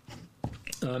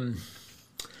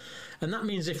 And that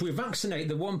means if we vaccinate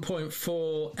the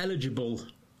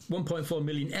 1.4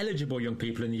 million eligible young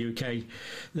people in the UK,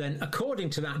 then according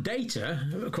to that data,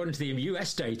 according to the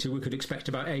US data, we could expect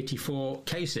about 84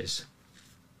 cases.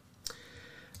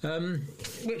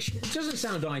 Which doesn't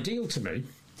sound ideal to me.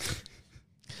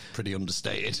 Pretty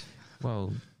understated.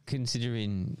 Well,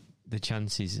 considering the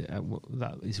chances,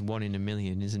 that is 1 in a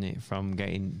million, isn't it, from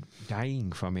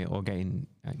dying from it or getting,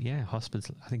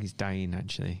 hospital. I think it's dying,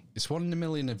 actually. It's 1 in a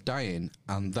million of dying,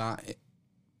 and that,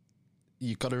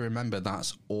 you've got to remember,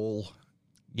 that's all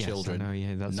children. I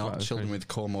know, that's not children with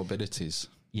comorbidities.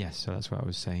 Yes, so that's what I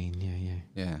was saying,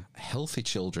 Yeah, healthy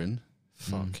children,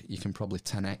 you can probably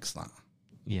 10x that.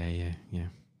 Yeah.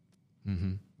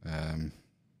 Mm-hmm.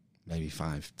 Maybe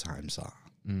 5 times that.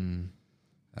 Mm.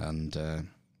 And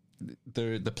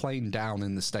they're playing down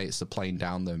in the States, they're playing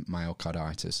down the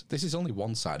myocarditis. This is only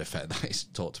one side effect that is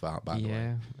talked about, by the way.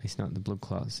 Yeah, it's not the blood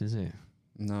clots, is it?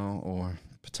 No, or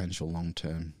potential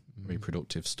long-term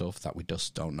reproductive stuff that we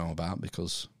just don't know about,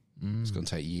 because it's going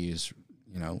to take years,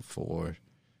 for...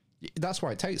 That's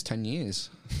why it takes 10 years,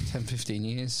 10, 15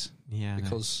 years. Yeah.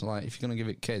 Because, if you're going to give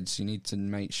it kids, you need to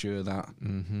make sure that...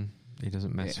 Mm-hmm. It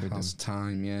doesn't mess with them. It has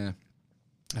time, yeah.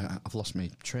 I've lost my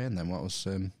train then. What was...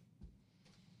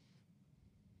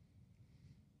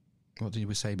 what did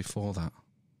we say before that?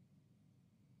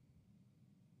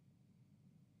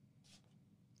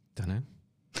 Don't know.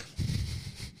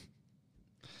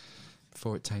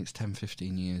 Before it takes 10,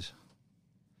 15 years.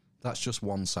 That's just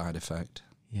one side effect.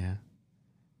 Yeah.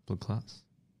 Blood clots.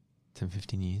 10,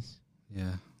 15 years.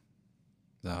 Yeah.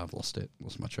 No, I've lost it.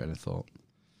 Lost my train of thought.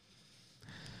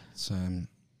 So,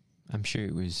 I'm sure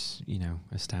it was,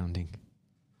 astounding.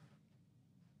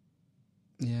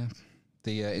 Yeah.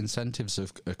 The incentives are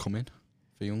coming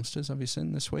for youngsters, have you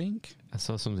seen this week? I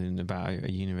saw something about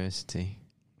a university.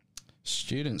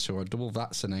 Students who are double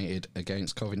vaccinated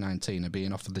against COVID-19 are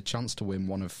being offered the chance to win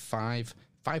one of £5,000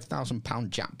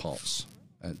 jackpots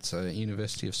at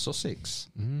University of Sussex.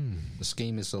 The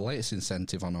scheme is the latest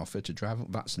incentive on offer to drive up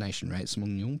vaccination rates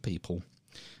among young people.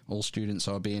 All students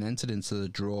are being entered into the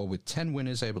draw, with 10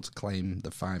 winners able to claim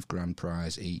the £5,000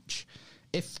 prize each,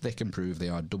 if they can prove they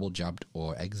are double jabbed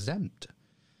or exempt.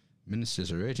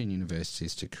 Ministers are urging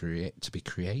universities to be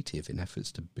creative in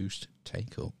efforts to boost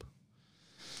take-up.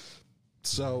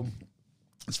 So,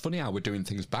 it's funny how we're doing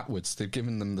things backwards. They've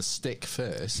given them the stick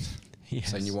first,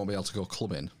 saying you won't be able to go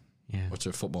clubbing or to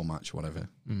a football match or whatever.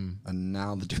 And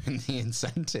now they're doing the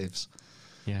incentives.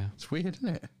 Yeah. It's weird,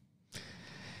 isn't it?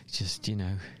 It's just,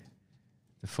 the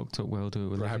fucked up world we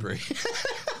were bribery.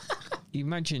 You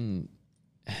imagine...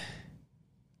 I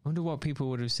wonder what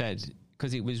people would have said,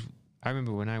 because it was... I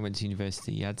remember when I went to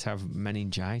university, you had to have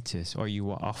meningitis, or you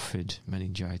were offered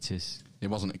meningitis. It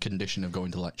wasn't a condition of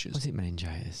going to lectures. Was it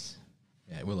meningitis?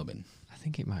 Yeah, it will have been. I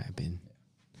think it might have been.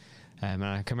 And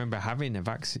I can remember having a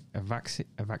vaccine,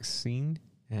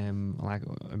 like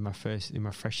in my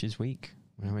freshers week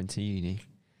when I went to uni.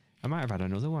 I might have had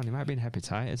another one. It might have been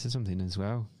hepatitis or something as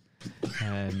well.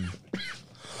 I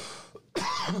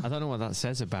don't know what that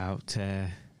says about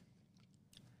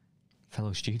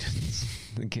fellow students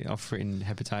offering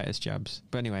hepatitis jabs.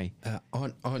 But anyway.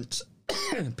 Aren't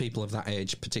people of that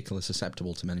age particularly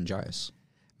susceptible to meningitis?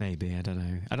 Maybe, I don't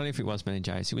know. I don't know if it was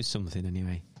meningitis. It was something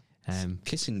anyway.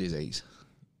 Kissing disease,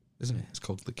 isn't it? It's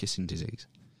called the kissing disease.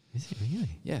 Is it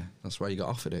really? Yeah, that's why you got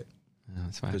offered it. Oh,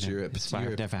 that's why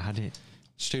I've never had it.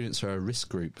 Students are a risk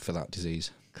group for that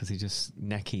disease. Because they just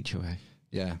neck each other.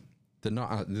 Yeah. They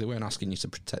weren't asking you to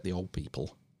protect the old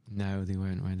people. No, they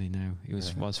weren't really, no. It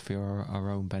was for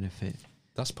our own benefit.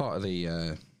 That's part of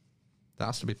the... that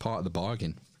has to be part of the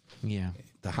bargain. Yeah.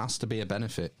 There has to be a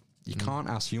benefit. You can't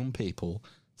ask young people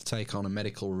to take on a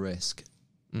medical risk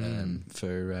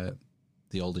for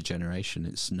the older generation.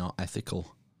 It's not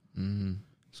ethical.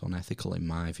 It's unethical in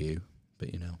my view. But,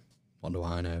 what do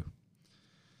I know?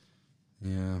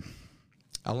 Yeah.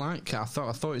 I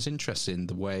thought it was interesting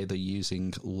the way they're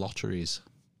using lotteries.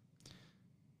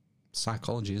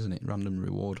 Psychology, isn't it? Random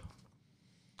reward.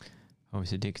 Oh,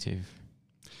 it's addictive.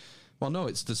 Well, no,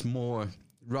 there's more.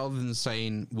 Rather than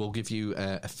saying we'll give you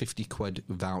a 50 quid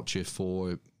voucher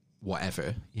for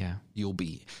whatever, yeah, you'll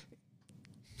be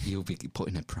put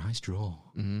in a prize draw.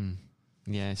 Mm.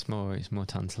 Yeah, it's more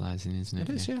tantalising, isn't it?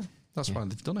 It is, yeah. That's why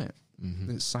they've done it.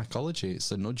 Mm-hmm. It's psychology. It's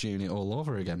the nudge unit all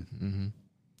over again. Mm-hmm.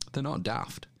 They're not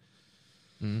daft.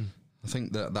 Mm. I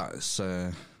think that's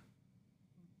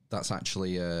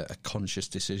actually a conscious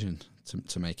decision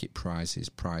to make it prize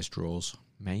draws.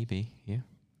 Maybe, yeah.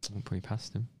 Won't put you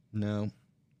past them. No.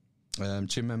 Do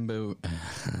you remember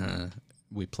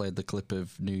we played the clip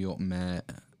of New York Mayor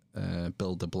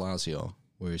Bill de Blasio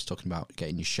where he was talking about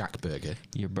getting your shack burger?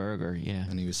 Your burger, yeah.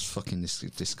 And he was fucking this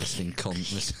disgusting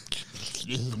cunt.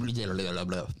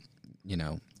 You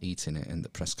know, eating it in the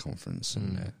press conference.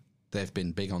 And they've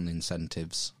been big on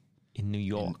incentives. In New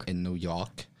York? In New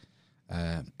York.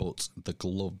 But the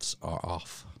gloves are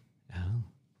off. Oh.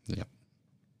 Yep.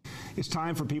 It's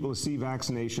time for people to see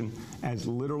vaccination as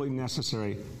literally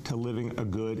necessary to living a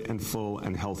good and full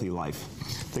and healthy life.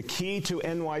 The key to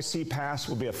NYC Pass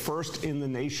will be a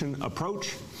first-in-the-nation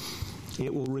approach.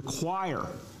 It will require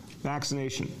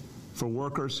vaccination for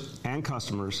workers and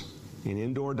customers in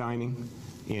indoor dining,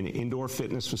 in indoor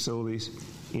fitness facilities,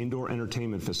 indoor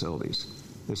entertainment facilities.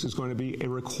 This is going to be a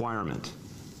requirement.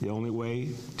 The only way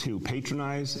to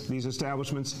patronize these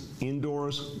establishments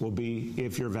indoors will be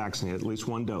if you're vaccinated, at least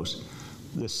one dose.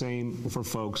 The same for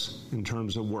folks in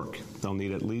terms of work. They'll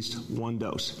need at least one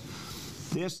dose.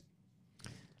 This...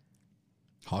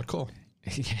 Hardcore.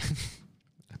 Yeah.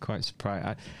 I'm quite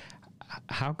surprised.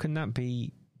 How can that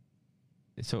be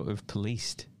sort of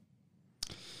policed?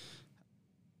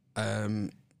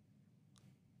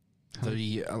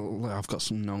 I've got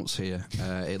some notes here.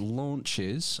 It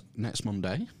launches next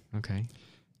Monday. Okay.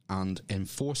 And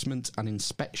enforcement and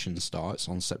inspection starts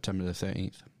on September the 13th.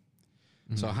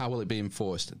 Mm-hmm. So how will it be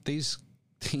enforced? These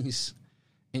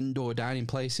indoor dining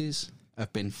places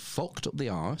have been fucked up the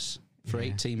arse for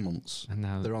 18 months. And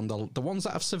now they're on the ones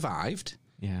that have survived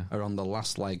are on the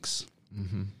last legs.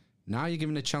 Mm-hmm. Now you're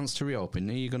given a chance to reopen.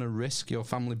 Are you going to risk your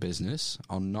family business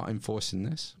on not enforcing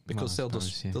this? Because they'll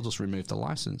just remove the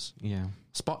license. Yeah.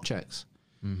 Spot checks.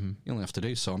 Mm-hmm. You only have to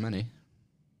do so many.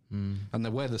 Mm. And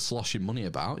the way they're sloshing money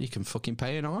about, you can fucking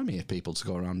pay an army of people to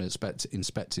go around and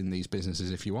inspecting these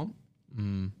businesses if you want.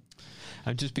 Mm.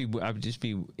 I'd just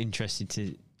be interested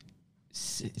to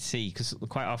see, because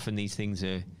quite often these things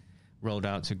are rolled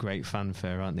out to great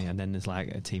fanfare, aren't they? And then there's like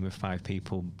a team of 5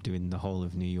 people doing the whole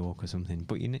of New York or something.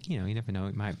 But you never know.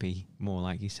 It might be more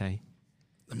like you say.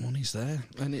 The money's there,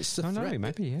 and it's the threat. No, it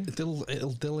might be. Yeah,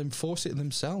 they'll enforce it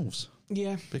themselves.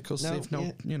 Yeah, because they've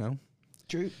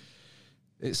True.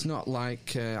 It's not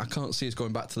like I can't see us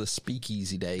going back to the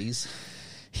speakeasy days.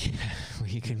 Yeah, where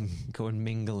you can go and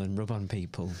mingle and rub on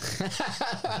people.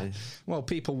 Well,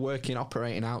 people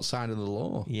operating outside of the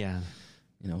law. Yeah.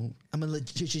 You know, I'm a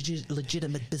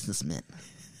legitimate businessman.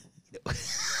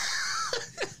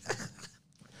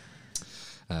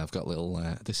 I've got little...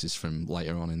 this is from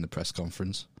later on in the press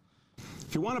conference.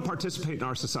 If you want to participate in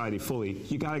our society fully,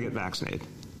 you got to get vaccinated.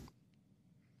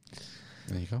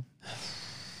 There you go.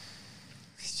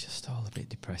 It's just all a bit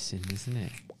depressing, isn't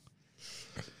it?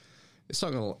 It's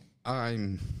not going to...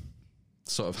 I'm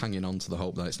sort of hanging on to the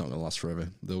hope that it's not going to last forever.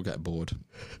 They'll get bored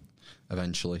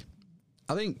eventually.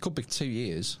 I think it could be 2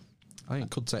 years. I think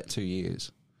it could take 2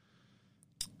 years.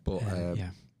 But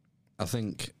I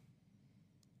think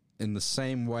in the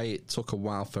same way it took a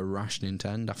while for rationing to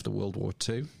end after World War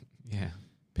II,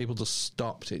 people just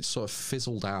stopped. It sort of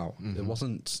fizzled out. Mm-hmm. It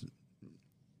wasn't...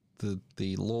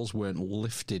 The laws weren't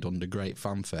lifted under great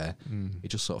fanfare. It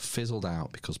just sort of fizzled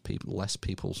out because less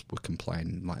people were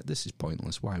complaining, like, this is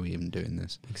pointless. Why are we even doing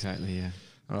this? Exactly, yeah.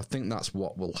 And I think that's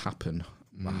what will happen.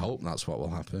 I hope that's what will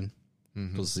happen.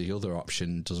 Because the other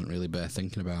option doesn't really bear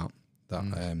thinking about, that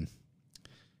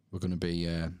we're going to be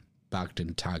bagged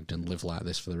and tagged and live like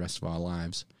this for the rest of our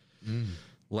lives.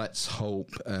 Let's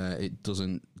hope it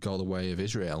doesn't go the way of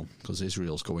Israel, because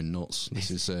Israel's going nuts.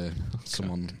 This is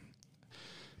someone...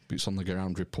 Boots on the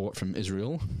ground report from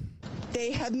Israel.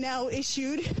 They have now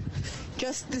issued,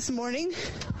 just this morning,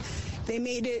 they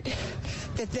made it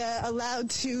that they're allowed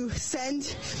to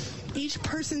send each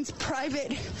person's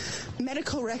private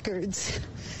medical records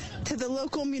to the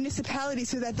local municipality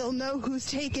so that they'll know who's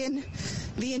taken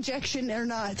the injection or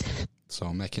not. So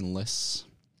I'm making lists.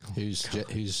 Who's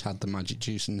had the magic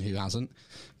juice and who hasn't.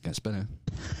 Gets better.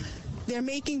 They're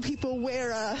making people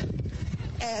wear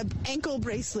ankle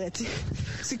bracelet,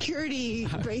 security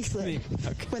bracelet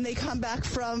when they come back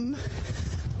from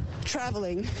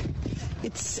traveling.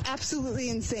 It's absolutely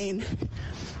insane.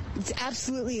 It's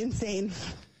absolutely insane.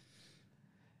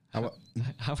 How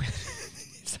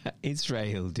is that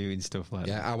Israel doing stuff like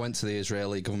that? Yeah, I went to the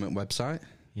Israeli government website,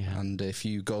 and if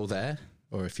you go there,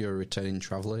 or if you're a returning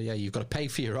traveller, you've got to pay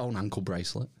for your own ankle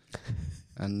bracelet,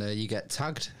 and you get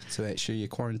tagged to make sure you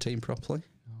quarantine properly.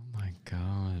 Oh my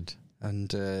God.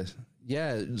 And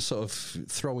sort of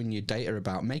throwing your data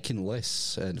about, making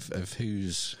lists of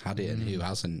who's had it and who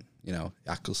hasn't. You know,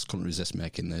 I just couldn't resist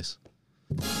making this.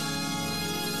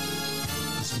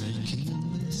 He's making a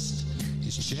list,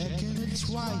 he's checking it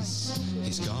twice.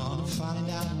 He's gonna find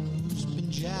out who's been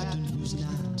jabbed and who's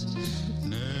not.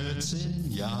 Nerds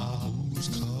in Yahoo's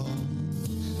come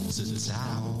to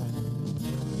town.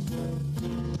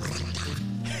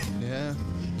 Yeah.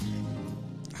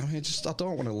 I mean, I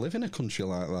don't want to live in a country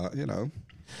like that, you know.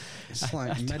 It's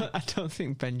like I don't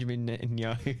think Benjamin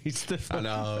Netanyahu is the I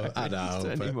know.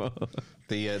 anymore.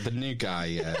 The new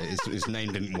guy, his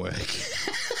name didn't work.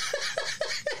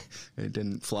 It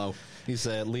didn't flow. He's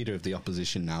leader of the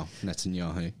opposition now,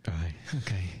 Netanyahu. Right.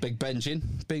 Okay. Big Benji.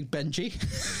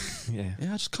 Yeah.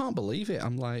 Yeah. I just can't believe it.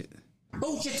 I'm like,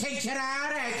 who's your teacher,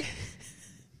 Eric?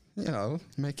 You know,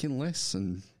 making lists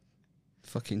and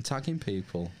fucking tagging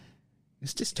people.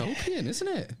 It's dystopian, isn't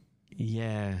it?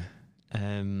 Yeah.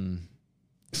 I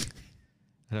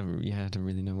don't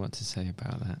really know what to say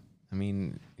about that. I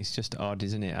mean, it's just odd,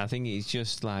 isn't it? I think it's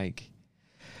just like,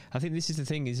 I think this is the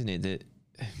thing, isn't it? That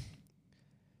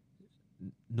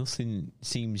nothing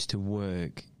seems to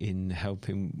work in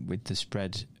helping with the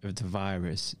spread of the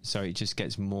virus. So it just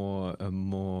gets more and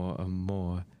more and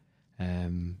more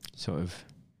sort of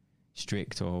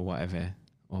strict or whatever,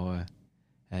 or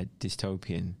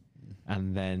dystopian.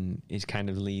 And then it's kind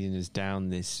of leading us down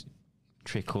this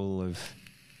trickle of,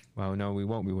 well, no, we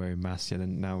won't be wearing masks.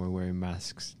 And now we're wearing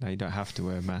masks. Now you don't have to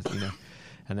wear a mask, you know.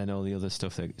 And then all the other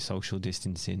stuff, like social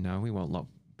distancing. No, we won't lock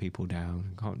people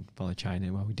down. Can't follow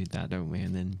China. Well, we did that, don't we?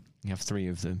 And then you have 3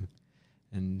 of them,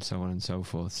 and so on and so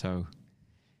forth. So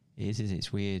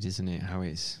it's weird, isn't it? How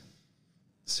it's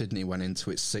Sydney went into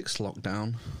its 6th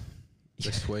lockdown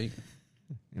this week.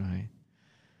 Right.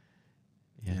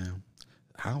 Yeah.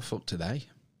 How fucked are they?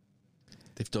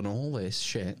 They've done all this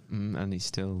shit. And it's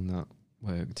still not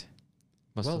worked.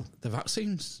 The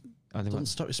vaccines don't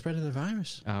stop the spread of the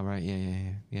virus. Oh, right,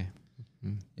 yeah.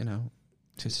 You know.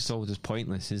 So it's just all just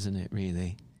pointless, isn't it,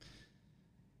 really?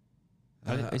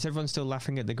 Is everyone still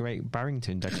laughing at the Great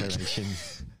Barrington Declaration?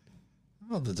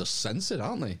 Well, they're just censored,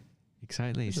 aren't they?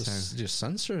 Exactly. Just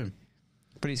censor him.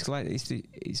 But it's like, it's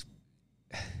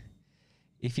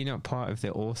if you're not part of the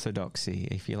orthodoxy,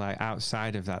 if you're like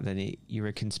outside of that, then you're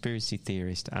a conspiracy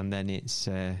theorist, and then it's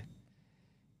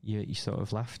you're sort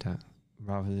of laughed at,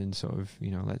 rather than sort of,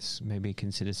 you know, let's maybe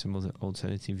consider some other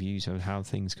alternative views on how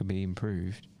things could be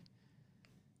improved.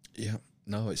 Yeah,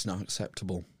 no, it's not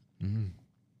acceptable. And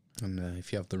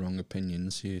if you have the wrong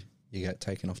opinions, you get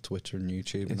taken off Twitter and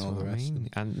YouTube and all the rest.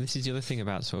 And this is the other thing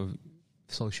about sort of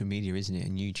social media, isn't it,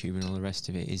 and YouTube and all the rest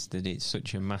of it, is that it's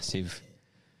such a massive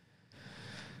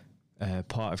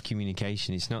part of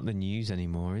communication. It's not the news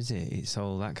anymore, is it? It's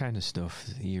all that kind of stuff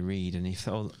that you read, and if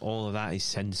all of that is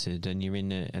censored and you're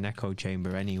in an echo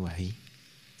chamber anyway,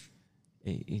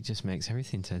 it just makes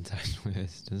everything 10 times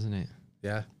worse, doesn't it?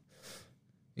 Yeah.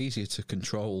 Easier to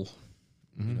control,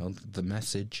 you know, the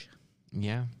message.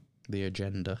 Yeah. The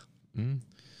agenda.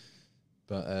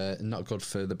 But not good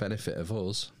for the benefit of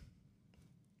us.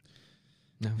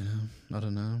 No. You know, I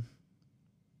don't know.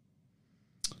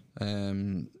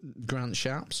 Grant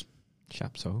Shapps.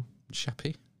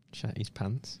 Shappy. Shat his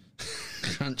pants.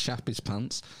 Grant Shappy's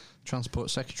pants. Transport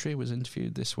Secretary was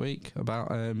interviewed this week about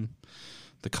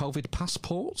the COVID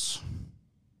passports.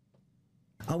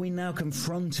 Are we now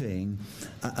confronting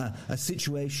a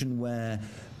situation where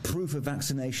proof of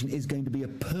vaccination is going to be a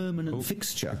permanent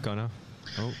fixture?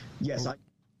 Yes.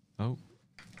 We'll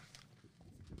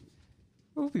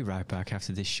be right back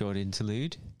after this short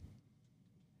interlude.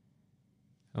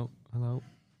 Oh, hello.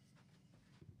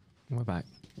 We're back.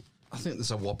 I think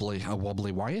there's a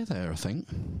wobbly wire there, I think.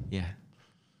 Yeah.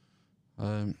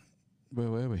 Where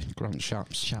were we? Grant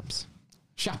Shapps.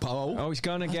 Chapo. Oh, it's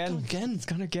gone again. It's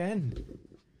gone again.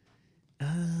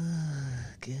 Oh,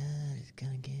 God, it's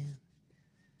gone again.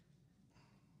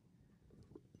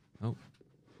 Oh,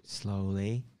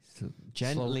 slowly.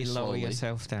 Gently lower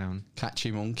yourself down. Catchy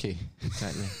monkey.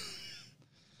 Exactly.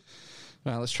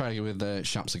 Well, let's try with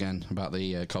Shapps again about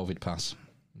the COVID pass.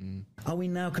 Are we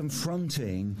now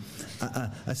confronting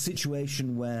a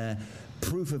situation where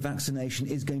proof of vaccination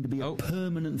is going to be a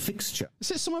permanent fixture.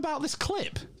 Is it something about this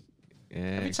clip?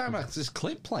 Every time this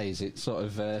clip plays, it sort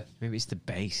of... maybe it's the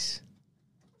bass.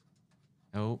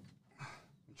 Oh.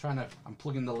 I'm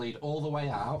plugging the lead all the way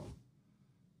out.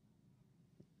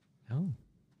 Oh.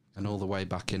 And all the way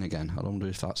back in again. I wonder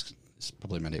if it's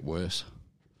probably made it worse.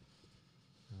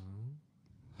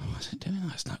 Oh, is it doing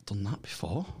that? It's not done that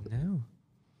before. No.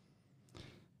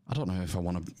 I don't know if I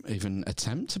want to even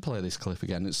attempt to play this clip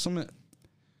again. It's something...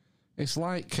 It's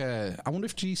like... I wonder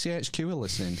if GCHQ are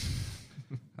listening.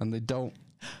 And they don't...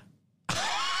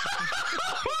 Oh,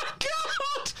 my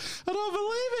God! I don't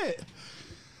believe it!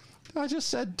 I just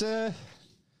said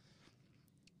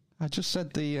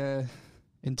the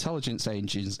intelligence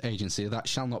agency that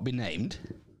shall not be named,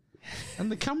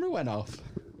 and the camera went off.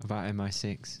 About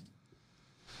MI6.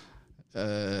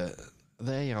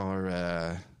 They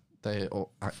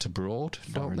act abroad,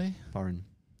 don't they? Foreign.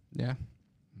 Yeah.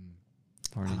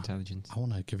 Foreign intelligence. I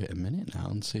want to give it a minute now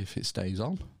and see if it stays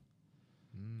on.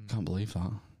 Can't believe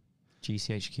that.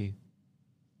 GCHQ.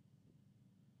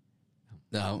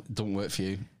 No, it don't work for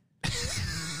you.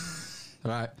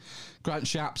 Right. Grant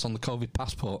Shapps on the COVID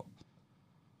passport.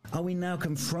 Are we now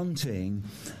confronting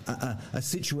a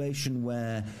situation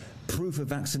where proof of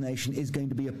vaccination is going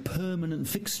to be a permanent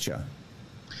fixture?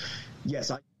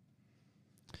 Yes.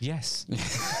 Yes.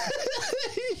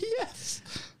 Yes.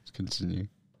 Let's continue.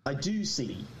 I do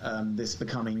see this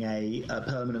becoming a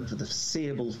permanent for the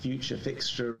foreseeable future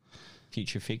fixture.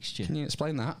 Future fixture. Can you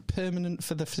explain that? Permanent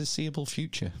for the foreseeable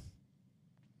future.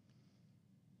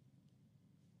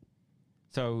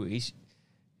 So he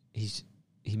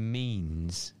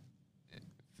means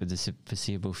for the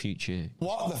foreseeable future.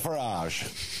 What the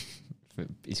farage?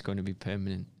 It's going to be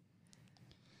permanent.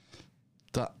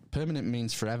 That permanent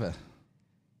means forever.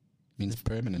 Means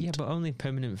permanent. Yeah, but only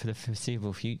permanent for the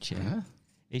foreseeable future. Yeah.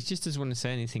 He just doesn't want to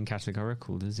say anything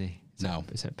categorical, does he? No.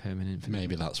 Is that permanent?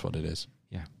 Maybe that's what it is.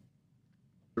 Yeah.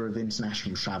 Of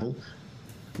international travel.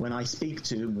 When I speak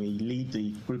to, and we lead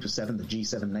the Group of Seven, the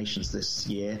G7 nations this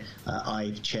year,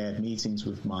 I've chaired meetings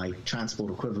with my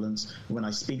transport equivalents. When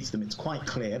I speak to them, it's quite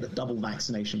clear that double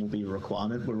vaccination will be a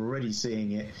requirement. We're already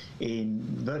seeing it in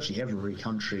virtually every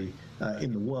country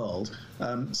in the world.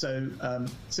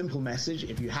 Simple message,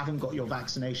 if you haven't got your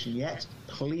vaccination yet,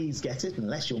 please get it.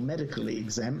 Unless you're medically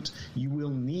exempt, you will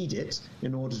need it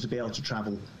in order to be able to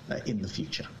travel in the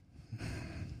future.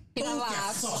 You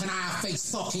fucking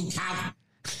half-face fucking cow.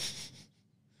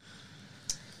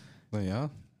 There you are.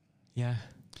 Yeah.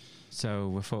 So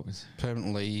we're focused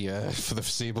permanently for the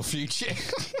foreseeable future.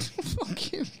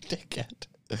 Fucking dickhead.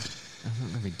 I'm not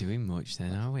going to be doing much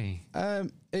then, are we?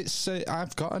 It's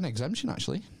I've got an exemption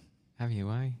actually. Have you?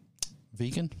 Why?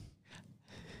 Vegan.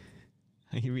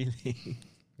 Are you really?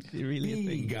 Is it really a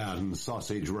thing? Vegan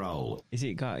sausage roll. Is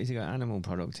it got animal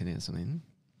product in it or something?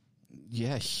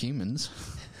 Yeah, humans.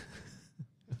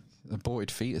 Aborted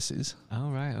fetuses. Oh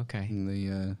right, okay. In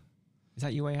the is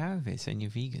that your way out of it, saying you're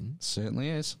vegan?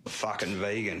 Certainly is. Fucking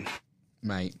vegan.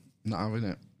 Mate, not having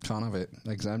it. Can't have it.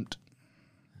 Exempt.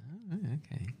 Oh,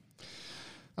 okay.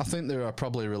 I think there are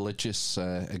probably religious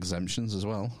exemptions as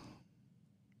well.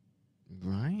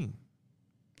 Right.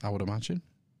 I would imagine.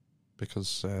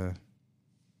 Because of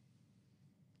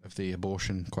the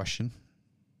abortion question.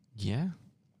 Yeah.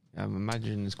 I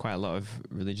imagine there's quite a lot of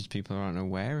religious people who aren't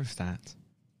aware of that.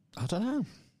 I don't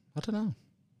know.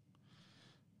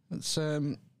 It's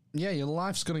your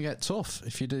life's going to get tough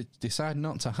if you decide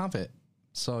not to have it.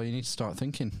 So you need to start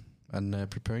thinking and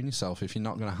preparing yourself. If you're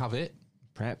not going to have it,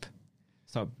 prep.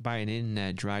 Start buying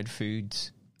in dried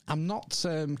foods. I'm not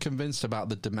convinced about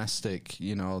the domestic.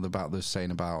 About the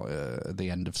saying about the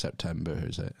end of September.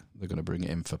 Is it? They're going to bring it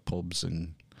in for pubs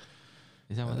and.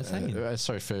 Is that what they're saying?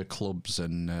 Sorry, for clubs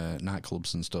and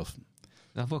nightclubs and stuff.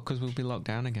 Well, because we'll be locked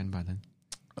down again by then.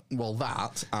 Well,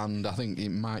 that, and I think it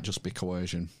might just be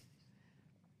coercion.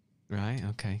 Right,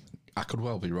 okay. I could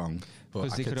well be wrong,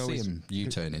 but I could see him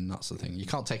U-turning, that's the thing. You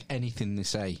can't take anything they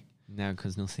say. No,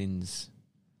 because nothing's...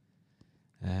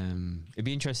 it'd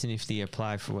be interesting if they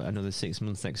apply for another 6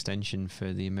 months extension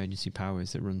for the emergency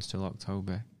powers that runs till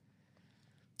October.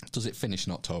 Does it finish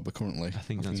in October currently? I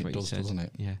think that's what it does, said. Doesn't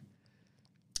it? Yeah.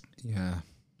 Yeah.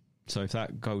 So if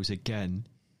that goes again...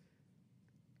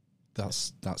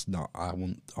 That's not... I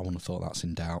wouldn't have thought that's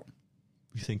in doubt.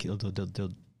 You think they'll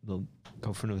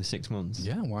go for another 6 months?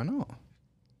 Yeah, why not?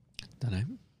 Don't know.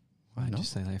 Why not?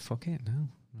 Just say, fuck it, no, I'm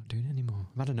not doing it anymore.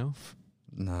 I've had enough.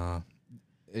 Nah.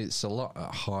 It's a lot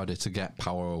harder to get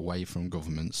power away from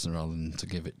governments rather than to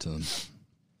give it to them.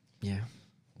 Yeah.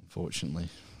 Unfortunately.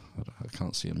 I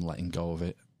can't see them letting go of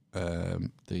it.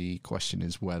 The question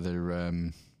is whether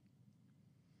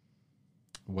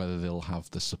whether they'll have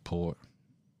the support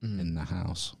in the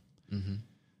House.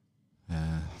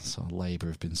 So Labour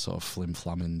have been sort of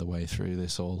flim-flamming the way through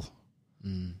this all,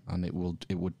 and it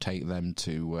would take them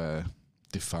to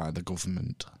defy the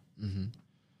government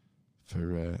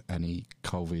for any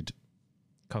COVID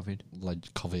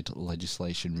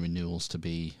legislation renewals to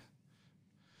be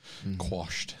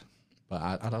quashed. But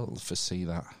I don't foresee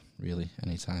that really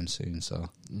anytime soon. So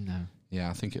no, yeah,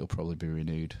 I think it'll probably be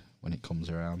renewed when it comes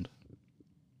around.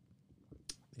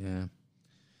 Yeah,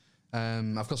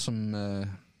 I've got some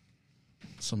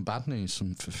bad news for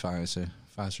Pfizer.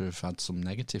 Pfizer have had some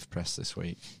negative press this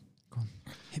week. Go on,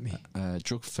 hit me.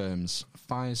 Drug firms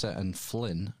Pfizer and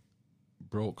Flynn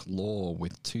broke law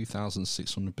with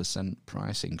 2,600%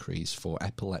 price increase for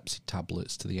epilepsy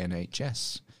tablets to the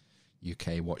NHS.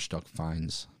 UK watchdog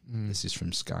finds. This is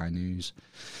from Sky News.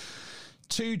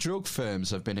 2 drug firms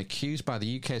have been accused by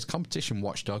the UK's competition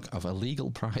watchdog of illegal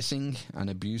pricing and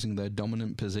abusing their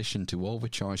dominant position to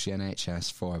overcharge the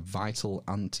NHS for vital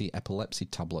anti-epilepsy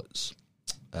tablets.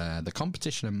 The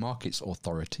Competition and Markets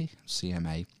Authority,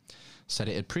 CMA, said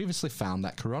it had previously found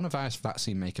that coronavirus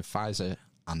vaccine maker Pfizer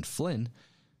and Flynn,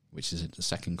 which is a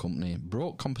second company,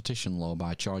 broke competition law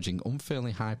by charging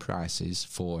unfairly high prices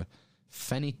for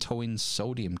phenytoin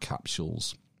sodium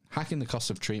capsules, hacking the cost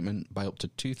of treatment by up to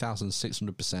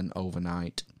 2,600%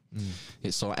 overnight.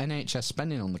 It saw NHS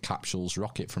spending on the capsules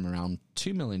rocket from around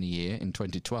 $2 million a year in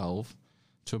 2012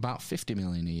 to about $50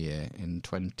 million a year in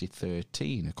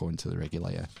 2013, according to the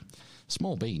regulator.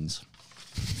 Small beans.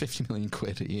 50 million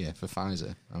quid a year for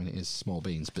Pfizer. I mean, it is small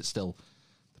beans, but still,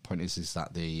 the point is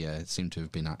that they seem to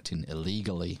have been acting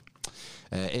illegally.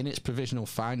 In its provisional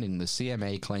finding, the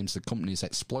CMA claims the companies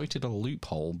exploited a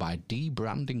loophole by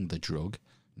debranding the drug,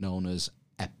 known as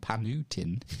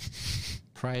Epanutin,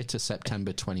 prior to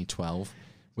September 2012,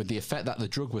 with the effect that the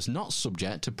drug was not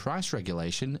subject to price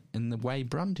regulation in the way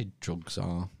branded drugs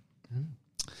are.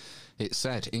 It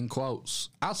said, in quotes,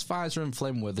 as Pfizer and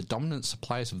Flynn were the dominant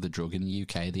suppliers of the drug in the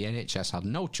UK, the NHS had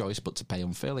no choice but to pay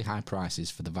unfairly high prices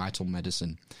for the vital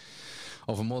medicine.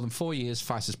 Over more than 4 years,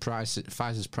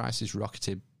 Pfizer's prices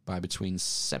rocketed by between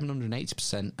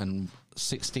 780% and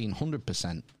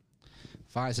 1,600%.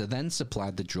 Pfizer then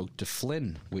supplied the drug to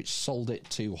Flynn, which sold it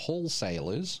to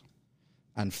wholesalers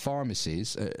and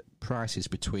pharmacies at prices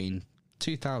between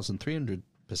 2,300%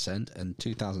 and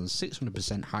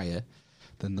 2,600% higher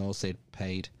than those they'd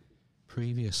paid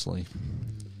previously.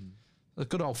 A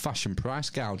good old-fashioned price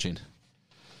gouging.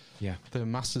 Yeah. The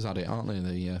masters at it, aren't they,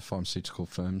 the pharmaceutical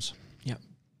firms? Yep.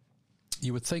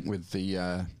 You would think with the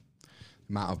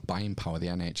amount of buying power the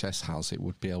NHS has, it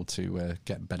would be able to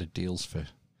get better deals for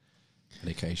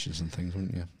medications and things,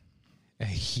 wouldn't you? A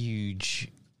huge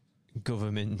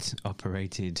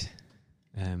government-operated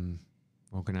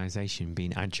organisation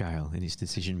being agile in its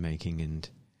decision-making and...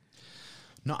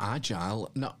 Not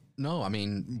agile. No, I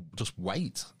mean, just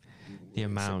wait. The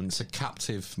amount... It's a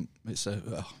captive... It's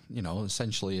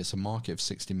essentially it's a market of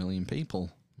 60 million people.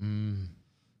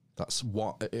 That's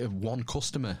one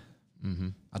customer.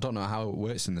 I don't know how it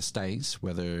works in the States,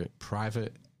 whether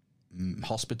private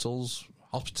hospitals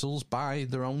buy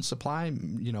their own supply.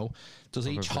 Does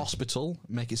each hospital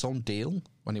make its own deal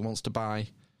when it wants to buy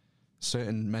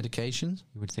certain medications?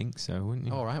 You would think so, wouldn't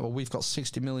you? All right, well, we've got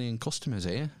 60 million customers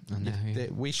here. I know, yeah.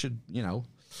 We should, you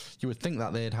would think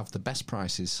that they'd have the best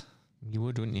prices. You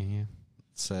would, wouldn't you?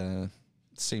 Yeah.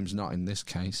 It seems not in this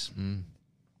case.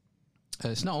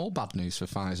 It's not all bad news for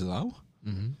Pfizer, though.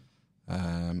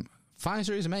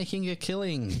 Pfizer is making a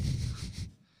killing.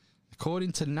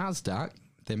 According to NASDAQ,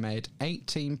 they made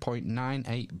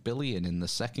 $18.98 billion in the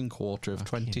second quarter of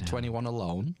 2021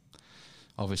 alone.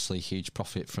 Obviously, huge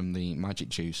profit from the magic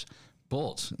juice.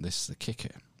 But, this is the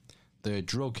kicker, their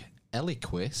drug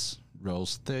Eliquis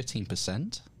rose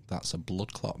 13%. That's a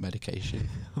blood clot medication.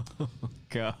 Oh,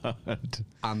 God.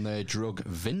 And their drug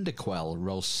Vyndaqel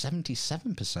rose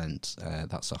 77%.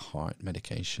 That's a heart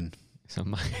medication. So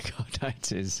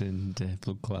myocarditis and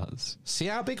blood clots. See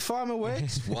how Big Pharma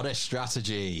works? What a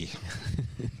strategy.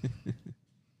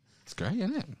 It's great,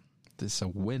 isn't it? It's a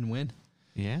win-win.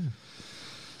 Yeah.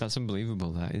 That's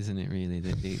unbelievable, that, isn't it, really?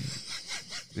 That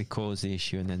they cause the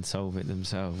issue and then solve it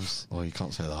themselves. Oh, you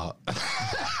can't say that. All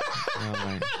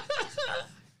right.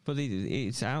 But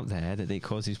it's out there that it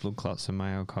causes blood clots and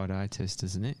myocarditis,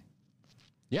 doesn't it?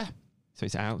 Yeah. So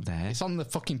it's out there. It's on the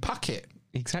fucking packet.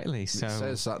 Exactly. So it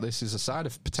says that this is a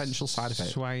potential side effect.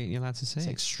 That's why you're allowed to say it's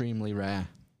it. Extremely rare.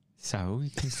 So you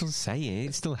can still say it.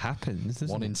 It still happens, doesn't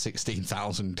 1 in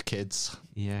 16,000 kids.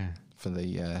 Yeah. For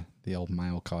the old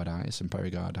myocarditis and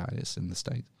pericarditis in the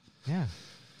States. Yeah.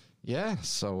 Yeah,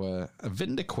 so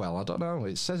Vindaquel, I don't know.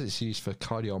 It says it's used for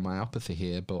cardiomyopathy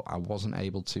here, but I wasn't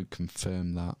able to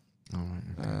confirm that. All right.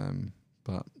 Okay.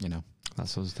 But, you know.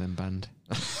 That's us then, band.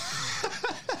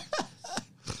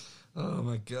 Oh,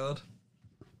 my God.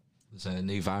 There's a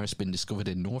new virus been discovered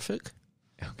in Norfolk.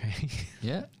 Okay.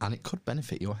 Yeah, and it could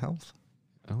benefit your health.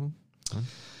 Oh, fun.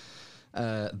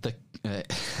 A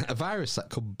virus that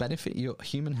could benefit your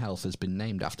human health has been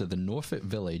named after the Norfolk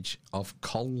village of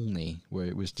Colney, where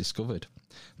it was discovered.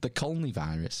 The Colney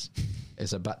virus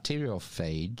is a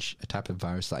bacteriophage, a type of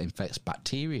virus that infects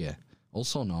bacteria,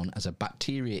 also known as a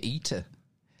bacteria eater.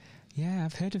 Yeah,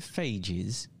 I've heard of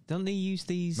phages. Don't they use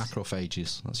these?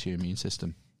 Macrophages, that's your immune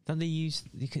system. Don't they use...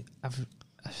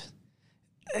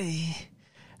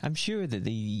 I'm sure that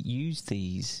they use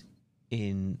these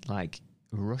in, like,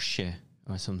 Russia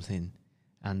or something,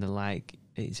 and they're like,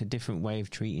 it's a different way of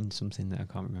treating something that I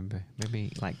can't remember.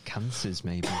 Maybe like cancers,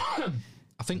 maybe. I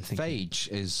think phage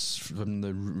is from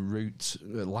the root,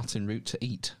 Latin root to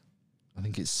eat. I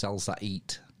think it's cells that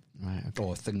eat. Right, okay.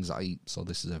 Or things that eat. So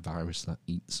this is a virus that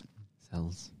eats.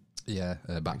 Cells. Yeah,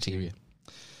 bacteria.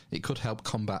 It could help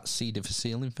combat C.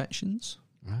 difficile infections.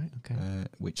 Right, okay.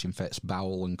 Which infects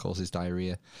bowel and causes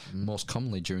diarrhea, most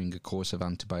commonly during a course of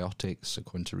antibiotics,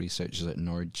 according to researchers at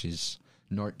Norwich's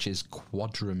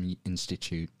Quadrum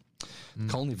Institute.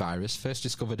 Colney virus, first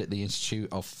discovered at the Institute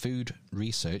of Food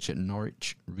Research at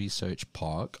Norwich Research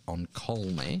Park on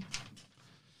Colney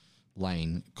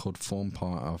Lane, could form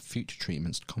part of future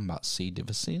treatments to combat C.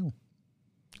 difficile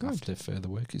after further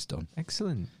work is done.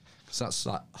 Excellent. Because that's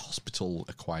that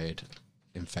hospital-acquired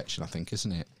infection, I think,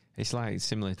 isn't it? It's like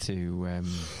similar to,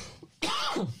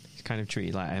 it's kind of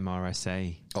treated like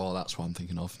MRSA. Oh, that's what I'm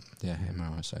thinking of. Yeah,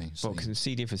 MRSA. But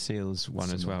C. difficile's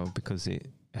one as well, because it,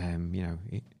 I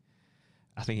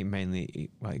think it mainly,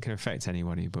 it can affect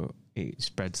anybody, but it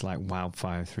spreads like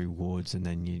wildfire through wards, and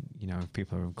then you know, if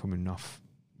people are coming off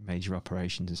major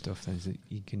operations and stuff, then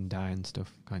you can die and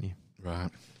stuff, can't you? Right.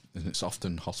 And it's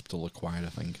often hospital acquired, I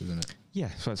think, isn't it? Yeah,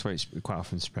 so that's where it quite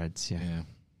often spreads, yeah.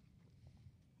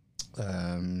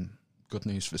 Good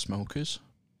news for smokers.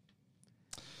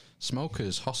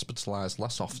 Smokers hospitalised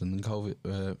less often than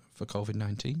for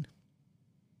COVID-19.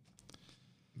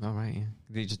 All right, yeah.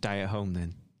 They just die at home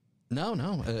then? No.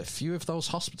 Few of those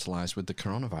hospitalised with the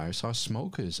coronavirus are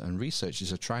smokers, and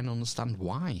researchers are trying to understand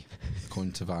why,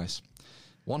 according to Vice.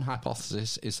 One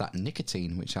hypothesis is that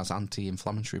nicotine, which has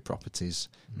anti-inflammatory properties,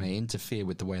 may interfere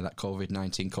with the way that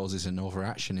COVID-19 causes an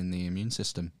overreaction in the immune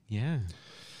system. Yeah.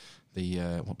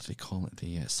 The, what do they call it?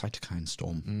 The cytokine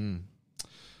storm.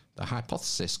 The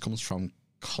hypothesis comes from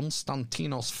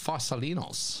Konstantinos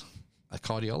Farsalinos, a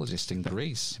cardiologist in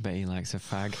Greece. I bet he likes a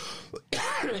fag.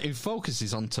 Who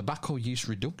focuses on tobacco use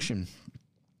reduction.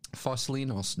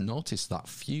 Farsalinos noticed that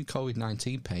few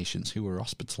COVID-19 patients who were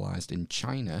hospitalised in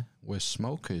China were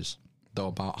smokers, though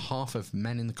about half of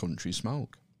men in the country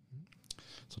smoke.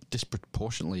 So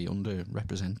disproportionately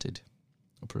underrepresented.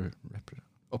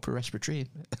 Upper respiratory.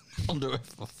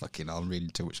 Fucking hell, I'm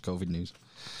reading too much COVID news.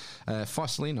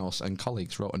 Farsalinos and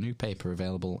colleagues wrote a new paper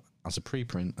available as a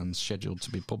preprint and scheduled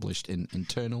to be published in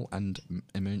Internal and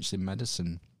Emergency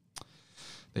Medicine.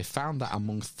 They found that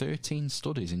among 13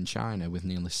 studies in China with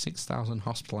nearly 6,000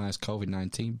 hospitalised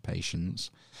COVID-19 patients,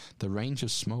 the range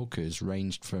of smokers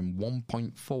ranged from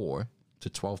 1.4 to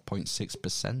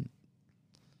 12.6%,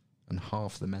 and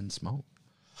half the men smoke.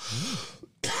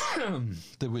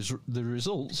 The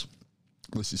results,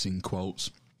 this is in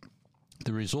quotes,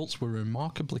 the results were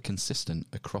remarkably consistent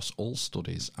across all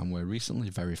studies and were recently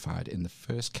verified in the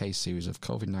first case series of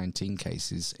COVID-19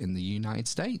 cases in the United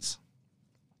States.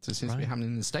 So it seems to be happening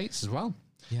in the States as well.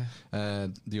 Yeah.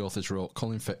 The authors wrote,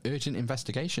 calling for urgent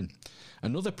investigation.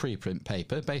 Another preprint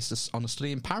paper based on a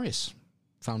study in Paris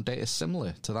found data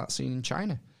similar to that seen in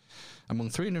China. Among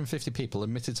 350 people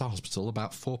admitted to hospital,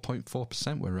 about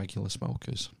 4.4% were regular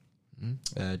smokers.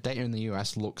 Data in the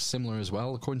US looks similar as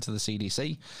well, according to the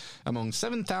CDC. Among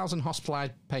 7,000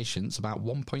 hospitalised patients, about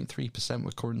 1.3%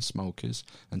 were current smokers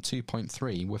and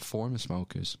 2.3% were former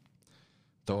smokers,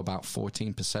 though about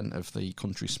 14% of the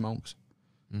country smokes.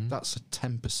 That's a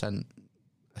 10%,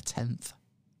 a tenth,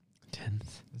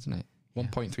 isn't it?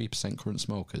 1.3% current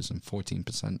smokers and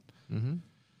 14%.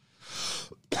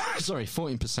 Sorry,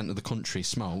 14% of the country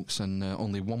smokes, and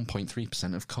only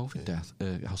 1.3% of COVID death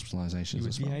hospitalisations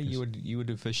are smokers. Yeah, you would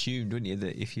have assumed, wouldn't you,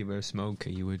 that if you were a smoker,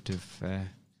 you would have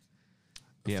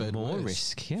be at more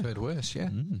risk. Yeah, third worst. Yeah,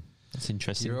 that's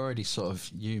interesting. You're already sort of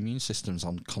your immune system's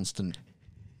on constant,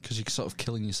 because you're sort of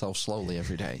killing yourself slowly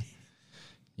every day.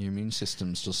 Your immune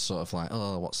system's just sort of like,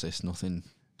 oh, what's this? Nothing.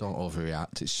 Don't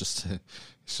overreact. It's just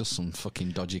some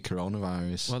fucking dodgy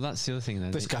coronavirus. Well, that's the other thing,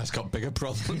 then. This guy's got bigger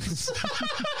problems.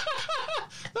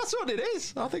 That's what it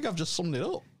is. I think I've just summed it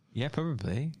up. Yeah,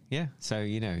 probably. Yeah. So,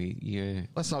 you...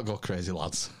 Let's not go crazy,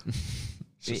 lads.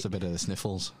 It's just a bit of the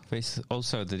sniffles. But it's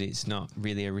also that it's not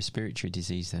really a respiratory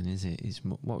disease then, is it?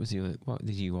 What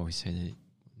did you always say that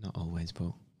not always,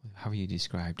 but how you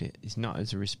described it? It's not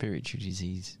as a respiratory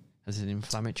disease, as an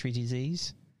inflammatory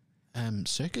disease?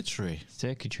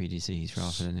 Circuitry disease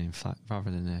rather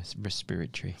than a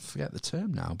respiratory. I forget the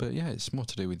term now, but yeah, it's more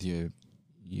to do with your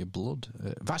blood.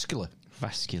 Vascular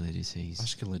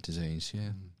disease,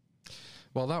 yeah.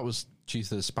 Well, that was due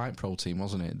to the spike protein,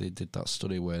 wasn't it? They did that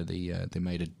study where they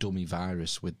made a dummy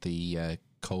virus with the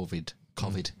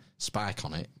COVID spike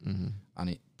on it, and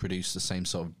it produced the same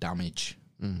sort of damage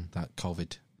that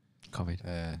COVID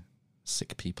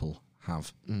sick people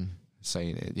have.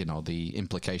 Saying, the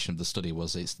implication of the study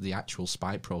was it's the actual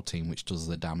spike protein which does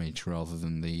the damage rather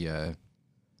than the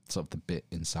sort of the bit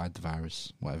inside the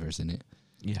virus, whatever is in it.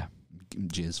 Yeah.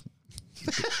 Jizz.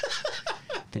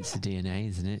 It's the DNA,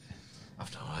 isn't it?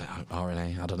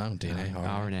 RNA, I don't know, DNA.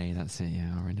 RNA, that's it,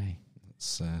 yeah, RNA.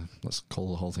 Let's call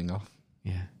the whole thing off.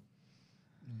 Yeah.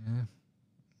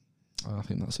 I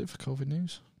think that's it for COVID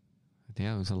news.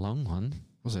 Yeah, it was a long one.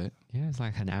 Was it? Yeah, it's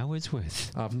like an hour's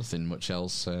worth. I have nothing much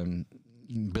else.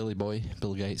 Billy Boy,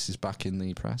 Bill Gates is back in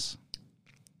the press.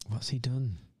 What's he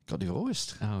done? Got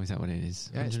divorced. Oh, is that what it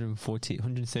is? Yeah,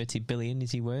 130 billion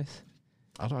is he worth?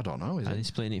 I don't know. And he's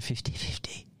splitting it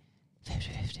 50-50.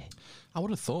 50-50. I would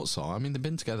have thought so. I mean, they've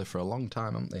been together for a long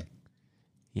time, haven't they?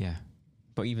 Yeah.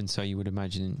 But even so, you would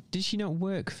imagine... Did she not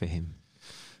work for him?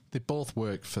 They both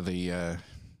work for the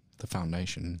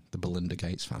foundation, the Belinda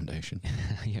Gates Foundation.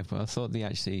 Yeah, but I thought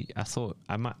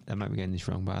I might be getting this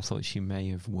wrong, but I thought she may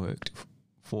have worked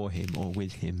for him or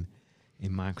with him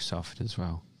in Microsoft as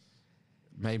well.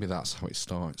 Maybe that's how it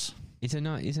starts. Is there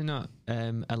not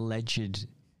alleged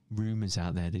rumours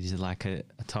out there that he's like a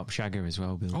top shagger as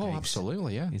well, Bill Gates? Oh,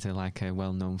 absolutely, yeah. He's like a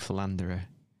well-known philanderer.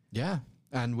 Yeah,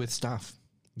 and with staff.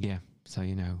 Yeah, so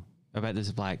I bet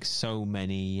there's like so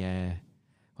many...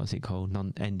 what's it called?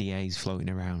 NDAs floating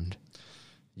around.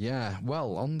 Yeah,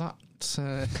 well, on that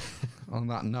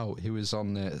note, he was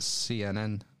on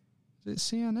CNN. Is it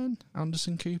CNN?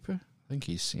 Anderson Cooper? I think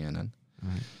he's CNN.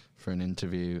 Right. For an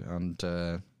interview, and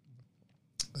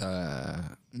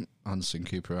Anderson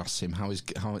Cooper asked him how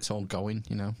it's all going,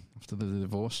 after the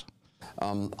divorce.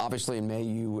 Obviously, in May,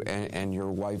 you and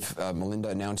your wife, Melinda,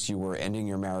 announced you were ending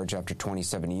your marriage after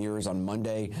 27 years. On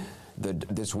Monday,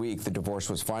 this week, the divorce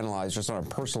was finalized. Just on a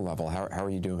personal level, how are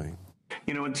you doing?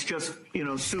 It's just,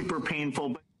 super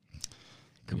painful.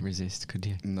 Couldn't resist, could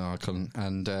you? No, I couldn't.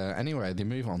 And anyway, they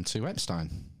move on to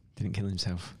Epstein. Didn't kill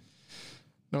himself.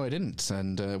 No, he didn't.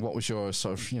 And what was your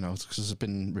sort of, because there's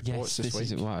been reports this week.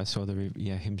 This is what I saw,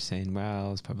 him saying,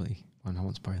 well, it's probably, I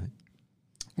won't spoil it.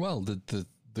 Well,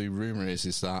 the rumour is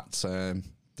that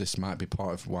this might be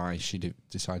part of why she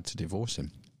decided to divorce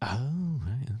him. Oh,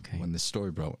 right, okay. When this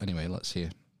story broke. Anyway, let's hear.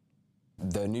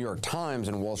 The New York Times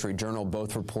and Wall Street Journal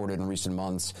both reported in recent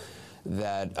months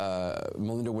that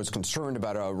Melinda was concerned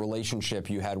about a relationship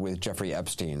you had with Jeffrey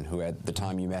Epstein, who at the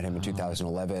time you met him in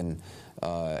 2011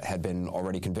 had been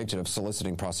already convicted of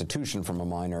soliciting prostitution from a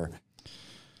minor.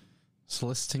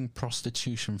 Soliciting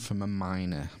prostitution from a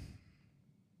minor.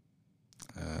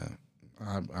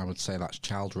 I would say that's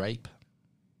child rape.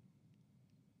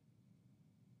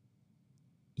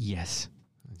 Yes.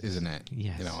 Isn't it?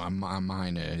 Yes. A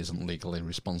minor isn't legally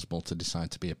responsible to decide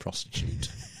to be a prostitute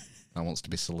that wants to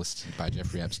be solicited by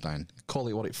Jeffrey Epstein. Call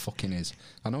it what it fucking is.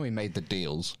 I know he made the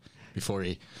deals before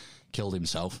he killed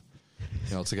himself,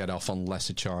 to get off on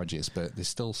lesser charges, but they're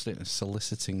still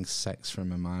soliciting sex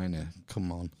from a minor.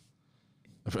 Come on.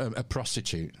 A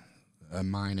prostitute. A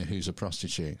minor who's a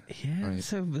prostitute. Yeah, right?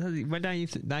 So but now you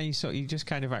just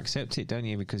kind of accept it, don't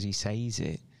you? Because he says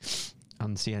it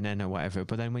on CNN or whatever.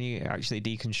 But then when you actually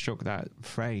deconstruct that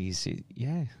phrase,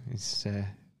 it's a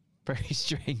very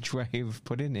strange way of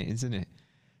putting it, isn't it?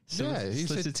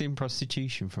 Soliciting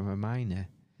prostitution from a minor.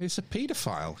 He's a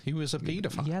paedophile. He was a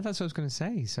paedophile. Yeah, that's what I was going to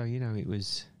say. So it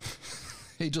was.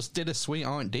 He just did a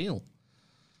sweetheart deal,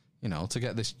 to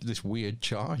get this weird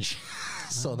charge,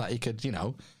 so that he could,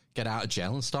 get out of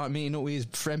jail and start meeting up with his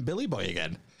friend Billy Boy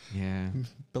again. Yeah.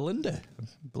 Belinda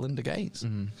Gates.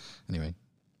 Mm. Anyway.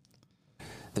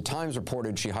 The Times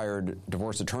reported she hired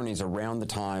divorce attorneys around the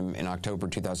time in October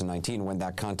 2019 when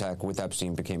that contact with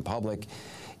Epstein became public.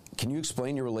 Can you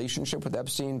explain your relationship with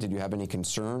Epstein? Did you have any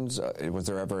concerns? Was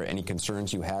there ever any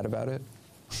concerns you had about it?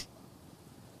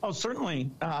 Oh, certainly.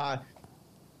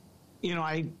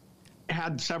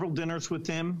 had several dinners with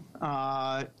him,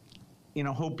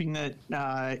 hoping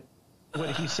that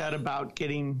what he said about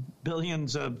getting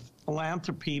billions of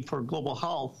philanthropy for global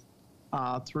health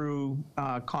through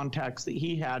contacts that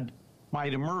he had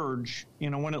might emerge.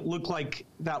 When it looked like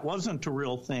that wasn't a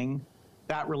real thing,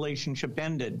 that relationship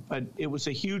ended. But it was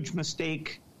a huge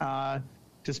mistake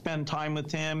to spend time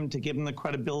with him, to give him the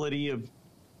credibility of,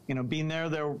 being there.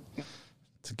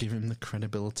 To give him the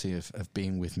credibility of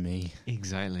being with me.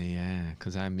 Exactly, yeah,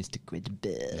 because I'm Mr.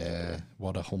 Credible. Yeah,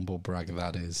 what a humble brag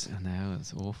that is. I know,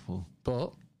 it's awful.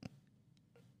 But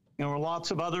there were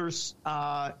lots of others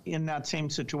in that same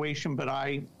situation, but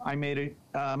I made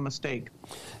a mistake.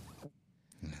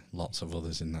 Lots of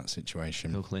others in that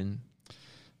situation. Bill Clinton.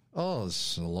 Oh,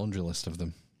 there's a laundry list of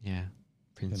them. Yeah.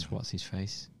 Prince, what's his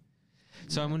face?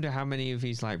 So I wonder how many of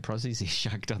his prozzies he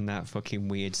shagged on that fucking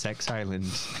weird sex island.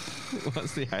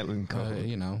 What's the island called?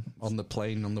 On the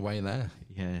plane on the way there.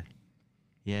 Yeah.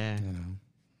 Yeah.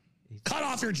 Cut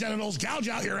off your genitals, gouge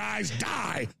out your eyes,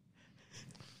 die!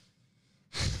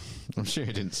 I'm sure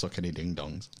he didn't suck any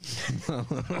ding-dongs.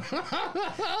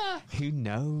 Who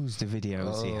knows the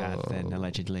videos he had then,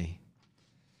 allegedly?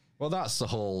 Well, that's the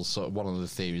whole sort of one of the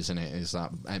theories in it, is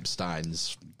that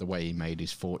Epstein's, the way he made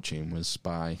his fortune was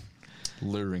by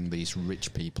luring these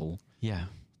rich people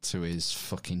to his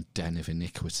fucking den of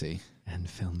iniquity. And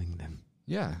filming them.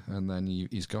 Yeah, and then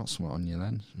he's got something on you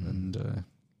then.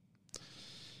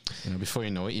 And, before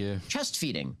you know it, you're... Chest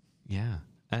feeding. Yeah.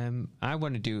 I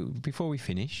want to do, before we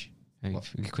finish,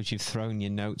 because you've thrown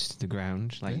your notes to the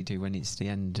ground, like you do when it's the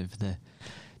end of the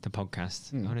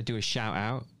podcast, I want to do a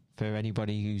shout-out for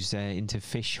anybody who's into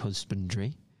fish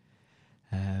husbandry.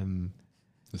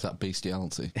 Is that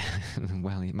bestiality?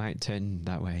 Well, it might turn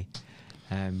that way.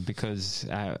 Because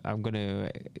I'm going to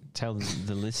tell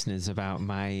the listeners about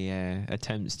my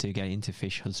attempts to get into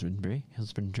fish husbandry. I'm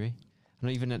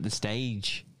not even at the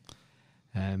stage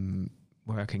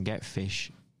where I can get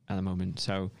fish at the moment.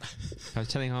 So I was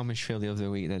telling Harmishfield the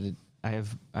other week that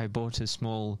I bought a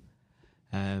small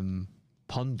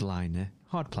pond liner,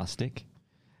 hard plastic,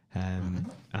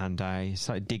 and I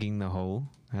started digging the hole.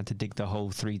 I had to dig the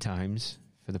hole 3 times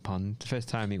for the pond. The first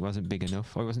time it wasn't big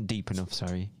enough, or it wasn't deep enough,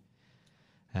 sorry.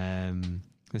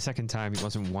 The second time it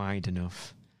wasn't wide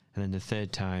enough, and then the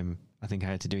third time I think I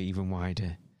had to do it even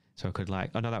wider, so I could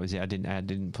that was it. I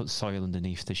didn't put soil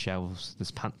underneath the shelves.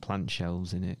 There's plant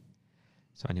shelves in it.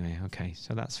 So anyway, okay,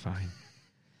 so that's fine.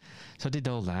 So I did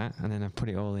all that, and then I put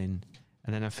it all in,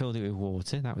 and then I filled it with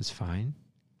water. That was fine.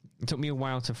 It took me a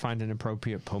while to find an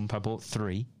appropriate pump. I bought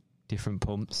 3 different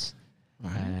pumps,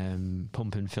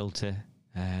 pump and filter.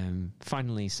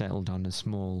 Finally settled on a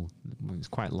small, it was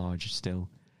quite large still,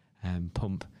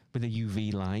 pump with a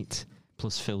UV light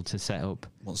plus filter setup.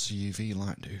 What's the UV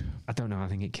light do? I don't know. I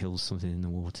think it kills something in the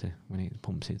water when it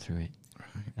pumps it through it.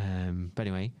 Right. But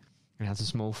anyway, it has a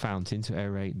small fountain to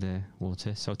aerate the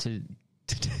water. So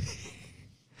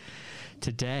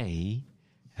today,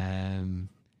 I've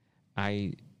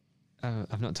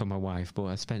not told my wife, but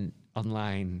I spent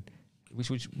online, which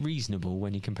was reasonable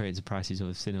when you compare it to prices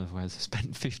of Cinemas. I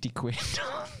spent 50 quid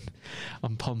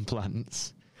on pond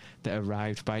plants that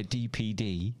arrived by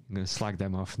DPD. I'm going to slag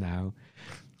them off now.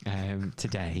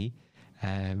 Today,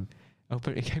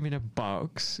 it came in a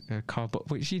box, a cardboard,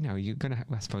 which you're going to.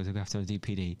 I suppose we'll have to have a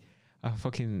DPD. I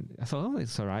thought,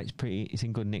 it's all right. It's pretty. It's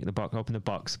in good nick. The box. Open the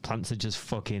box. Plants are just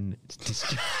fucking.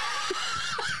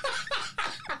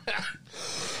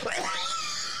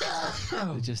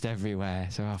 They're just everywhere.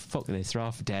 So fuck this. They're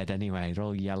half dead anyway. They're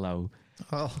all yellow.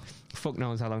 Oh, fuck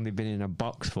knows how long they've been in a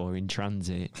box for in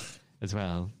transit as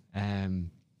well. And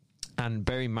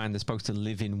bear in mind they're supposed to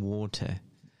live in water.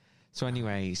 So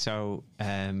anyway, did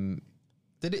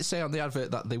it say on the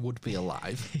advert that they would be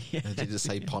alive? Yeah. Did it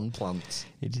say pond plants?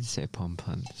 It did say pond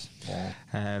plants. Yeah.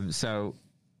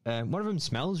 One of them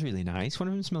smells really nice. One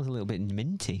of them smells a little bit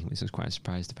minty, which I was quite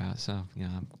surprised about. So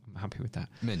I'm happy with that.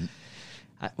 Mint.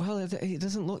 Well, it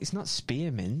doesn't look. It's not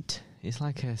spearmint. It's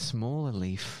like a smaller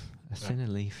leaf, a thinner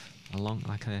leaf,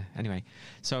 Anyway,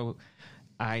 so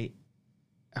I've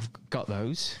got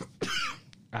those.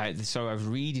 So I was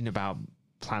reading about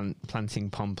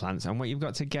planting pond plants, and what you've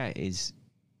got to get is,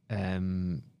 they're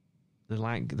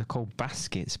called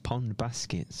baskets, pond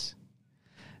baskets,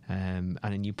 and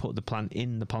then you put the plant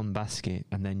in the pond basket,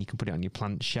 and then you can put it on your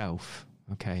plant shelf.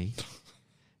 Okay.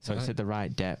 So it's at the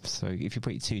right depth. So if you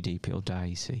put it too deep, it'll die,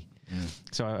 you see. Yeah.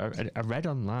 So I read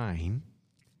online.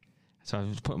 So I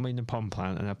was putting them in the pond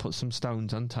plant, and I put some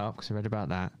stones on top because I read about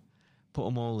that. Put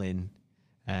them all in.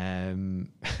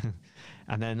 And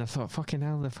then I thought, fucking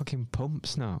hell, the fucking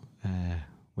pump's not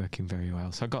working very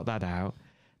well. So I got that out.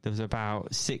 there was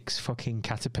about 6 fucking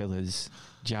caterpillars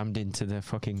jammed into the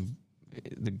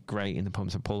grate in the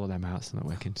pumps. I pulled all them out, so they're not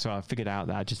working. So I figured out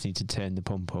that I just need to turn the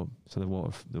pump up so the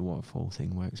waterfall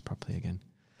thing works properly again.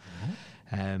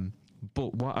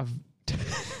 But what I've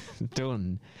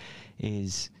done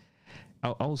is...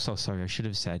 Also, sorry, I should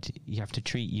have said, you have to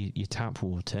treat your tap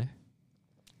water...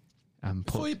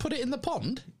 Before you put it in the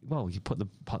pond? Well, you put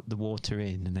the water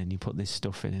in, and then you put this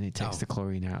stuff in, and it takes the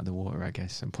chlorine out of the water, I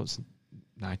guess, and puts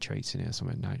nitrates in it or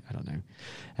something. I don't know.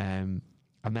 And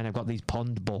then I've got these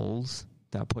pond balls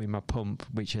that I put in my pump,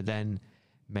 which are then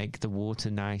make the water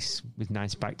nice with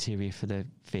nice bacteria for the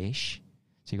fish.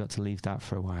 So you've got to leave that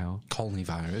for a while. Colony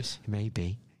virus.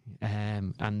 Maybe.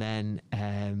 And then,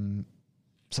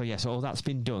 so all that's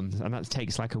been done, and that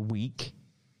takes like a week.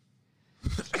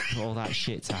 For all that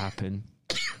shit to happen.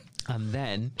 And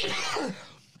then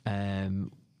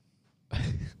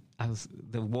as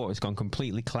the water's gone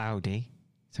completely cloudy,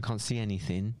 so I can't see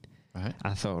anything. Right.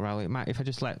 I thought, well, it might if I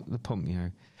just let the pump,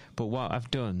 But what I've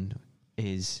done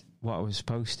is what I was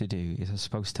supposed to do is I was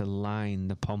supposed to line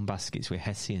the pond baskets with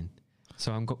Hessian.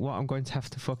 So what I'm going to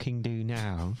have to fucking do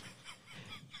now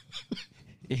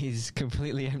is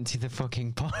completely empty the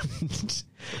fucking pond,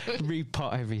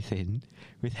 repot everything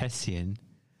with Hessian,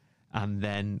 and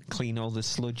then clean all the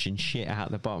sludge and shit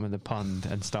out the bottom of the pond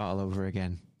and start all over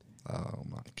again. Oh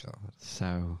my God.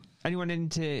 So anyone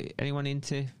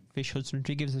into fish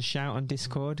husbandry, give us a shout on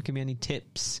Discord. Give me any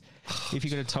tips. If you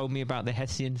could have told me about the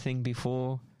Hessian thing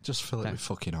before. Just fill it with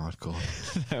fucking hardcore.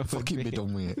 Fucking be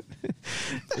done with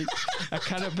it. I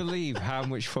cannot believe how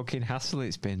much fucking hassle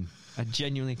it's been. I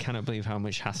genuinely cannot believe how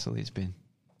much hassle it's been.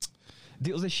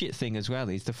 The other shit thing as well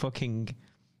is the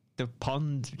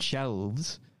pond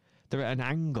shelves, they're at an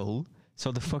angle,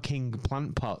 so the fucking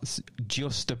plant pots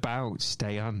just about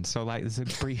stay on. So like there's a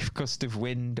brief gust of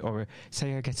wind, or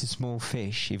say I get a small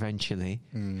fish eventually,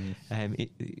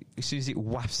 as soon as it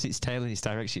wafts its tail in its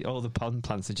direction, all the pond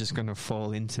plants are just going to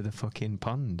fall into the fucking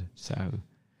pond. So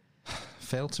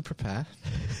fail to prepare.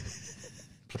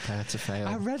 Prepare to fail.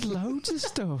 I read loads of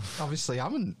stuff. Obviously, I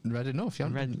haven't read enough. You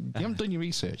haven't done your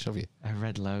research, have you? I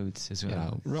read loads as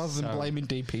well. Rather than blaming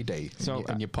DPD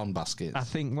and your pond baskets. I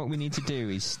think what we need to do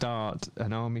is start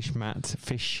an Amish Matt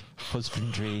fish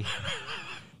husbandry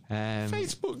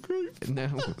Facebook group. No,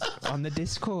 on the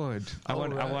Discord. I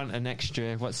want an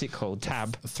extra. What's it called?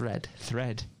 Tab. Thread.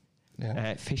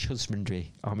 Yeah. Fish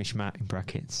husbandry. Amish Matt in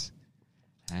brackets.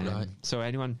 Right. So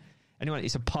anyone,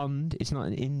 it's a pond. It's not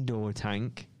an indoor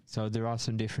tank. So there are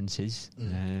some differences.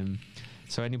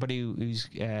 So anybody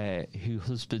who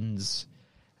husbands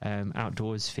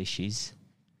outdoors fishes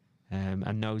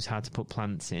and knows how to put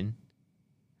plants in,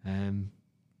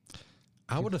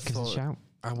 I would have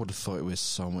thought it was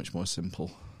so much more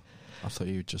simple. I thought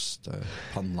you would just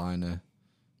pond liner,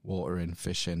 water in,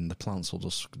 fish in. The plants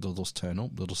they'll just turn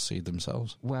up. They'll just seed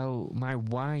themselves. Well, my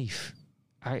wife,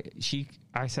 I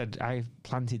said I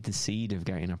planted the seed of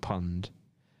getting a pond,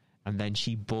 and then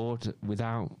she bought,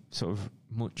 without sort of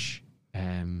much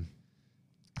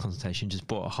consultation, just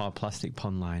bought a hard plastic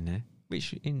pond liner,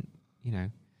 which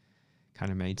kind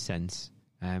of made sense.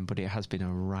 But it has been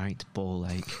a right ball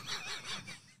ache.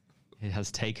 It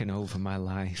has taken over my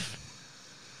life.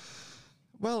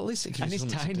 Well, at least it gives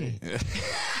and it's tiny.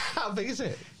 How big is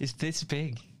it? It's this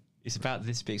big. It's about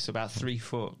this big, so about 3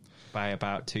 foot by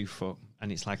about 2 foot,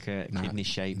 and it's like a kidney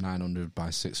shape. 900 by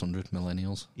 600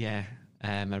 millennials. Yeah,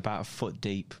 and about a foot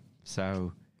deep.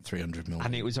 So 300 millennials.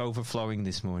 And it was overflowing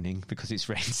this morning because it's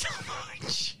rained so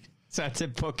much. So I had to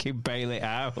fucking bail it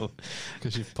out.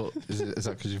 Because you've put is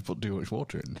that because you've put too much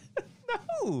water in?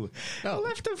 No. I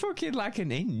left a fucking like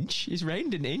an inch. It's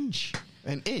rained an inch.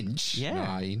 An inch? Yeah.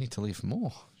 Nah, you need to leave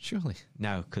more, surely.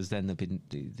 No, because then there'll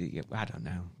be I don't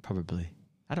know, probably.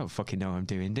 I don't fucking know what I'm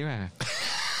doing, do I?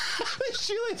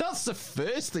 Surely that's the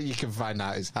first thing you can find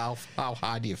out is how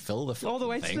high do you fill the all the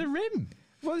way to the rim.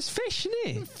 Well, it's fish,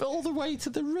 isn't it? All the way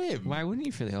to the rim. Why wouldn't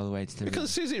you fill it all the way to the rim? Because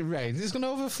as soon as it rains, it's going to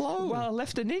overflow. Well, I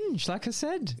left an inch, like I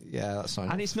said. Yeah, that's not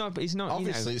enough. And it's not.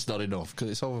 Obviously, it's not enough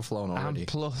because it's overflown already. And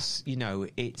plus,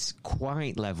 it's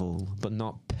quite level, but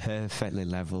not perfectly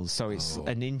level. So it's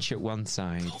an inch at one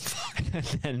side, and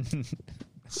then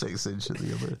 6 inches at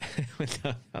the other.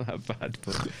 Not that bad,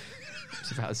 but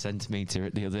it's about a centimetre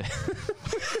at the other.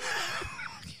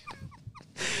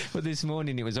 But this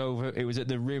morning it was at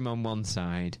the rim on one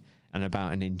side and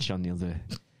about an inch on the other,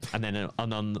 and then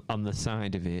on the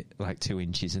side of it like 2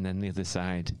 inches, and then the other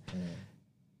side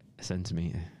a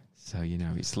centimetre. So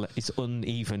it's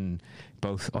uneven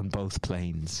on both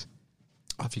planes.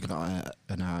 Have you got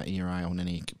your eye on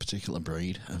any particular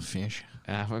breed of fish?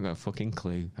 I haven't got a fucking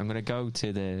clue. I'm going to go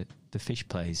to the fish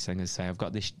place. I'm going to say, I've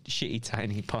got this shitty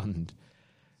tiny pond.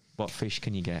 What fish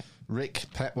can you get? Rick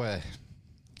Petware.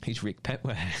 Who's Rick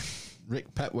Petware?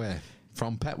 Rick Petware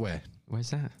from Petware.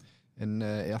 Where's that? In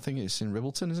I think it's in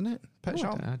Ribbleton, isn't it? Pet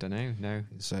shop. I don't know. No,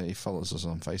 he follows us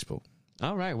on Facebook.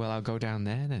 All right. Well, I'll go down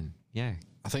there then. Yeah.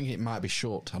 I think it might be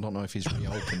shut. I don't know if he's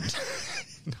reopened.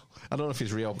 No, I don't know if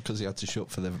he's reopened because he had to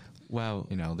shut for the. Well,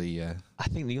 you know the. I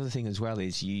think the other thing as well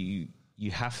is you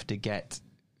have to get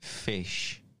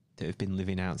fish that have been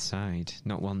living outside,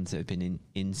 not ones that have been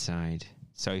inside.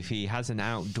 So if he has an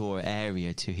outdoor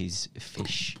area to his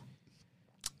fish.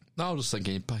 No, I was just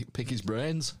thinking pick his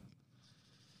brains.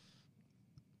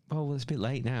 Oh, well, it's a bit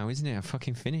late now, isn't it? I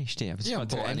fucking finished it. I've just got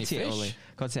to empty it all.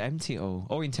 Got to empty it all.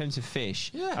 Oh, in terms of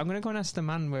fish, yeah. I'm going to go and ask the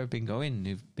man where I've been going,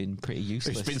 who've been pretty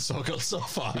useless. It's been so good so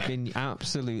far. They've been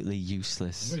absolutely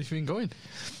useless. Where have you been going?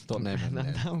 Don't name him.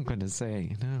 Now I'm going to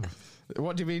say, no.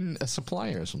 What do you mean, a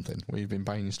supplier or something, where you've been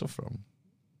buying your stuff from?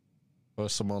 Or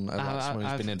someone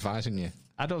who's been advising you?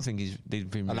 I don't think they've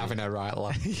been... And having a right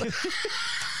laugh.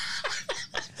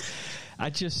 I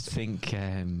just think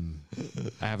I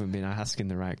haven't been asking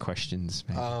the right questions.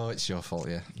 Maybe. Oh, it's your fault,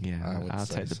 yeah. Yeah, I'll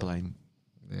take the blame.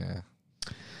 Yeah.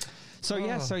 So,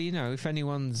 if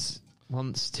anyone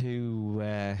wants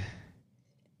to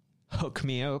hook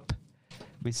me up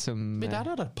with some... My dad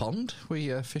had a pond.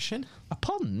 We fishing. A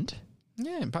pond?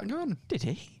 Yeah, in back garden. Did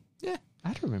he? Yeah. I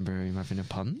don't remember him having a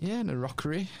pond. Yeah, in a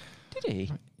rockery. Did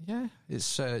he? Yeah.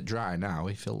 It's dry now.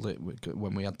 He filled it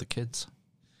when we had the kids.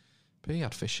 But he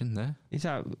had fish in there. Is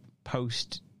that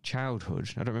post-childhood?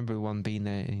 I don't remember one being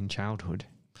there in childhood.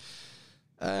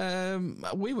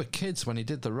 We were kids when he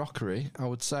did the rockery. I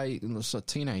would say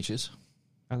teenagers.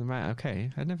 Oh, right,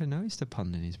 okay. I never noticed a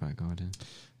pond in his back garden.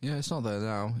 Yeah, it's not there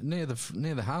now. Near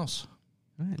the house.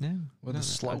 Right, no. Where the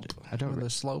slope. I don't where the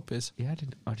slope is. Yeah,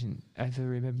 I didn't ever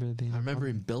remember being. I remember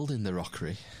him building the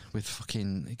rockery with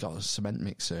fucking. He got a cement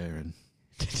mixer and.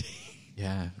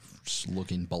 Yeah,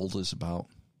 slugging boulders about.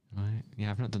 Right. Yeah,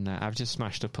 I've not done that. I've just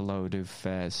smashed up a load of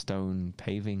stone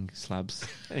paving slabs.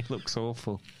 It looks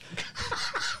awful.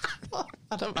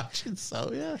 I'd imagine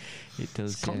so, yeah. It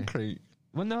does. It's concrete.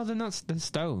 Well, no, they're not. They're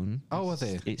stone. Oh, are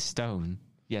they? It's stone.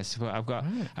 Yes, but I've got.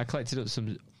 Right. I collected up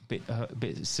some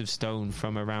bits of stone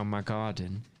from around my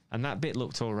garden, and that bit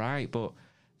looked all right. But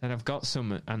then I've got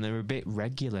some, and they're a bit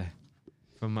regular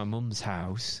from my mum's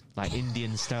house, like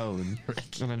Indian stone,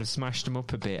 and then I've smashed them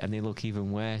up a bit, and they look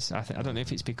even worse. I don't know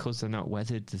if it's because they're not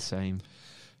weathered the same.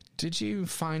 Did you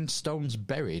find stones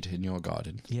buried in your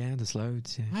garden? Yeah, there's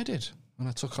loads. Yeah. I did when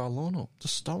I took our lawn up.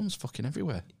 There's stones fucking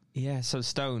everywhere. Yeah, so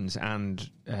stones and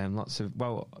lots of.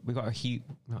 Well, we got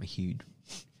not a huge.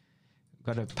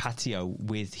 Got a patio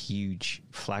with huge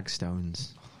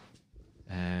flagstones,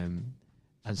 and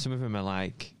some of them are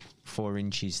like 4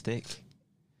 inches thick.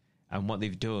 And what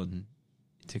they've done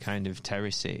to kind of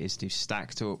terrace it is they've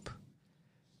stacked up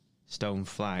stone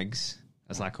flags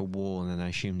as like a wall, and then I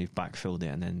assume they've backfilled it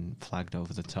and then flagged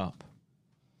over the top.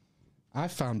 I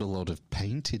found a load of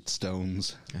painted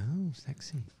stones. Oh,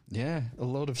 sexy. Yeah, a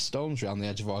load of stones around the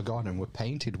edge of our garden were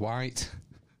painted white.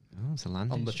 Oh, it's a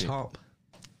landing on the strip. top.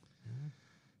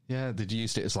 Yeah, they'd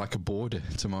used it as like a border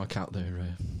to mark out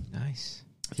their... Nice.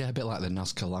 Yeah, a bit like the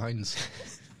Nazca lines.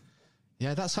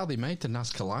 Yeah, that's how they made the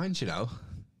Nazca lines, you know.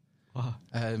 Wow.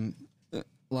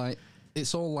 Like,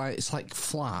 it's all like, it's like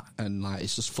flat and like,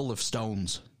 it's just full of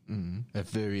stones of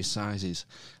various sizes.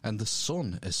 And the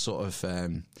sun has sort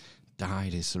of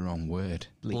dyed is the wrong word.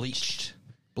 Bleached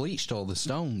all the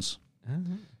stones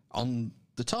on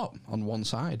the top, on one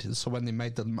side. So when they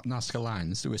made the Nazca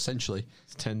lines, they were essentially...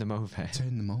 Turn them over.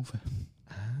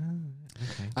 Ah,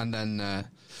 okay. And then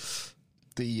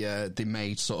they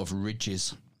made sort of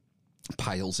ridges...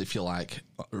 piles, if you like,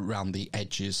 around the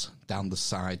edges, down the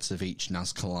sides of each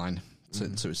Nazca line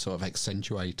to sort of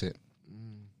accentuate it.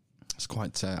 It's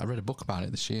quite... I read a book about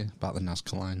it this year, about the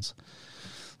Nazca lines.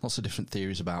 Lots of different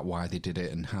theories about why they did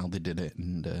it and how they did it,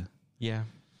 and... yeah.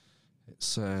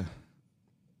 It's...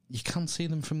 you can see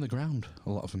them from the ground, a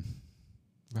lot of them.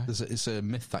 Right. It's a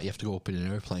myth that you have to go up in an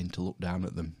airplane to look down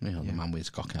at them. You know, the man with his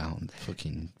cock out and the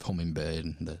fucking hummingbird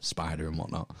and the spider and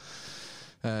whatnot.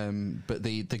 But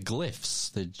the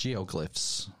glyphs, the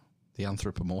geoglyphs, the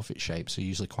anthropomorphic shapes are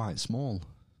usually quite small.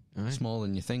 Right. Smaller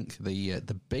than you think. The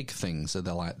big things are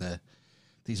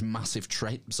these massive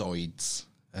trapezoids,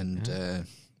 and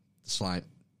it's like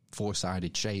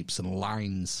 4-sided shapes and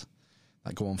lines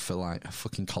that go on for like a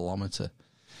fucking kilometre.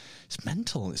 It's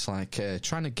mental. It's like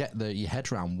trying to get your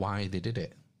head around why they did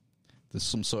it.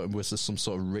 Was there some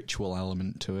sort of ritual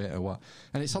element to it or what?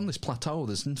 And it's on this plateau.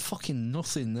 There's fucking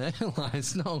nothing there. Like,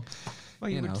 it's no. Well,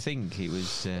 you would think it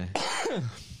was.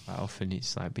 Quite often,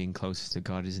 it's like being closer to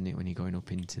God, isn't it? When you're going up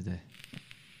into the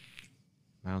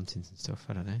mountains and stuff.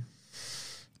 I don't know.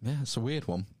 Yeah, it's a weird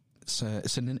one. It's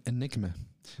an enigma.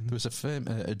 Mm-hmm. There was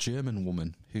a German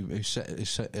woman who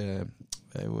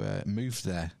moved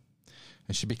there,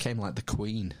 and she became like the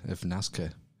queen of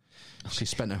Nazca. Okay. She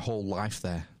spent her whole life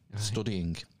there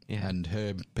studying, and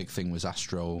her big thing was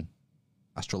astrological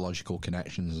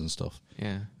connections and stuff.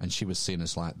 Yeah, and she was seen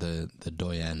as like the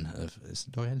doyen of. Is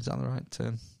that the right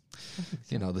term?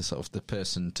 You know, the sort of the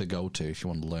person to go to if you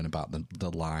want to learn about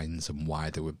the lines and why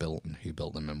they were built and who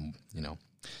built them and, you know,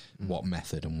 what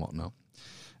method and whatnot.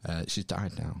 She's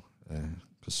died now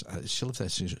because she lived there.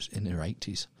 She was in her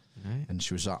 80s, and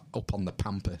she was up on the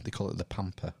Pampa. They call it the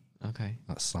Pampa. Okay,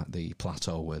 that's like the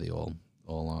plateau where they all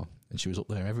are. And she was up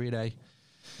there every day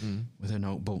with her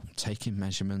notebook, taking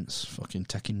measurements, fucking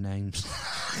taking names,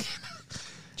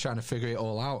 trying to figure it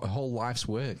all out. Her whole life's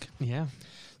work. Yeah.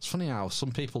 It's funny how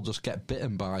some people just get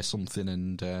bitten by something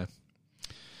and, you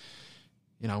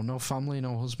know, no family,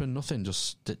 no husband, nothing,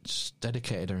 just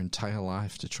dedicated her entire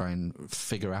life to try and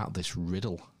figure out this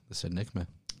riddle, this enigma.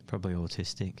 Probably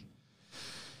autistic.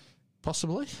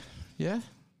 Possibly, yeah.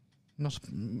 Not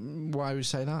why would you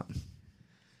say that?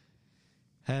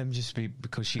 Just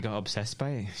because she got obsessed by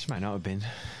it. She might not have been.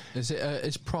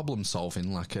 Is problem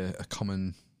solving like a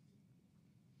common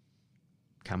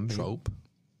trope?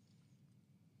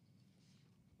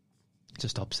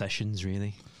 Just obsessions,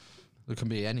 really. There can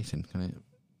be anything, can it?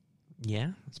 Yeah,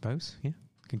 I suppose. Yeah,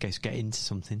 can get into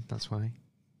something. That's why.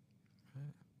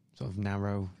 Sort of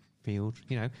narrow field,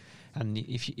 you know. And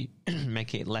if you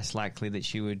make it less likely that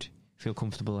she would feel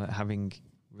comfortable at having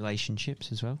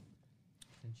relationships as well.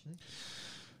 Potentially.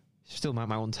 She still might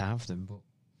want to have them, but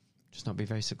just not be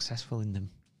very successful in them.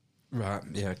 Right.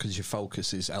 Yeah, because your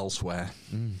focus is elsewhere.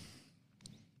 Mm.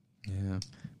 Yeah,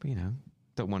 but you know,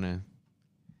 don't want to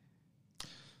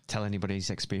tell anybody's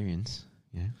experience.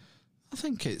 Yeah, I don't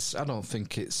think it's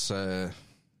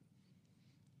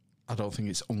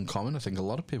uncommon. I think a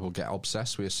lot of people get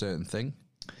obsessed with a certain thing.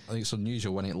 I think it's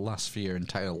unusual when it lasts for your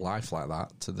entire life like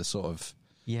that, to the sort of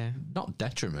not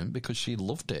detriment, because she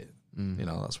loved it. You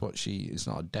know, that's what it's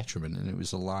not a detriment, and it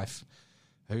was a life.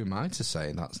 Who am I to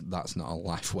say that's not a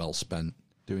life well spent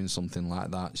doing something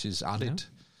like that? She's added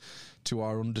to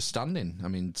our understanding. I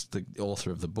mean, the author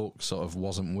of the book sort of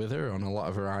wasn't with her on a lot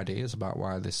of her ideas about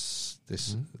why this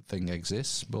thing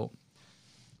exists, but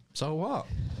so what?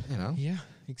 You know? Yeah,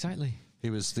 exactly.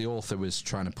 The author was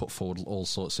trying to put forward all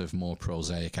sorts of more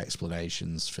prosaic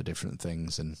explanations for different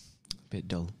things, and a bit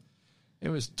dull. It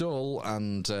was dull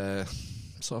and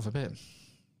sort of a bit.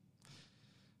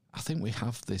 I think we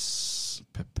have this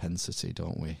propensity,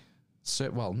 don't we?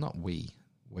 So, well, not we,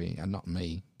 and not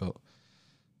me, but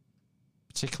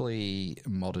particularly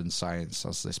modern science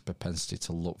has this propensity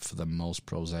to look for the most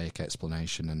prosaic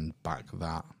explanation and back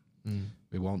that.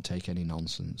 We won't take any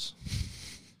nonsense.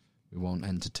 We won't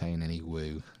entertain any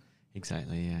woo.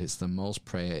 Exactly, yeah. It's the most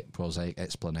prosaic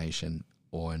explanation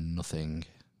or nothing.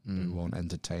 We won't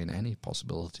entertain any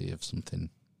possibility of something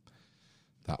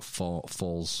that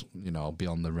falls, you know,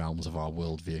 beyond the realms of our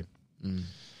worldview. And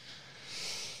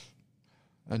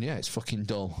yeah, it's fucking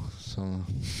dull, so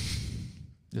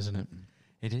isn't it?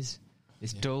 It is.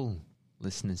 It's dull,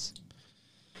 listeners.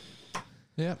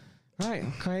 Yeah. Right,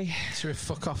 okay. Should we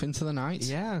fuck off into the night?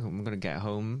 Yeah, I'm going to get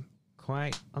home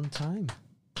quite on time.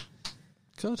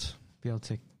 Good. Be able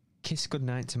to kiss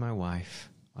goodnight to my wife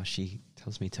while she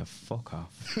tells me to fuck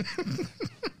off.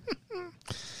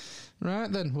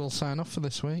 Right, then, we'll sign off for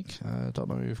this week. Don't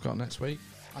know who we've got next week.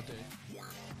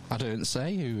 I didn't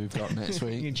say who we've got next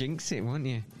week. You jinx it, won't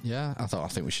you? Yeah, I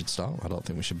think we should start. I don't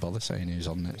think we should bother saying who's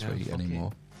on next week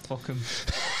anymore. Fuck him.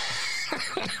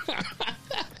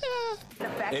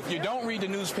 If you don't read the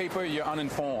newspaper, you're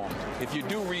uninformed. If you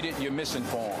do read it, you're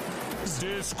misinformed.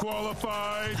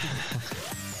 Disqualified.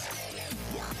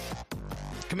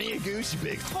 Come here, goose, you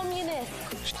big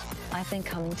communist. I've been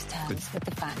coming to terms with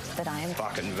the fact that I am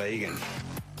fucking vegan.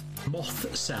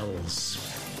 Moth cells.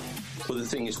 Well, the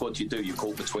thing is, what you do, you're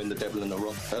caught between the devil and a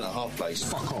rock and a hard place.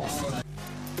 Fuck off.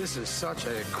 This is such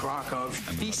a crock of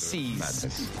feces.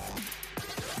 Madness.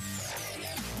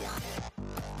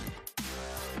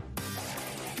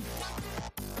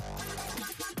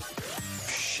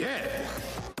 Shit.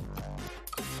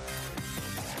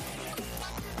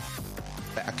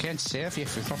 I can't serve you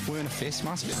if you're not wearing a face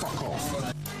mask. Fuck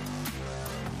off.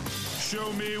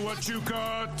 Show me what you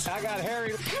got. I got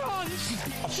hairy cons.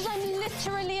 I'm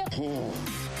literally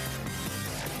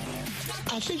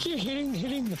I think you're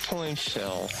hitting the point,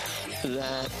 Phil,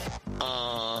 that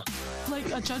like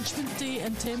a judgment day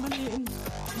and terminating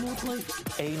mode,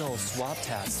 like anal swab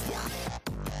test.